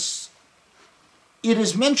notice, it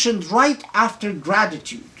is mentioned right after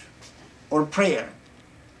gratitude or prayer.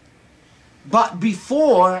 But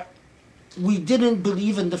before, we didn't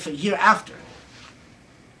believe in the hereafter.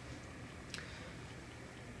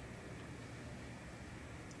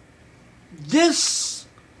 This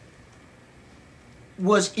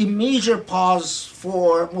was a major pause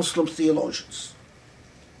for Muslim theologians.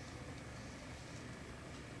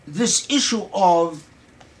 This issue of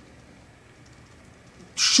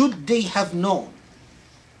should they have known?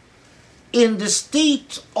 In the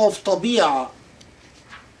state of tabi'ah,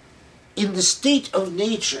 in the state of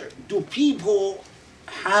nature, do people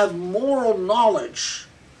have moral knowledge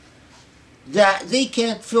that they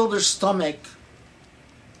can't fill their stomach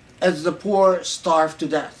as the poor starve to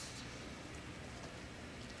death?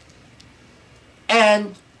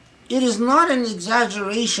 And it is not an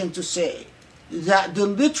exaggeration to say that the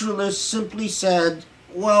literalists simply said,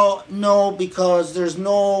 well, no, because there's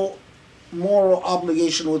no moral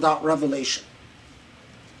obligation without revelation.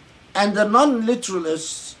 And the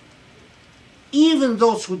non-literalists, even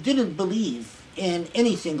those who didn't believe in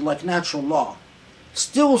anything like natural law,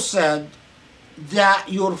 still said that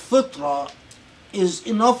your fitrah is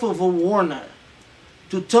enough of a warner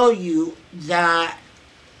to tell you that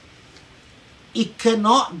it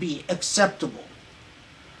cannot be acceptable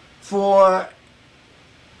for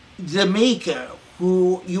the Maker,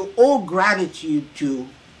 who you owe gratitude to,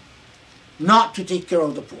 not to take care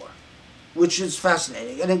of the poor, which is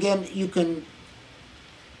fascinating. And again, you can,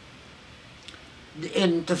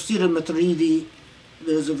 in Tafsir al-Maturidi,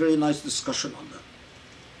 there's a very nice discussion on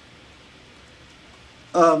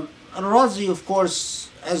that. Al-Razi, of course,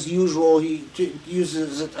 as usual, he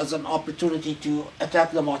uses it as an opportunity to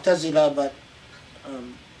attack the Mu'tazila,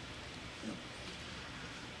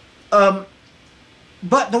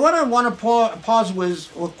 but the one I want to pause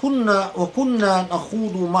with وَكُنَّا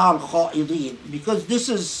نَخُوضُ مَعَ الْخَائِضِينَ, because this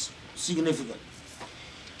is significant.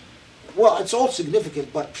 Well, it's all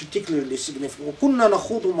significant, but particularly significant. وَكُنَّا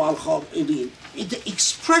نَخُوضُ مَعَ الْخَائِضِينَ. The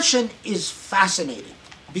expression is fascinating,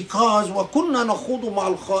 because وَكُنَّا نَخُوضُ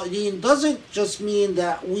مَعَ الْخَائِضِينَ doesn't just mean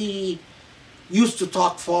that we used to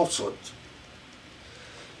talk falsehood,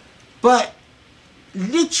 but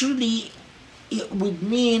literally it would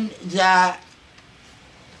mean that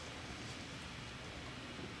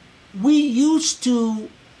we used to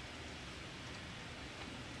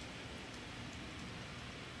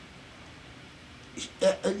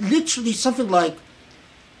literally something like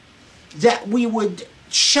that we would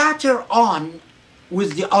chatter on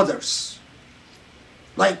with the others.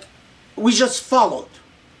 Like we just followed.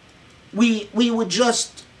 We would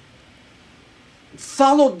just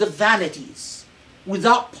follow the vanities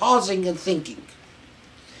without pausing and thinking.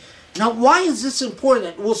 Now, why is this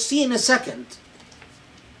important? We'll see in a second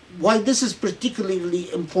why this is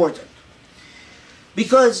particularly important.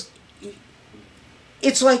 Because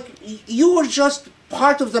it's like you were just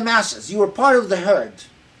part of the masses. You were part of the herd.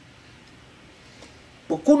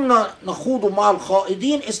 وَكُنَّا نَخُوضُ مَعَ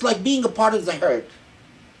الْخَائِضِينَ. It's like being a part of the herd.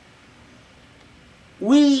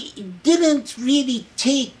 We didn't really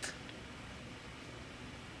take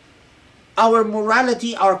our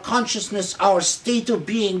morality, our consciousness, our state of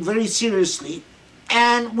being very seriously,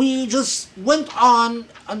 and we just went on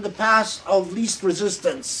the path of least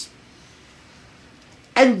resistance.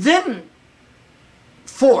 And then,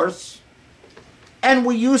 fourth, and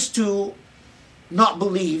we used to not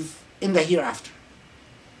believe in the hereafter.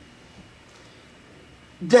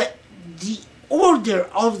 The order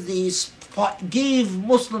of these gave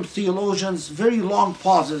Muslim theologians very long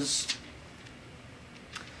pauses.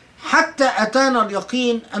 حتى أتانا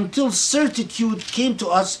اليقين, until certitude came to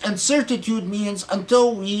us, and certitude means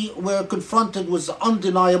until we were confronted with the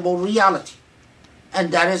undeniable reality,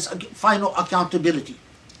 and that is final accountability.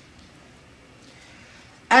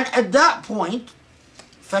 And at that point,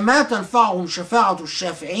 فما تنفعهم شفاعة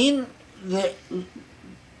الشافعين,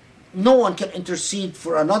 no one can intercede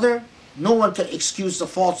for another, no one can excuse the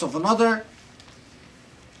faults of another.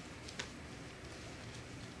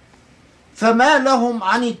 فما لهم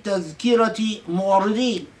عن التذكرة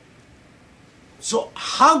معرضين. So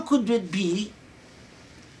how could it be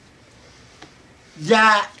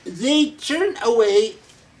that they turn away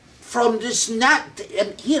from this and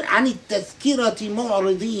here عن التذكرة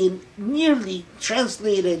معرضين, nearly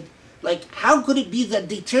translated like, how could it be that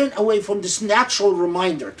they turn away from this natural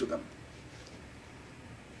reminder to them?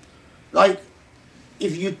 Like,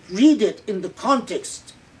 if you read it in the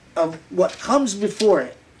context of what comes before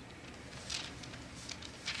it,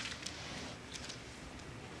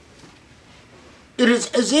 it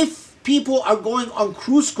is as if people are going on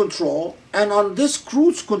cruise control, and on this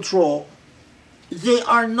cruise control, they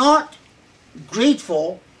are not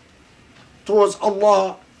grateful towards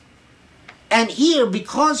Allah. And here,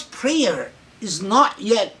 because prayer is not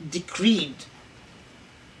yet decreed,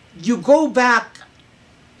 you go back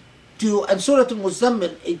to, and Surah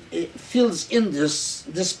Al-Muddaththir, it fills in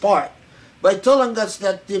this part by telling us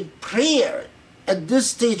that the prayer at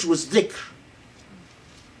this stage was dhikr.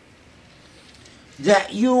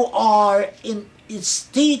 That you are in a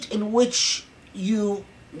state in which you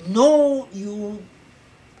know you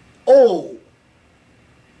owe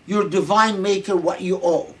your divine maker what you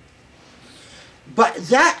owe. But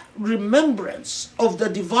that remembrance of the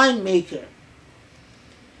divine maker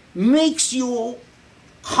makes you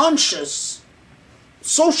conscious,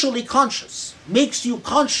 socially conscious, makes you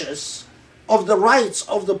conscious of the rights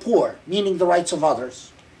of the poor, meaning the rights of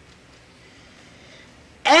others,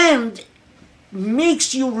 and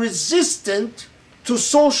makes you resistant to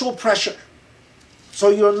social pressure. So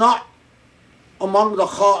you're not among the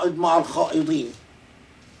kha'id ma'al kha'idin.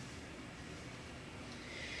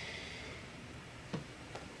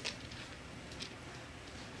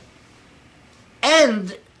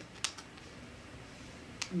 And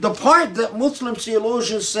the part that Muslim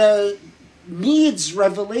theologians say needs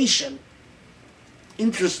revelation,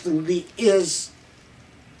 interestingly, is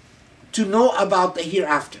to know about the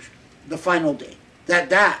hereafter, the final day.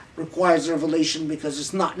 That requires revelation because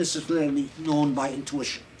it's not necessarily known by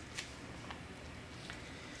intuition.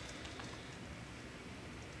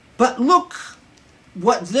 But look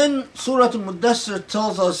what then Surah Al-Muddaththir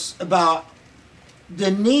tells us about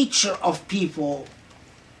the nature of people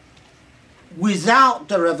without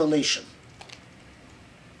the revelation.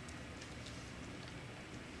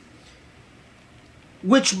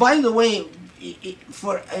 Which, by the way,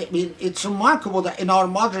 it's remarkable that in our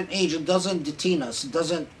modern age it doesn't detain us, it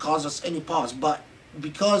doesn't cause us any pause. But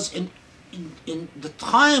because in the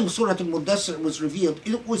time Surah Al-Muddaththir was revealed,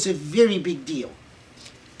 it was a very big deal.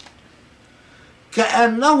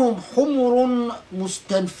 كأنهم حمر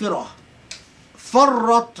مستنفرة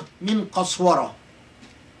فرت من قسورة.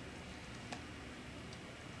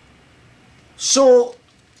 So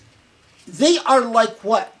they are like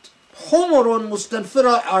what? Humurun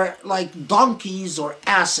mustanfira are like donkeys or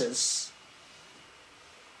asses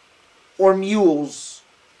or mules.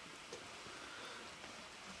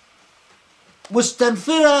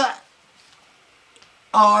 Mustanfira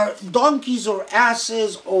are donkeys or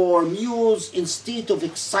asses or mules in state of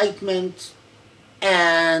excitement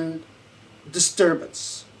and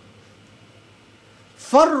disturbance.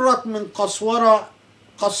 فرت من قسورة.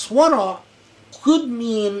 قسورة could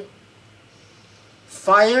mean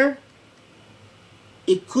fire.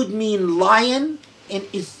 It could mean lion.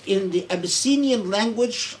 In the Abyssinian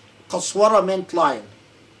language, قسورة meant lion.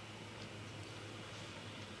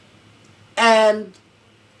 And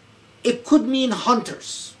it could mean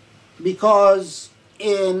hunters, because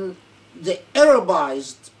in the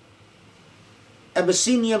Arabized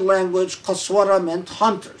Abyssinian language, qaswara meant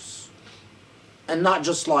hunters, and not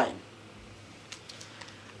just lion.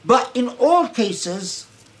 But in all cases,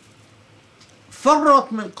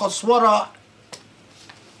 farrat min qaswara,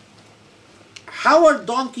 how are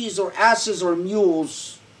donkeys or asses or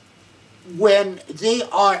mules when they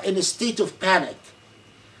are in a state of panic?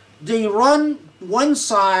 They run from one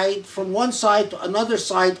side to another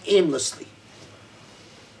side aimlessly.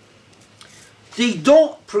 They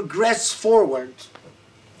don't progress forward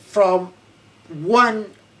from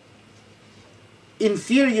one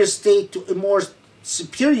inferior state to a more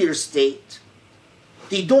superior state.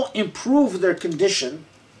 They don't improve their condition.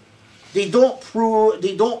 They don't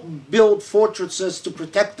build fortresses to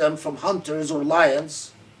protect them from hunters or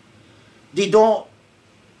lions. They don't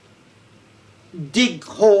dig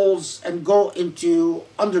holes and go into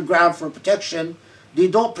underground for protection. They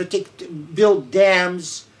don't build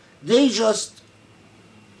dams. They just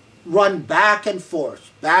run back and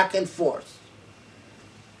forth, back and forth.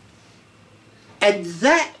 And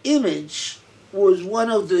that image was one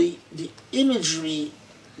of the imagery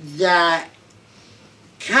that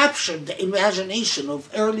captured the imagination of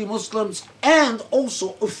early Muslims and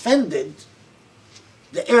also offended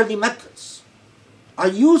the early Meccans. Are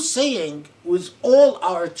you saying, with all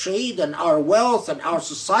our trade and our wealth and our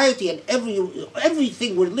society and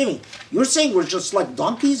everything we're living, you're saying we're just like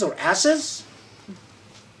donkeys or asses?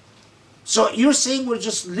 So you're saying we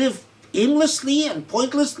just live aimlessly and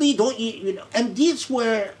pointlessly? Don't you know? And these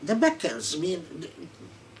were the Meccans. I mean,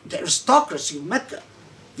 the aristocracy of Mecca,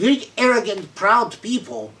 very arrogant, proud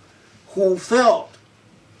people who felt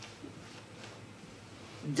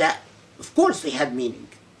that, of course, they had meaning.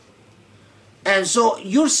 And so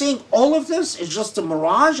you're saying all of this is just a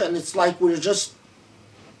mirage, and it's like we're just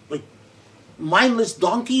like mindless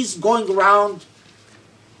donkeys going around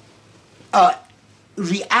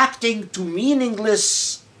reacting to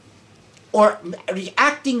meaningless, or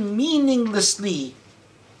reacting meaninglessly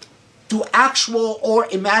to actual or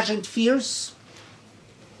imagined fears?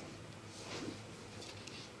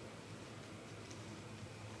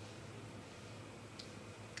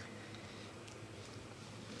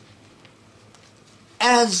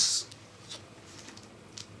 As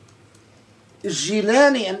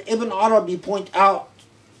Jilani and Ibn Arabi point out,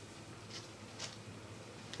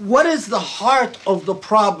 what is the heart of the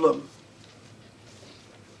problem?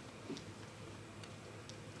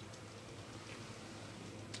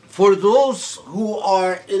 For those who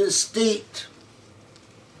are in a state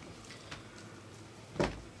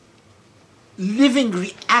living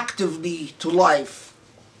reactively to life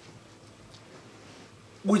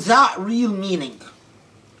without real meaning.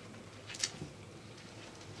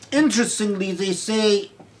 Interestingly, they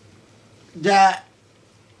say that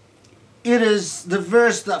it is the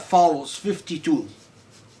verse that follows, 52.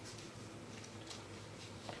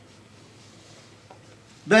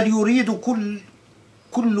 بل يريد كل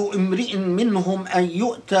امرئ منهم أن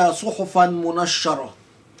يؤتى صحفا منشرة.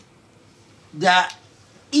 That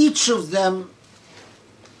each of them,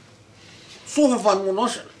 صحفا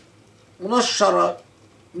منشرة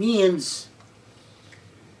means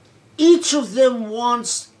each of them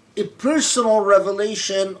wants a personal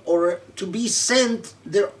revelation, or to be sent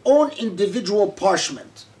their own individual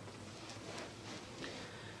parchment.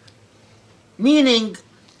 Meaning,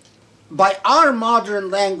 by our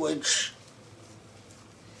modern language,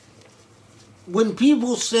 when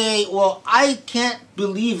people say, well, I can't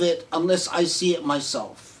believe it unless I see it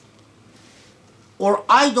myself, or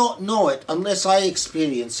I don't know it unless I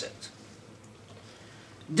experience it,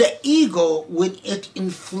 the ego, when it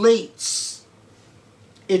inflates,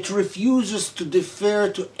 it refuses to defer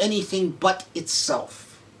to anything but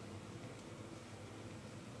itself.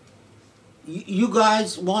 You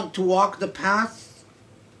guys want to walk the path?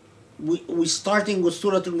 We're starting with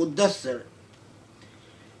Surah Al-Muddaththir.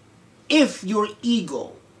 If your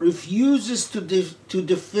ego refuses to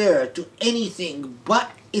defer to anything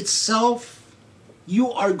but itself, you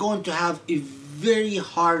are going to have a very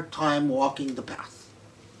hard time walking the path.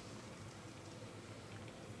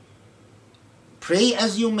 Pray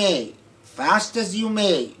as you may, fast as you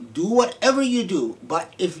may, do whatever you do,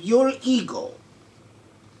 but if your ego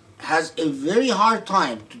has a very hard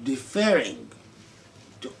time to deferring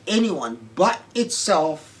to anyone but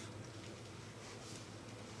itself,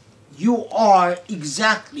 you are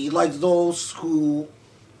exactly like those who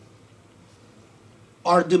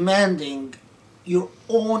are demanding your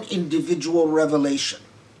own individual revelation.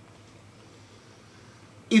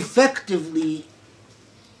 Effectively,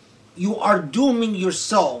 you are dooming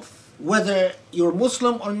yourself, whether you're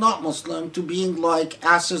Muslim or not Muslim, to being like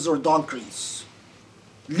asses or donkeys,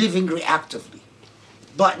 living reactively,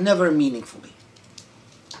 but never meaningfully.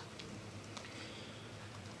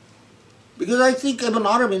 Because I think Ibn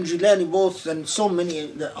Arabi and Jilani both, and so many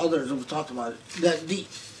the others have talked about it, that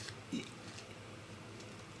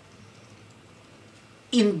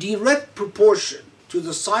in direct proportion to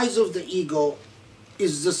the size of the ego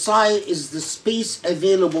is the space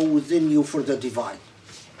available within you for the divine.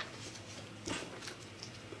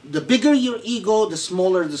 The bigger your ego, the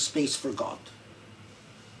smaller the space for God.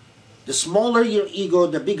 The smaller your ego,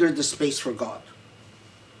 the bigger the space for God.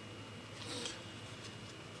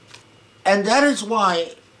 And that is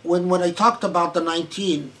why when I talked about the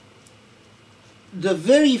 19, the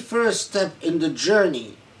very first step in the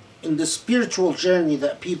journey, in the spiritual journey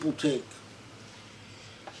that people take,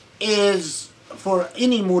 is, for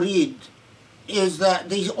any murid, is that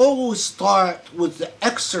they always start with the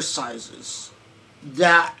exercises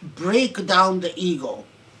that break down the ego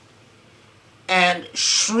and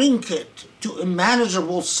shrink it to a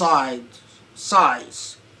manageable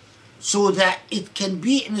size so that it can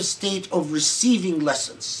be in a state of receiving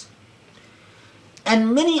lessons.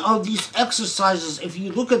 And many of these exercises, if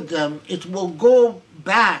you look at them, it will go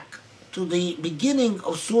back to the beginning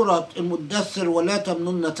of Surah Al-Muddaththir, وَلَا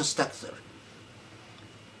تَمْنُنَّ تَسْتَكْثِرْ.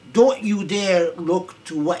 Don't you dare look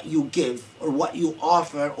to what you give or what you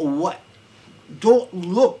offer or what. Don't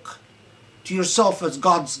look to yourself as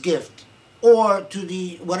God's gift or to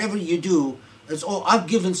the whatever you do as, oh, I've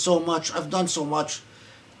given so much, I've done so much.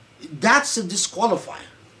 That's a disqualifier.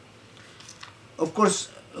 Of course,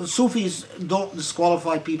 Sufis don't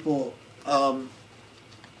disqualify people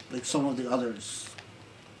like some of the others,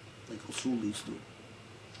 like Usulis do.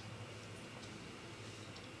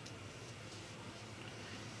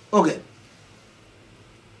 Okay.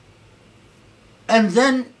 And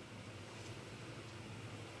then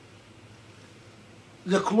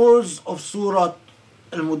the close of Surah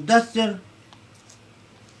Al-Muddaththir,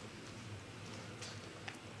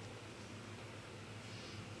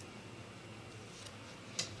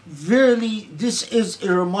 verily this is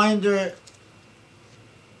a reminder,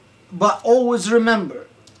 but always remember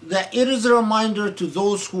that it is a reminder to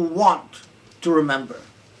those who want to remember.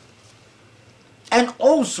 And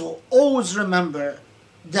also always remember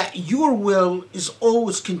that your will is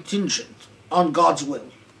always contingent on God's will.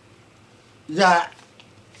 That,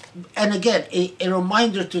 and again, a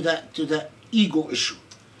reminder to that ego issue,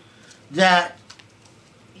 that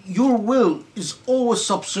your will is always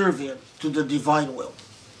subservient to the divine will.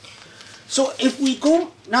 So if we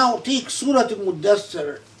go now take Surah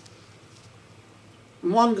Al-Muddaththir,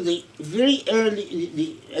 among the very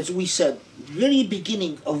early, as we said, very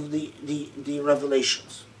beginning of the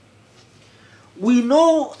revelations, we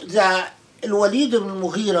know that Al-Walid ibn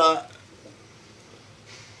Mughira,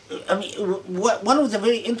 I mean, one of the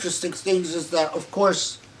very interesting things is that, of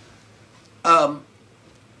course,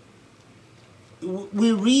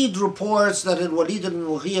 we read reports that Al-Walid ibn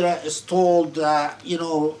Mughira is told that,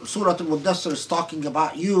 Surah Al-Muddaththir is talking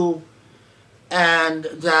about you, and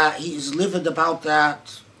that he is livid about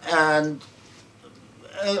that. And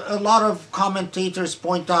a lot of commentators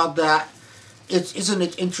point out that isn't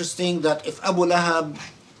it interesting that if Abu Lahab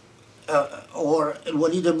or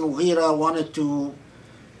Al-Walid ibn Mughira wanted to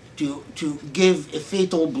give a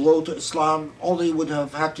fatal blow to Islam, all they would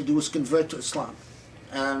have had to do is convert to Islam,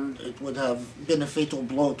 and it would have been a fatal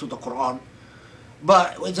blow to the Quran.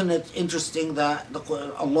 But isn't it interesting that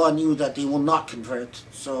Allah knew that they will not convert?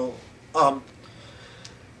 So,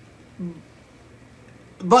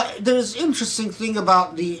 but there is interesting thing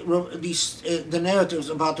about the narratives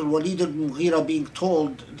about Al-Walid ibn Mughira being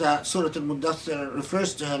told that Surah Al-Muddaththir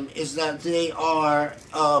refers to him, is that they are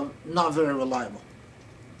not very reliable.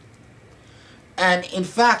 And in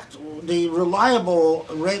fact, the reliable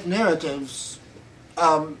narratives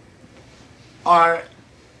are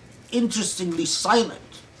interestingly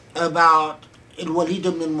silent about Al-Walid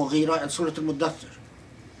ibn Mughira and Surah Al-Muddaththir.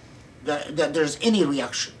 That there's any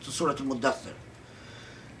reaction to Surah Al-Muddaththir.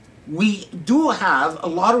 We do have a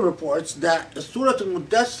lot of reports that Surah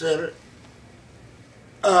Al-Muddaththir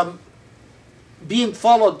being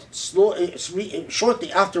followed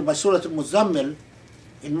shortly after by Surah Al-Muzammil,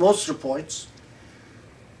 in most reports,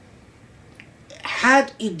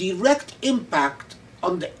 had a direct impact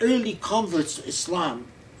on the early converts to Islam.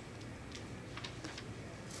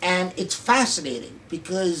 And it's fascinating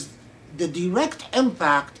because the direct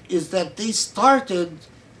impact is that they started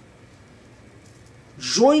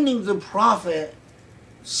joining the Prophet,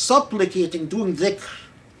 supplicating, doing dhikr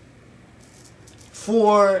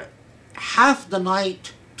for half the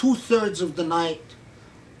night, 2/3 of the night.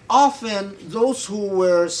 Often those who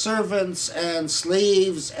were servants and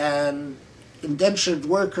slaves and indentured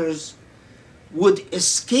workers would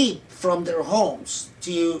escape from their homes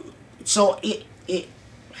so it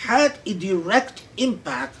had a direct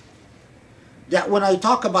impact that when I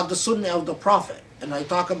talk about the Sunnah of the Prophet and I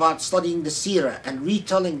talk about studying the Seerah and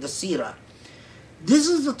retelling the Seerah, this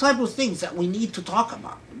is the type of things that we need to talk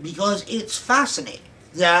about because it's fascinating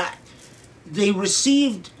that they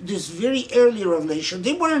received this very early revelation.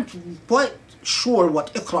 They weren't quite sure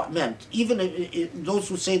what Iqra meant. Even those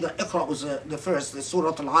who say that Iqra was the first, the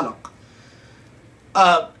Surah Al-Alaq.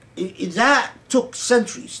 That took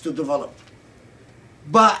centuries to develop.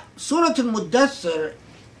 But Surah Al-Muddaththir,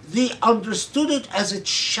 they understood it as a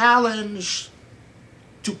challenge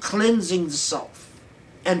to cleansing the self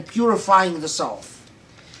and purifying the self.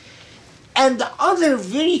 And the other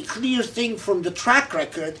very clear thing from the track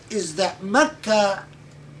record is that Mecca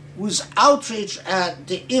was outraged at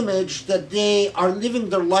the image that they are living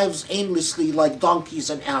their lives aimlessly like donkeys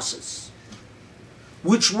and asses,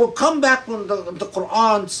 which will come back when the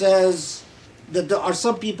Quran says that there are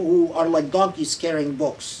some people who are like donkeys carrying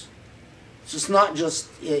books. So it's not just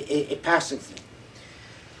a passive thing.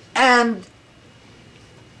 And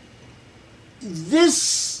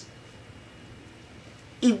this,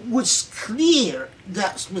 it was clear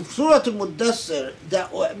that with Surah Al-Muddaththir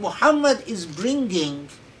that what Muhammad is bringing,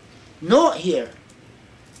 not here,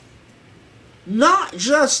 not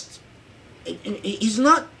just, he's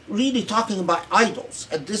not really talking about idols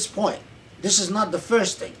at this point. This is not the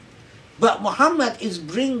first thing. But Muhammad is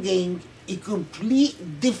bringing a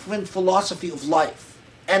complete different philosophy of life,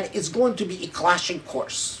 and it's going to be a clashing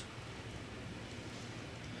course.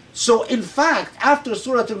 So in fact, after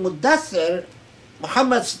Surah Al-Muddaththir,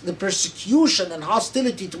 the persecution and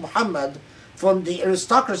hostility to Muhammad from the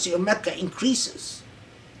aristocracy of Mecca increases.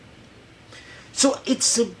 So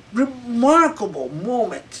it's a remarkable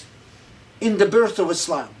moment in the birth of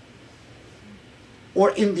Islam,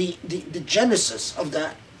 or in the genesis of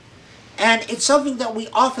that. And it's something that we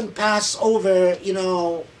often pass over,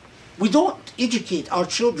 we don't educate our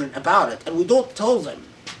children about it, and we don't tell them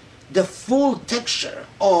the full texture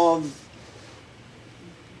of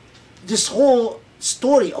this whole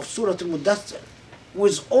story of Surah Al-Muddaththir,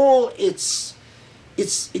 with all its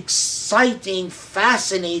exciting,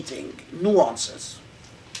 fascinating nuances.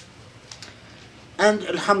 And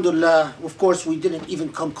alhamdulillah, of course, we didn't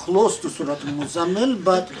even come close to Surah Al-Muzammil,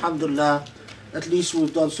 but alhamdulillah, at least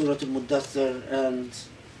we've done Surah Al-Muddaththir, and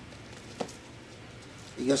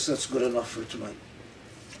I guess that's good enough for tonight.